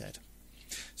activities, he said.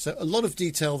 So a lot of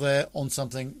detail there on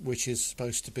something which is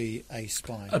supposed to be a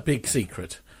spy. A big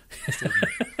secret.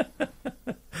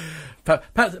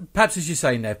 Perhaps, as you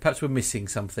say, Nev, perhaps we're missing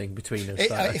something between us.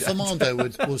 If Armando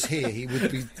was here, he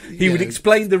would be. He would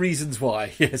explain the reasons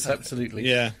why. Yes, absolutely.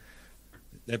 Yeah,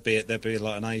 there'd be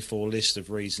like an A4 list of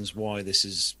reasons why this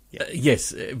is.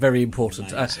 Yes, very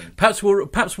important. Perhaps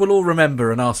we'll all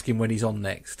remember and ask him when he's on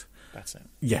next. That's it.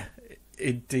 Yeah.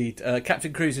 Indeed.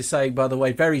 Captain Cruz is saying, by the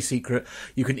way, very secret,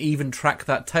 you can even track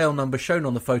that tail number shown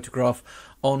on the photograph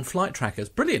on flight trackers.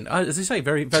 Brilliant. As I say,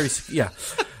 very, very, yeah,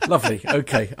 lovely.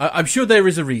 Okay, I'm sure there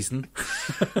is a reason.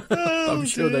 I'm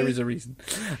sure there is a reason.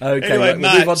 Okay, anyway,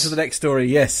 we'll move on to the next story.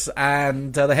 Yes,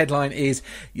 and the headline is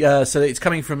so it's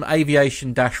coming from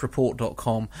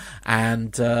aviation-report.com,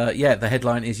 and the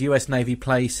headline is U.S. Navy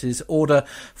places order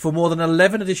for more than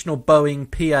 11 additional Boeing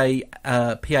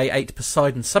PA-8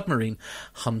 Poseidon submarine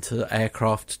hunter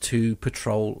aircraft to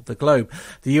patrol the globe.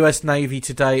 The U.S. Navy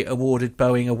today awarded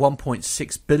Boeing a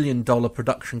 $1.6 billion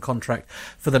production contract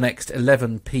for the next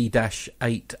 11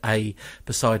 P-8A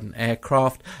Poseidon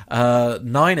aircraft.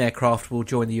 9 aircraft will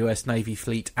join the US Navy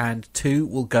fleet and 2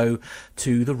 will go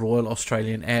to the Royal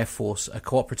Australian Air Force, a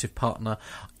cooperative partner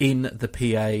in the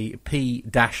P-8A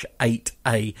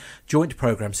joint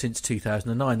programme since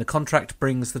 2009. The contract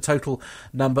brings the total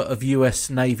number of US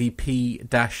Navy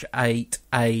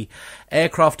P-8A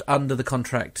aircraft under the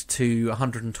contract to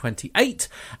 128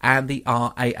 and the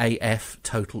RAAF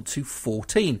total to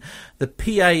 14. The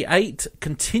PA-8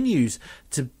 continues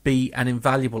to be an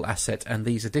invaluable asset, and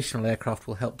these additional aircraft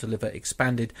will help deliver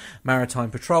expanded maritime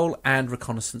patrol and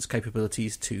reconnaissance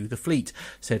capabilities to the fleet,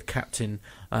 said Captain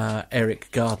Eric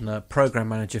Gardner, Programme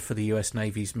Manager for the US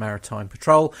Navy's Maritime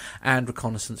Patrol and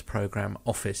Reconnaissance Programme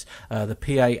Office. The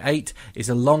PA-8 is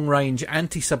a long-range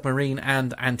anti-submarine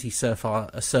and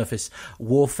anti-surface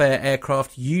warfare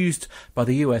aircraft used by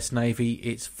the US Navy.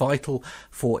 It's vital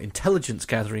for intelligence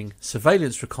gathering,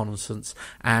 surveillance reconnaissance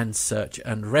and search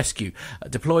and rescue.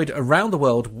 Deployed around the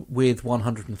world with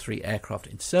 103 aircraft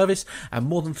in service and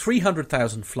more than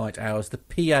 300,000 flight hours, the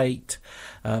P-8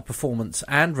 performance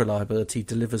and reliability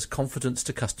delivers confidence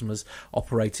to customers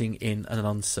operating in an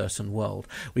uncertain world.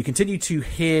 We continue to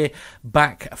hear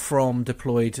back from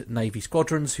deployed Navy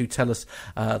squadrons who tell us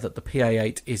that the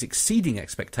PA-8 is exceeding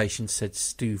expectations, said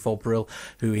Stu Vobril,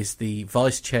 who is the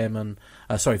Vice President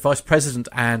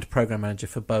and Programme Manager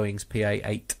for Boeing's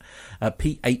P-8A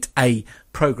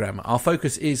programme. Our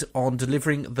focus is on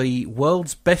delivering the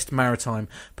world's best maritime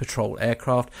patrol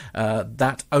aircraft.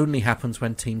 That only happens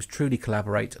when teams truly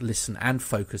collaborate, listen and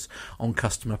focus on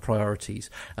customer priorities.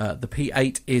 The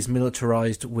P-8 is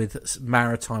militarised with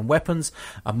maritime weapons,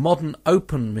 a modern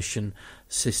open mission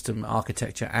system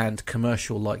architecture and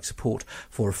commercial-like support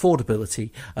for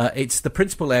affordability. It's the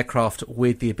principal aircraft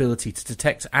with the ability to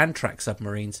detect and track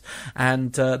submarines,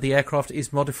 and the aircraft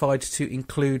is modified to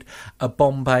include a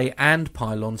bomb bay and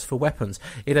pylons for weapons.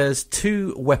 It has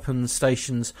 2 weapon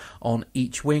stations on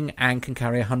each wing and can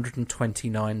carry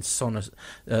 129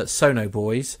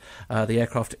 sonobuoys. The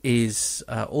aircraft is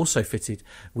also fitted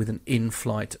with an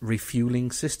in-flight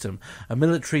refuelling system. A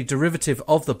military derivative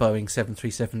of the Boeing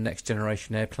 737 next generation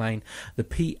airplane, the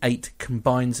P-8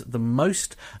 combines the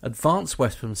most advanced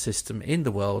weapon system in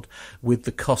the world with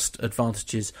the cost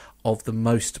advantages of the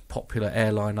most popular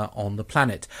airliner on the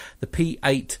planet. The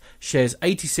P-8 shares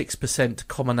 86%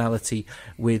 commonality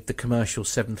with the commercial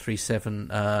 737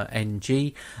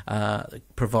 NG,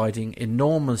 providing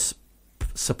enormous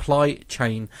supply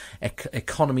chain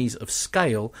economies of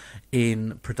scale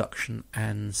in production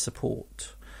and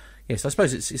support. Yes, I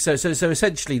suppose it's so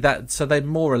essentially that. So they're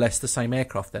more or less the same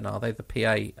aircraft, then, are they? The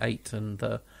PA-8 and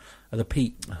the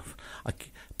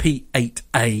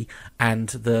P-8A and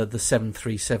the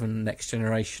 737 next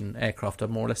generation aircraft are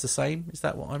more or less the same. Is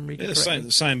that what I'm reading? Yeah,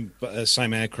 the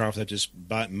same aircraft. They're just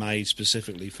made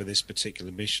specifically for this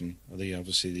particular mission.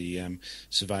 Obviously the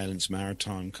surveillance,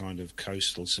 maritime kind of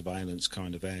coastal surveillance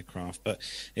kind of aircraft. But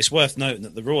it's worth noting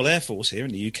that the Royal Air Force here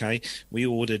in the UK, we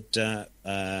ordered 9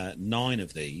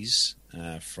 of these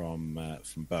from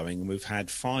Boeing, and we've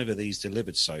had 5 of these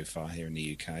delivered so far here in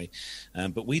the UK.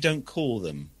 But we don't call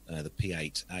them the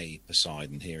P-8A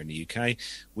Poseidon here in the UK.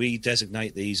 We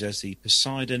designate these as the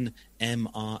Poseidon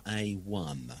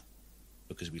MRA-1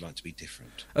 because we like to be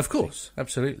different. Of course,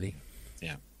 absolutely.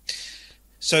 Yeah.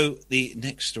 So the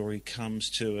next story comes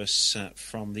to us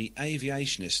from the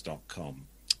aviationist.com.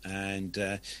 And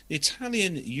the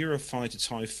Italian Eurofighter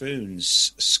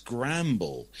Typhoons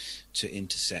scramble to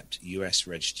intercept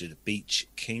US-registered Beech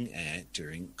King Air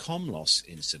during COMLOS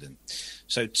incident.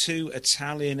 So 2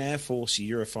 Italian Air Force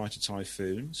Eurofighter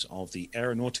Typhoons of the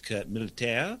Aeronautica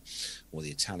Militare, or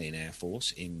the Italian Air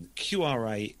Force, in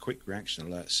QRA Quick Reaction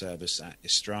Alert Service at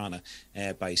Istrana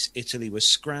Air Base, Italy, were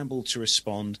scrambled to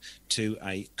respond to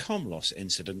a COMLOS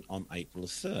incident on April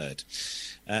 3rd.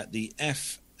 The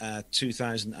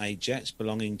F-2000A jets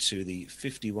belonging to the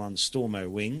 51 Stormo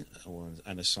Wing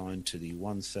and assigned to the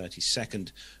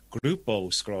 132nd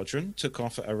Gruppo Squadron took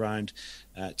off at around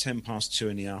 10 past 2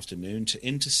 in the afternoon to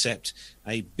intercept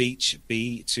a Beech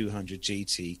B200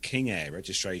 GT King Air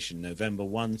registration November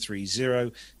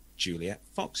 130 Juliet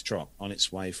Foxtrot on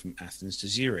its way from Athens to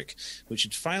Zurich, which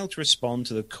had failed to respond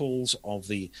to the calls of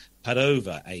the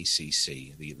Padova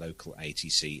ACC, the local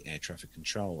ATC air traffic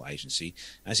control agency,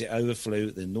 as it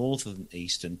overflew the northern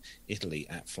eastern Italy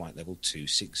at flight level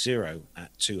 260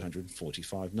 at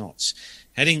 245 knots,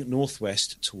 heading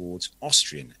northwest towards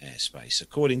Austrian airspace.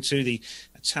 According to the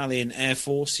Italian Air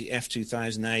Force, the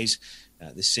F-2000As,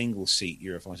 the single-seat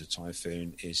Eurofighter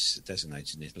Typhoon is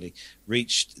designated in Italy,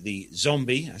 reached the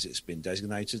Zombie, as it's been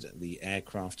designated, the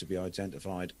aircraft to be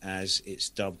identified as it's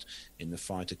dubbed in the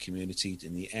fighter community,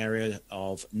 in the area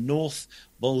of North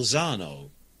Bolzano.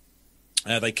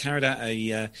 They carried out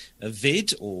a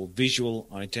VID, or visual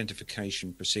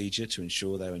identification procedure, to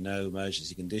ensure there were no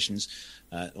emergency conditions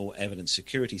or evident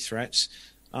security threats.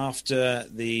 After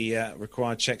the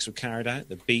required checks were carried out,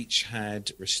 the Beach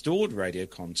had restored radio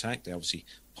contact. They obviously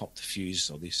popped the fuse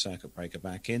or the circuit breaker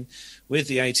back in with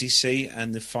the ATC,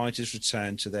 and the fighters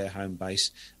returned to their home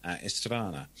base at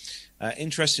Estrana.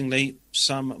 Interestingly,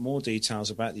 some more details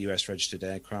about the US-registered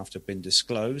aircraft have been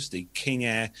disclosed. The King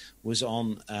Air was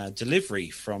on delivery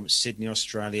from Sydney,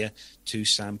 Australia to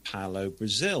Sao Paulo,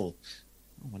 Brazil.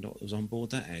 I wonder what was on board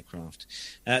that aircraft.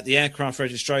 The aircraft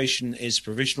registration is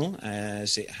provisional,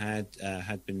 as it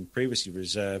had been previously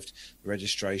reserved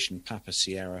registration Papa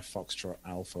Sierra Foxtrot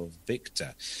Alpha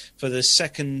Victor. For the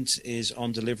second is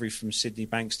on delivery from Sydney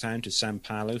Bankstown to Sao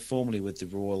Paulo, formerly with the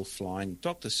Royal Flying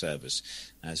Doctor Service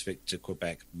as Victor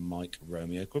Quebec Mike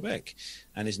Romeo Quebec,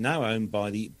 and is now owned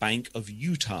by the Bank of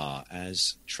Utah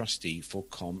as trustee for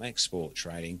Com Export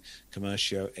Trading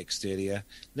Comercio Exterior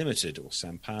Limited, or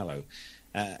Sao Paulo.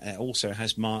 It also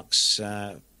has marks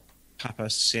Papa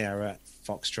Sierra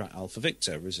Foxtrot Alpha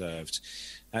Victor reserved.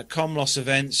 ComLoss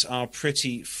events are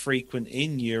pretty frequent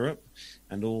in Europe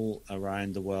and all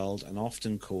around the world, and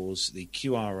often cause the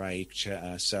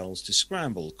QRA cells to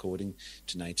scramble, according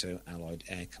to NATO Allied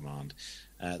Air Command.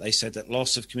 They said that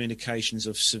loss of communications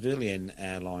of civilian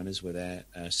airliners with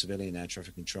civilian air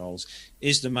traffic controls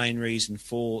is the main reason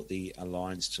for the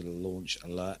alliance to launch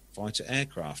alert fighter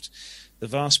aircraft. The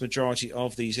vast majority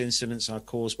of these incidents are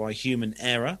caused by human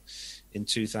error. In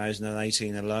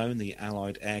 2018 alone, the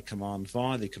Allied Air Command,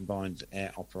 via the Combined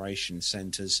Air Operations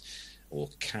Centres, or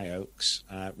CAOCs,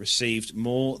 received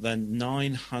more than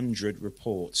 900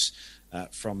 reports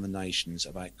from the nations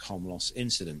about ComLoss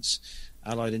incidents.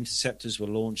 Allied interceptors were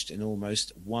launched in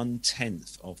almost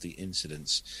 1/10 of the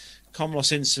incidents.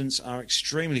 ComLoss incidents are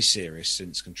extremely serious,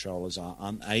 since controllers are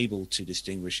unable to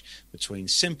distinguish between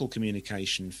simple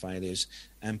communication failures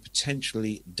and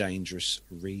potentially dangerous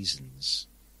reasons.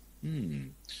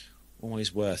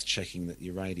 Always worth checking that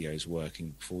your radio is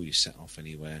working before you set off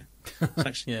anywhere.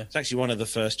 It's actually one of the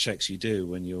first checks you do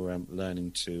when you're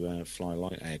learning to fly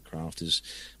light aircraft, is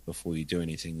before you do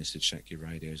anything, is to check your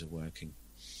radios are working.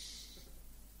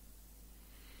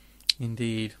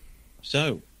 Indeed.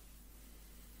 So,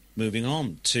 moving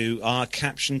on to our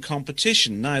caption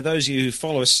competition. Now, those of you who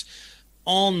follow us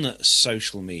on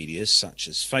social media, such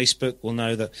as Facebook, will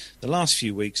know that the last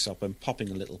few weeks I've been popping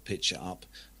a little picture up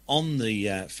on the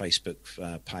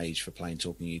Facebook page for Plain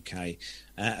Talking UK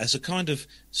as a kind of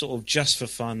sort of just for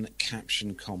fun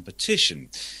caption competition.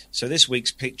 So this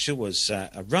week's picture was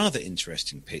a rather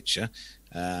interesting picture,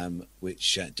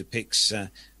 which depicts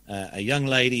a young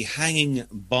lady hanging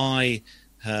by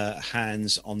her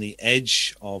hands on the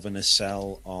edge of a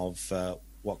nacelle of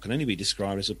what can only be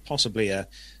described as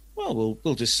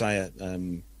we'll just say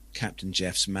Captain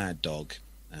Jeff's Mad Dog,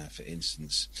 for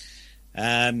instance.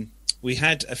 We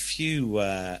had a few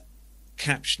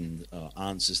caption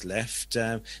answers left.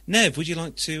 Nev, would you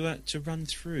like to run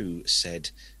through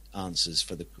said answers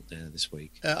for this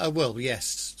week? I will,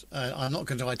 yes. I'm not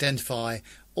going to identify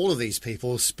all of these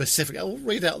people specifically. I will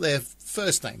read out their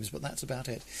first names, but that's about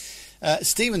it.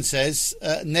 Stephen says,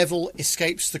 Neville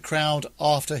escapes the crowd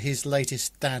after his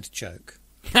latest dad joke.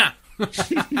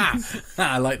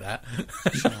 I like that.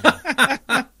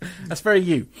 That's very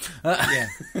you. Yeah.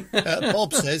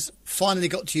 Bob says, finally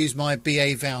got to use my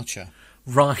BA voucher.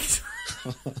 Right.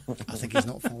 I think he's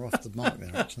not far off the mark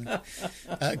there, actually.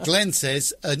 Glenn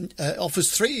says,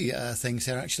 offers three things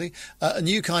here, actually. A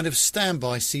new kind of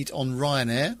standby seat on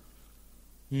Ryanair.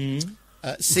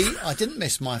 C, I didn't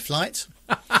miss my flight.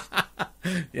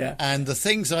 Yeah. And the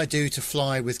things I do to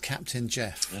fly with Captain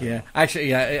Jeff. Yeah.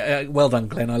 Actually, well done,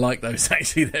 Glenn. I like those.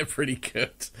 Actually, they're pretty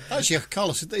good. Actually,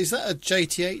 Carlos, is that a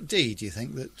JT8D, do you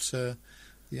think, that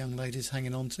the young lady's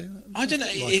hanging on to. I don't know.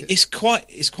 Like It's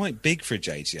quite big for a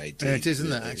JT-AD. Yeah, it is,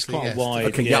 isn't it? It's Actually, quite yes. wide.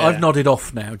 Okay, yeah, I've nodded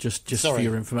off now, just for Sorry.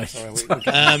 your information.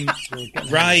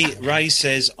 Sorry, Ray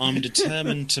says, I'm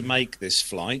determined to make this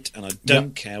flight, and I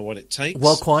don't care what it takes.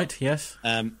 Well, quite, yes.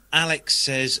 Alex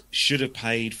says should have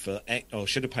paid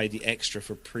the extra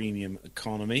for premium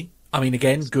economy. I mean,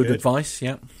 again, good advice,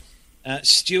 yeah.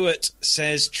 Stuart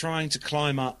says trying to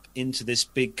climb up into this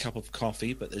big cup of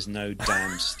coffee, but there's no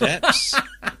damn steps.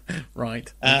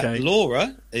 Right. Okay.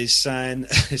 Laura is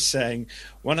saying,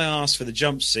 when I asked for the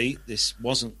jump seat, this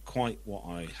wasn't quite what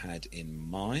I had in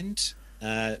mind.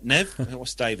 Nev,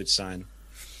 what's David saying?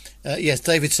 Yes,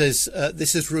 David says,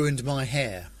 this has ruined my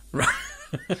hair. Right.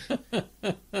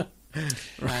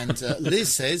 And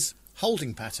Liz says,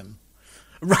 holding pattern.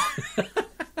 Right.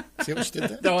 See what she did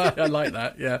there? No, I like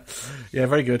that. Yeah, yeah,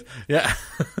 very good. Yeah.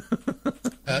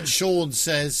 Sean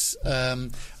says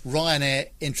Ryanair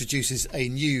introduces a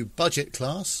new budget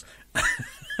class.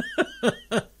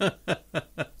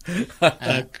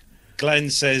 Glenn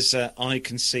says I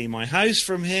can see my house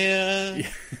from here.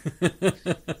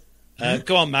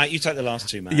 Go on, Matt. You take the last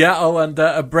two, Matt. Yeah. Oh, and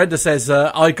Brenda says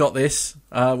I got this,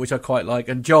 which I quite like.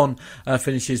 And John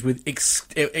finishes with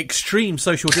extreme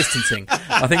social distancing.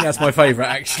 I think that's my favourite,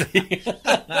 actually.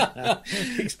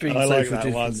 Extreme I like social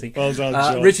that one. distancing. Well done,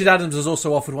 John. Richard Adams has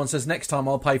also offered one. Says next time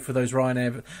I'll pay for those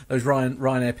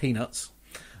Ryanair peanuts.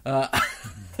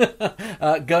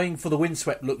 Going for the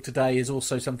windswept look today is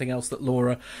also something else that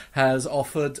Laura has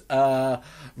offered. I'm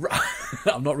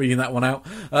not reading that one out.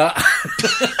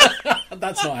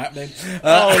 That's not happening.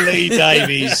 Lee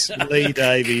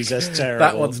Davies, that's terrible.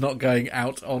 That one's not going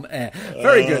out on air.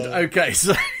 Very good. Okay,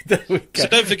 so there we go. So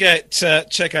don't forget,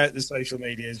 check out the social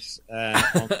medias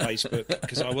on Facebook,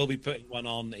 because I will be putting one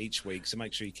on each week, so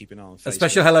make sure you keep an eye on Facebook. A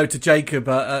special hello to Jacob,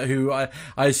 who I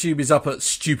assume is up at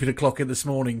stupid o'clock in this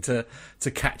morning to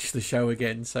catch the show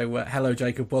again. So hello,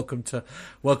 Jacob. Welcome to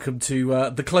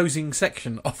the closing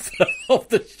section of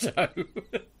the show.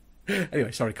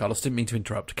 Anyway, sorry, Carlos. Didn't mean to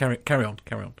interrupt. Carry on.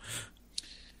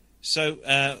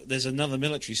 So there's another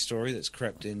military story that's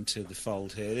crept into the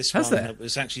fold here. This Has one there?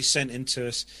 was actually sent in to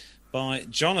us by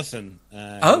Jonathan,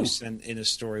 who sent in a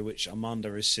story which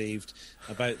Amanda received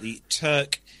about the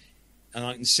Turk, and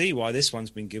I can see why this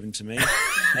one's been given to me,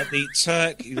 the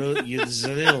Turk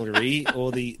Auxiliary,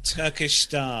 or the Turkish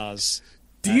Stars.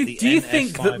 Do you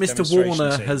think that Mr.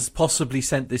 Warner has possibly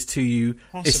sent this to you,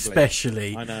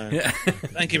 especially? I know. Yeah.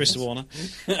 Thank you, Mr. Warner.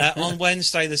 On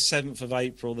Wednesday, the 7th of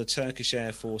April, the Turkish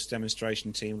Air Force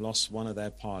demonstration team lost one of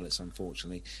their pilots,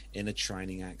 unfortunately, in a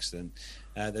training accident.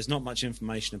 There's not much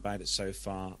information about it so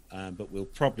far, but we'll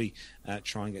probably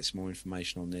try and get some more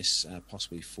information on this,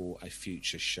 possibly for a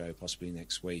future show, possibly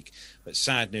next week. But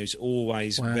sad news,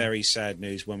 always very sad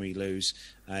news when we lose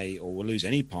we'll lose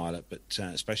any pilot, but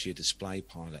especially a display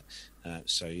pilot.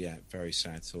 So yeah, very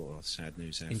sad thought, sad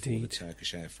news there for the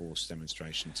Turkish Air Force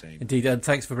demonstration team. Indeed, and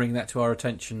thanks for bringing that to our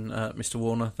attention, Mr.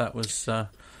 Warner. That was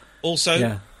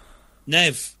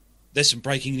Nev, there's some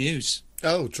breaking news.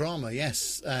 Oh, drama,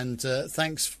 yes. And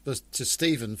thanks to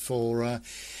Stephen for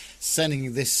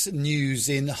sending this news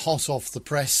in hot off the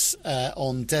press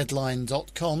on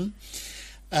Deadline.com.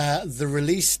 The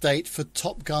release date for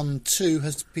Top Gun 2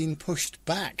 has been pushed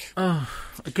back. Oh,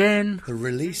 again? The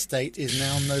release date is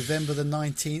now November the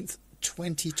 19th,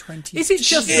 2022. Is it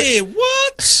just...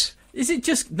 what? Is it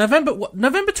just November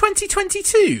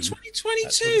 2022?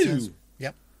 2022?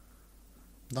 Yep.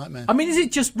 Nightmare. I mean, is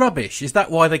it just rubbish? Is that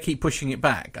why they keep pushing it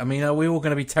back? I mean, are we all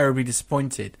going to be terribly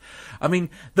disappointed? I mean,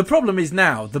 the problem is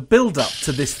now, the build-up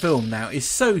to this film now is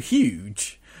so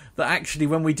huge that actually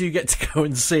when we do get to go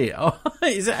and see it,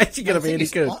 is it actually going to be any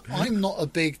good? I'm not a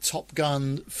big Top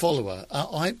Gun follower,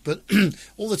 but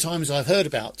all the times I've heard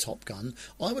about Top Gun,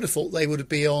 I would have thought they would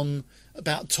be on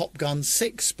about Top Gun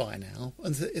 6 by now.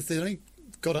 And if they only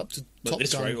got up to Top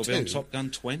Gun 2... will be on Top Gun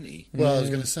 20. Well, I was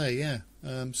going to say, yeah.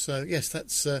 So yes,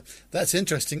 that's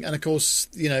interesting, and of course,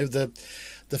 you know, the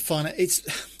final.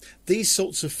 These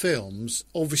sorts of films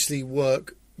obviously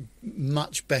work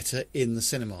much better in the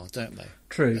cinema, don't they?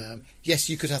 True. Yes,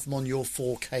 you could have them on your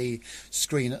 4K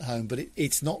screen at home, but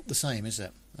it's not the same, is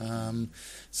it? I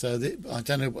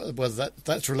don't know whether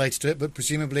that's related to it, but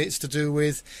presumably it's to do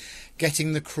with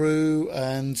getting the crew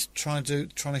and trying to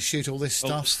shoot all this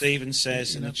stuff. Stephen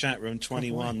says in the chat room,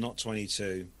 21, not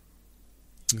 22.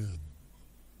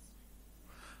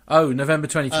 Oh, November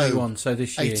 2021, so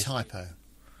this year. A typo.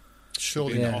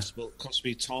 Surely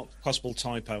possible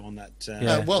typo on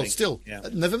that. Well, still,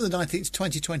 November the 19th,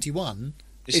 2021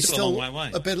 is still a long way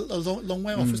away. A long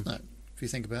way off, isn't it? If you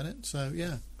think about it. So,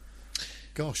 yeah.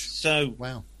 Gosh. So,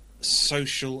 wow.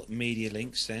 social media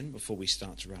links then before we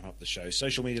start to wrap up the show.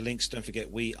 Social media links, don't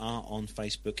forget we are on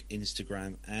Facebook,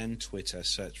 Instagram and Twitter.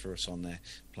 Search for us on there,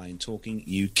 Plain Talking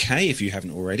UK, if you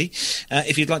haven't already.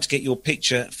 If you'd like to get your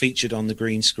picture featured on the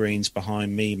green screens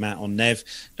behind me, Matt, or Nev,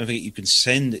 don't forget you can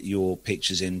send your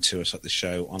pictures in to us at the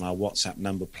show on our WhatsApp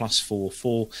number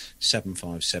 +44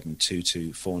 757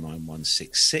 22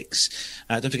 49166.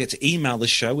 Don't forget to email the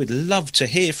show. We'd love to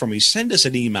hear from you. Send us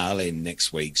an email in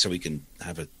next week so we can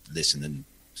have a listen and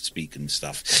speak and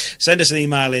stuff. Send us an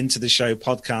email into the show,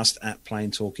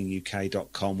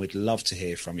 podcast@plaintalkinguk.com. We'd love to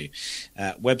hear from you.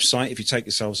 Website, if you take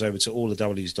yourselves over to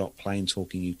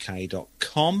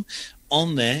allthews.plaintalkinguk.com.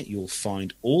 On there, you'll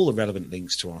find all the relevant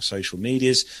links to our social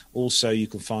medias. Also, you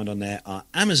can find on there our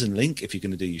Amazon link if you're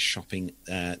going to do your shopping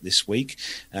this week.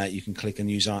 You can click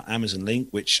and use our Amazon link,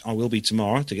 which I will be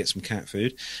tomorrow to get some cat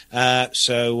food.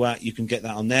 So you can get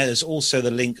that on there. There's also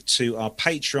the link to our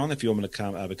Patreon if you want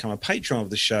to become a patron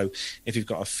of the show. If you've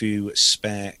got a few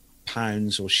spare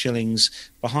pounds or shillings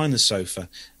behind the sofa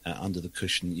under the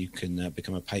cushion, you can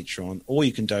become a patron, or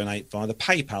you can donate via the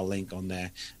PayPal link on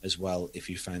there as well if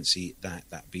you fancy that.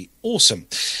 That'd be awesome.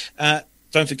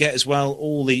 Don't forget as well,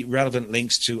 all the relevant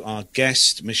links to our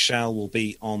guest, Michelle, will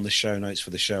be on the show notes for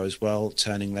the show as well,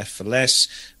 Turning Left for Less.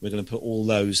 We're going to put all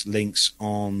those links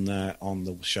on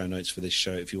the show notes for this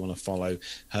show if you want to follow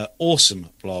her awesome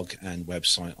blog and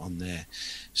website on there.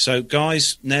 So,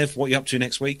 guys, Nev, what are you up to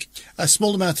next week? A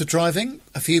small amount of driving,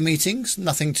 a few meetings,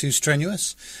 nothing too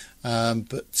strenuous.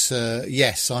 But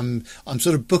yes, I'm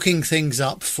sort of booking things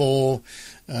up for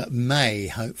May,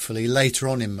 hopefully, later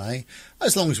on in May,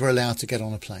 as long as we're allowed to get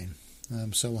on a plane.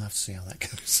 So we'll have to see how that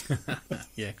goes.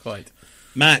 Yeah, quite.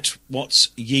 Matt, what's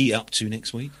ye up to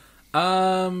next week?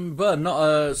 But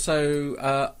not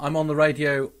so I'm on the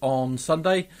radio on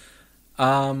Sunday.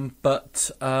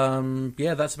 But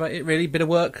yeah, that's about it really. Bit of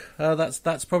work.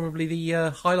 That's probably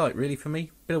the highlight really for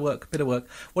me. Bit of work.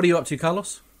 What are you up to,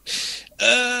 Carlos?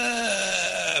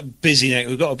 Busy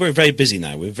now. We're very busy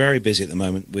now. We're very busy at the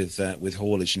moment with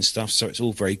haulage and stuff. So it's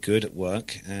all very good at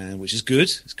work, which is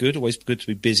good. It's good. Always good to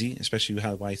be busy, especially with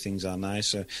how the way things are now.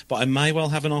 So, but I may well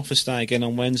have an office day again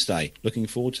on Wednesday. Looking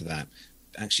forward to that.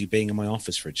 Actually being in my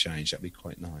office for a change. That'd be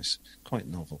quite nice. Quite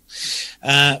novel.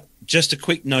 Just a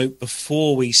quick note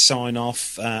before we sign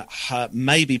off.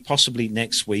 Maybe possibly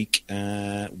next week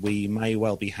we may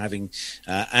well be having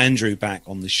Andrew back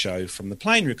on the show from the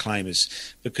Plane Reclaimers,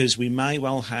 because we may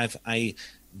well have a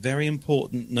very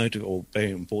important note, or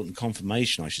very important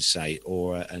confirmation, I should say,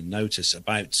 or a notice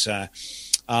about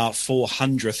our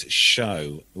 400th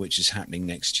show, which is happening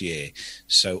next year.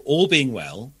 So all being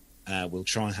well, we'll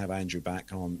try and have Andrew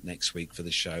back on next week for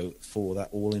the show for that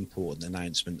all-important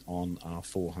announcement on our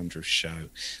 400th show.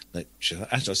 Which,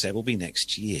 as I said, will be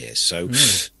next year. So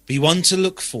be one to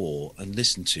look for and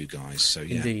listen to, guys. So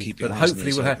yeah, indeed. Keep your but eyes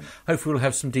hopefully we'll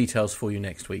have some details for you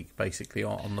next week, basically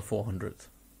on the 400th.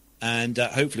 And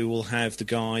hopefully we'll have the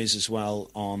guys as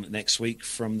well on next week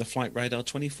from the Flight Radar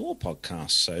 24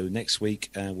 podcast. So next week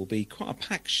will be quite a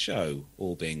packed show,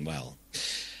 all being well.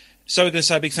 So we're going to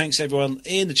say a big thanks to everyone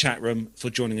in the chat room for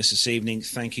joining us this evening.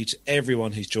 Thank you to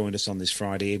everyone who's joined us on this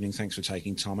Friday evening. Thanks for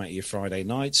taking time out of your Friday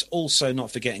nights. Also,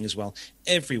 not forgetting as well,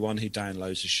 everyone who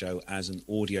downloads the show as an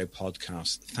audio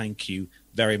podcast. Thank you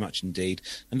very much indeed.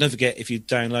 And don't forget, if you're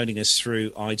downloading us through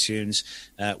iTunes,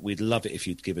 we'd love it if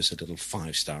you'd give us a little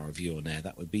 5-star review on there.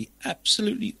 That would be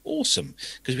absolutely awesome,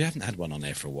 because we haven't had one on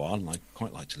there for a while, and I'd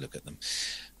quite like to look at them.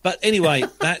 But anyway,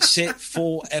 that's it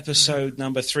for episode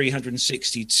number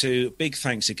 362. Big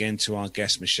thanks again to our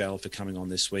guest, Michelle, for coming on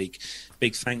this week.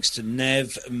 Big thanks to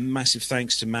Nev. Massive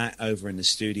thanks to Matt over in the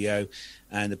studio.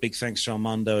 And a big thanks to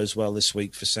Armando as well this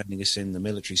week for sending us in the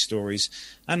military stories.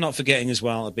 And not forgetting as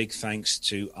well, a big thanks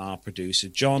to our producer,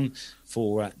 John,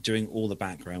 for doing all the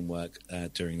background work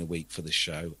during the week for the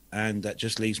show. And that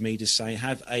just leaves me to say,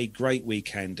 have a great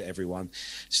weekend, everyone.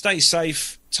 Stay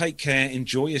safe, take care,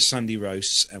 enjoy your Sunday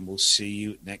roasts, and we'll see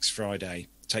you next Friday.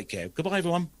 Take care. Goodbye,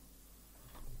 everyone.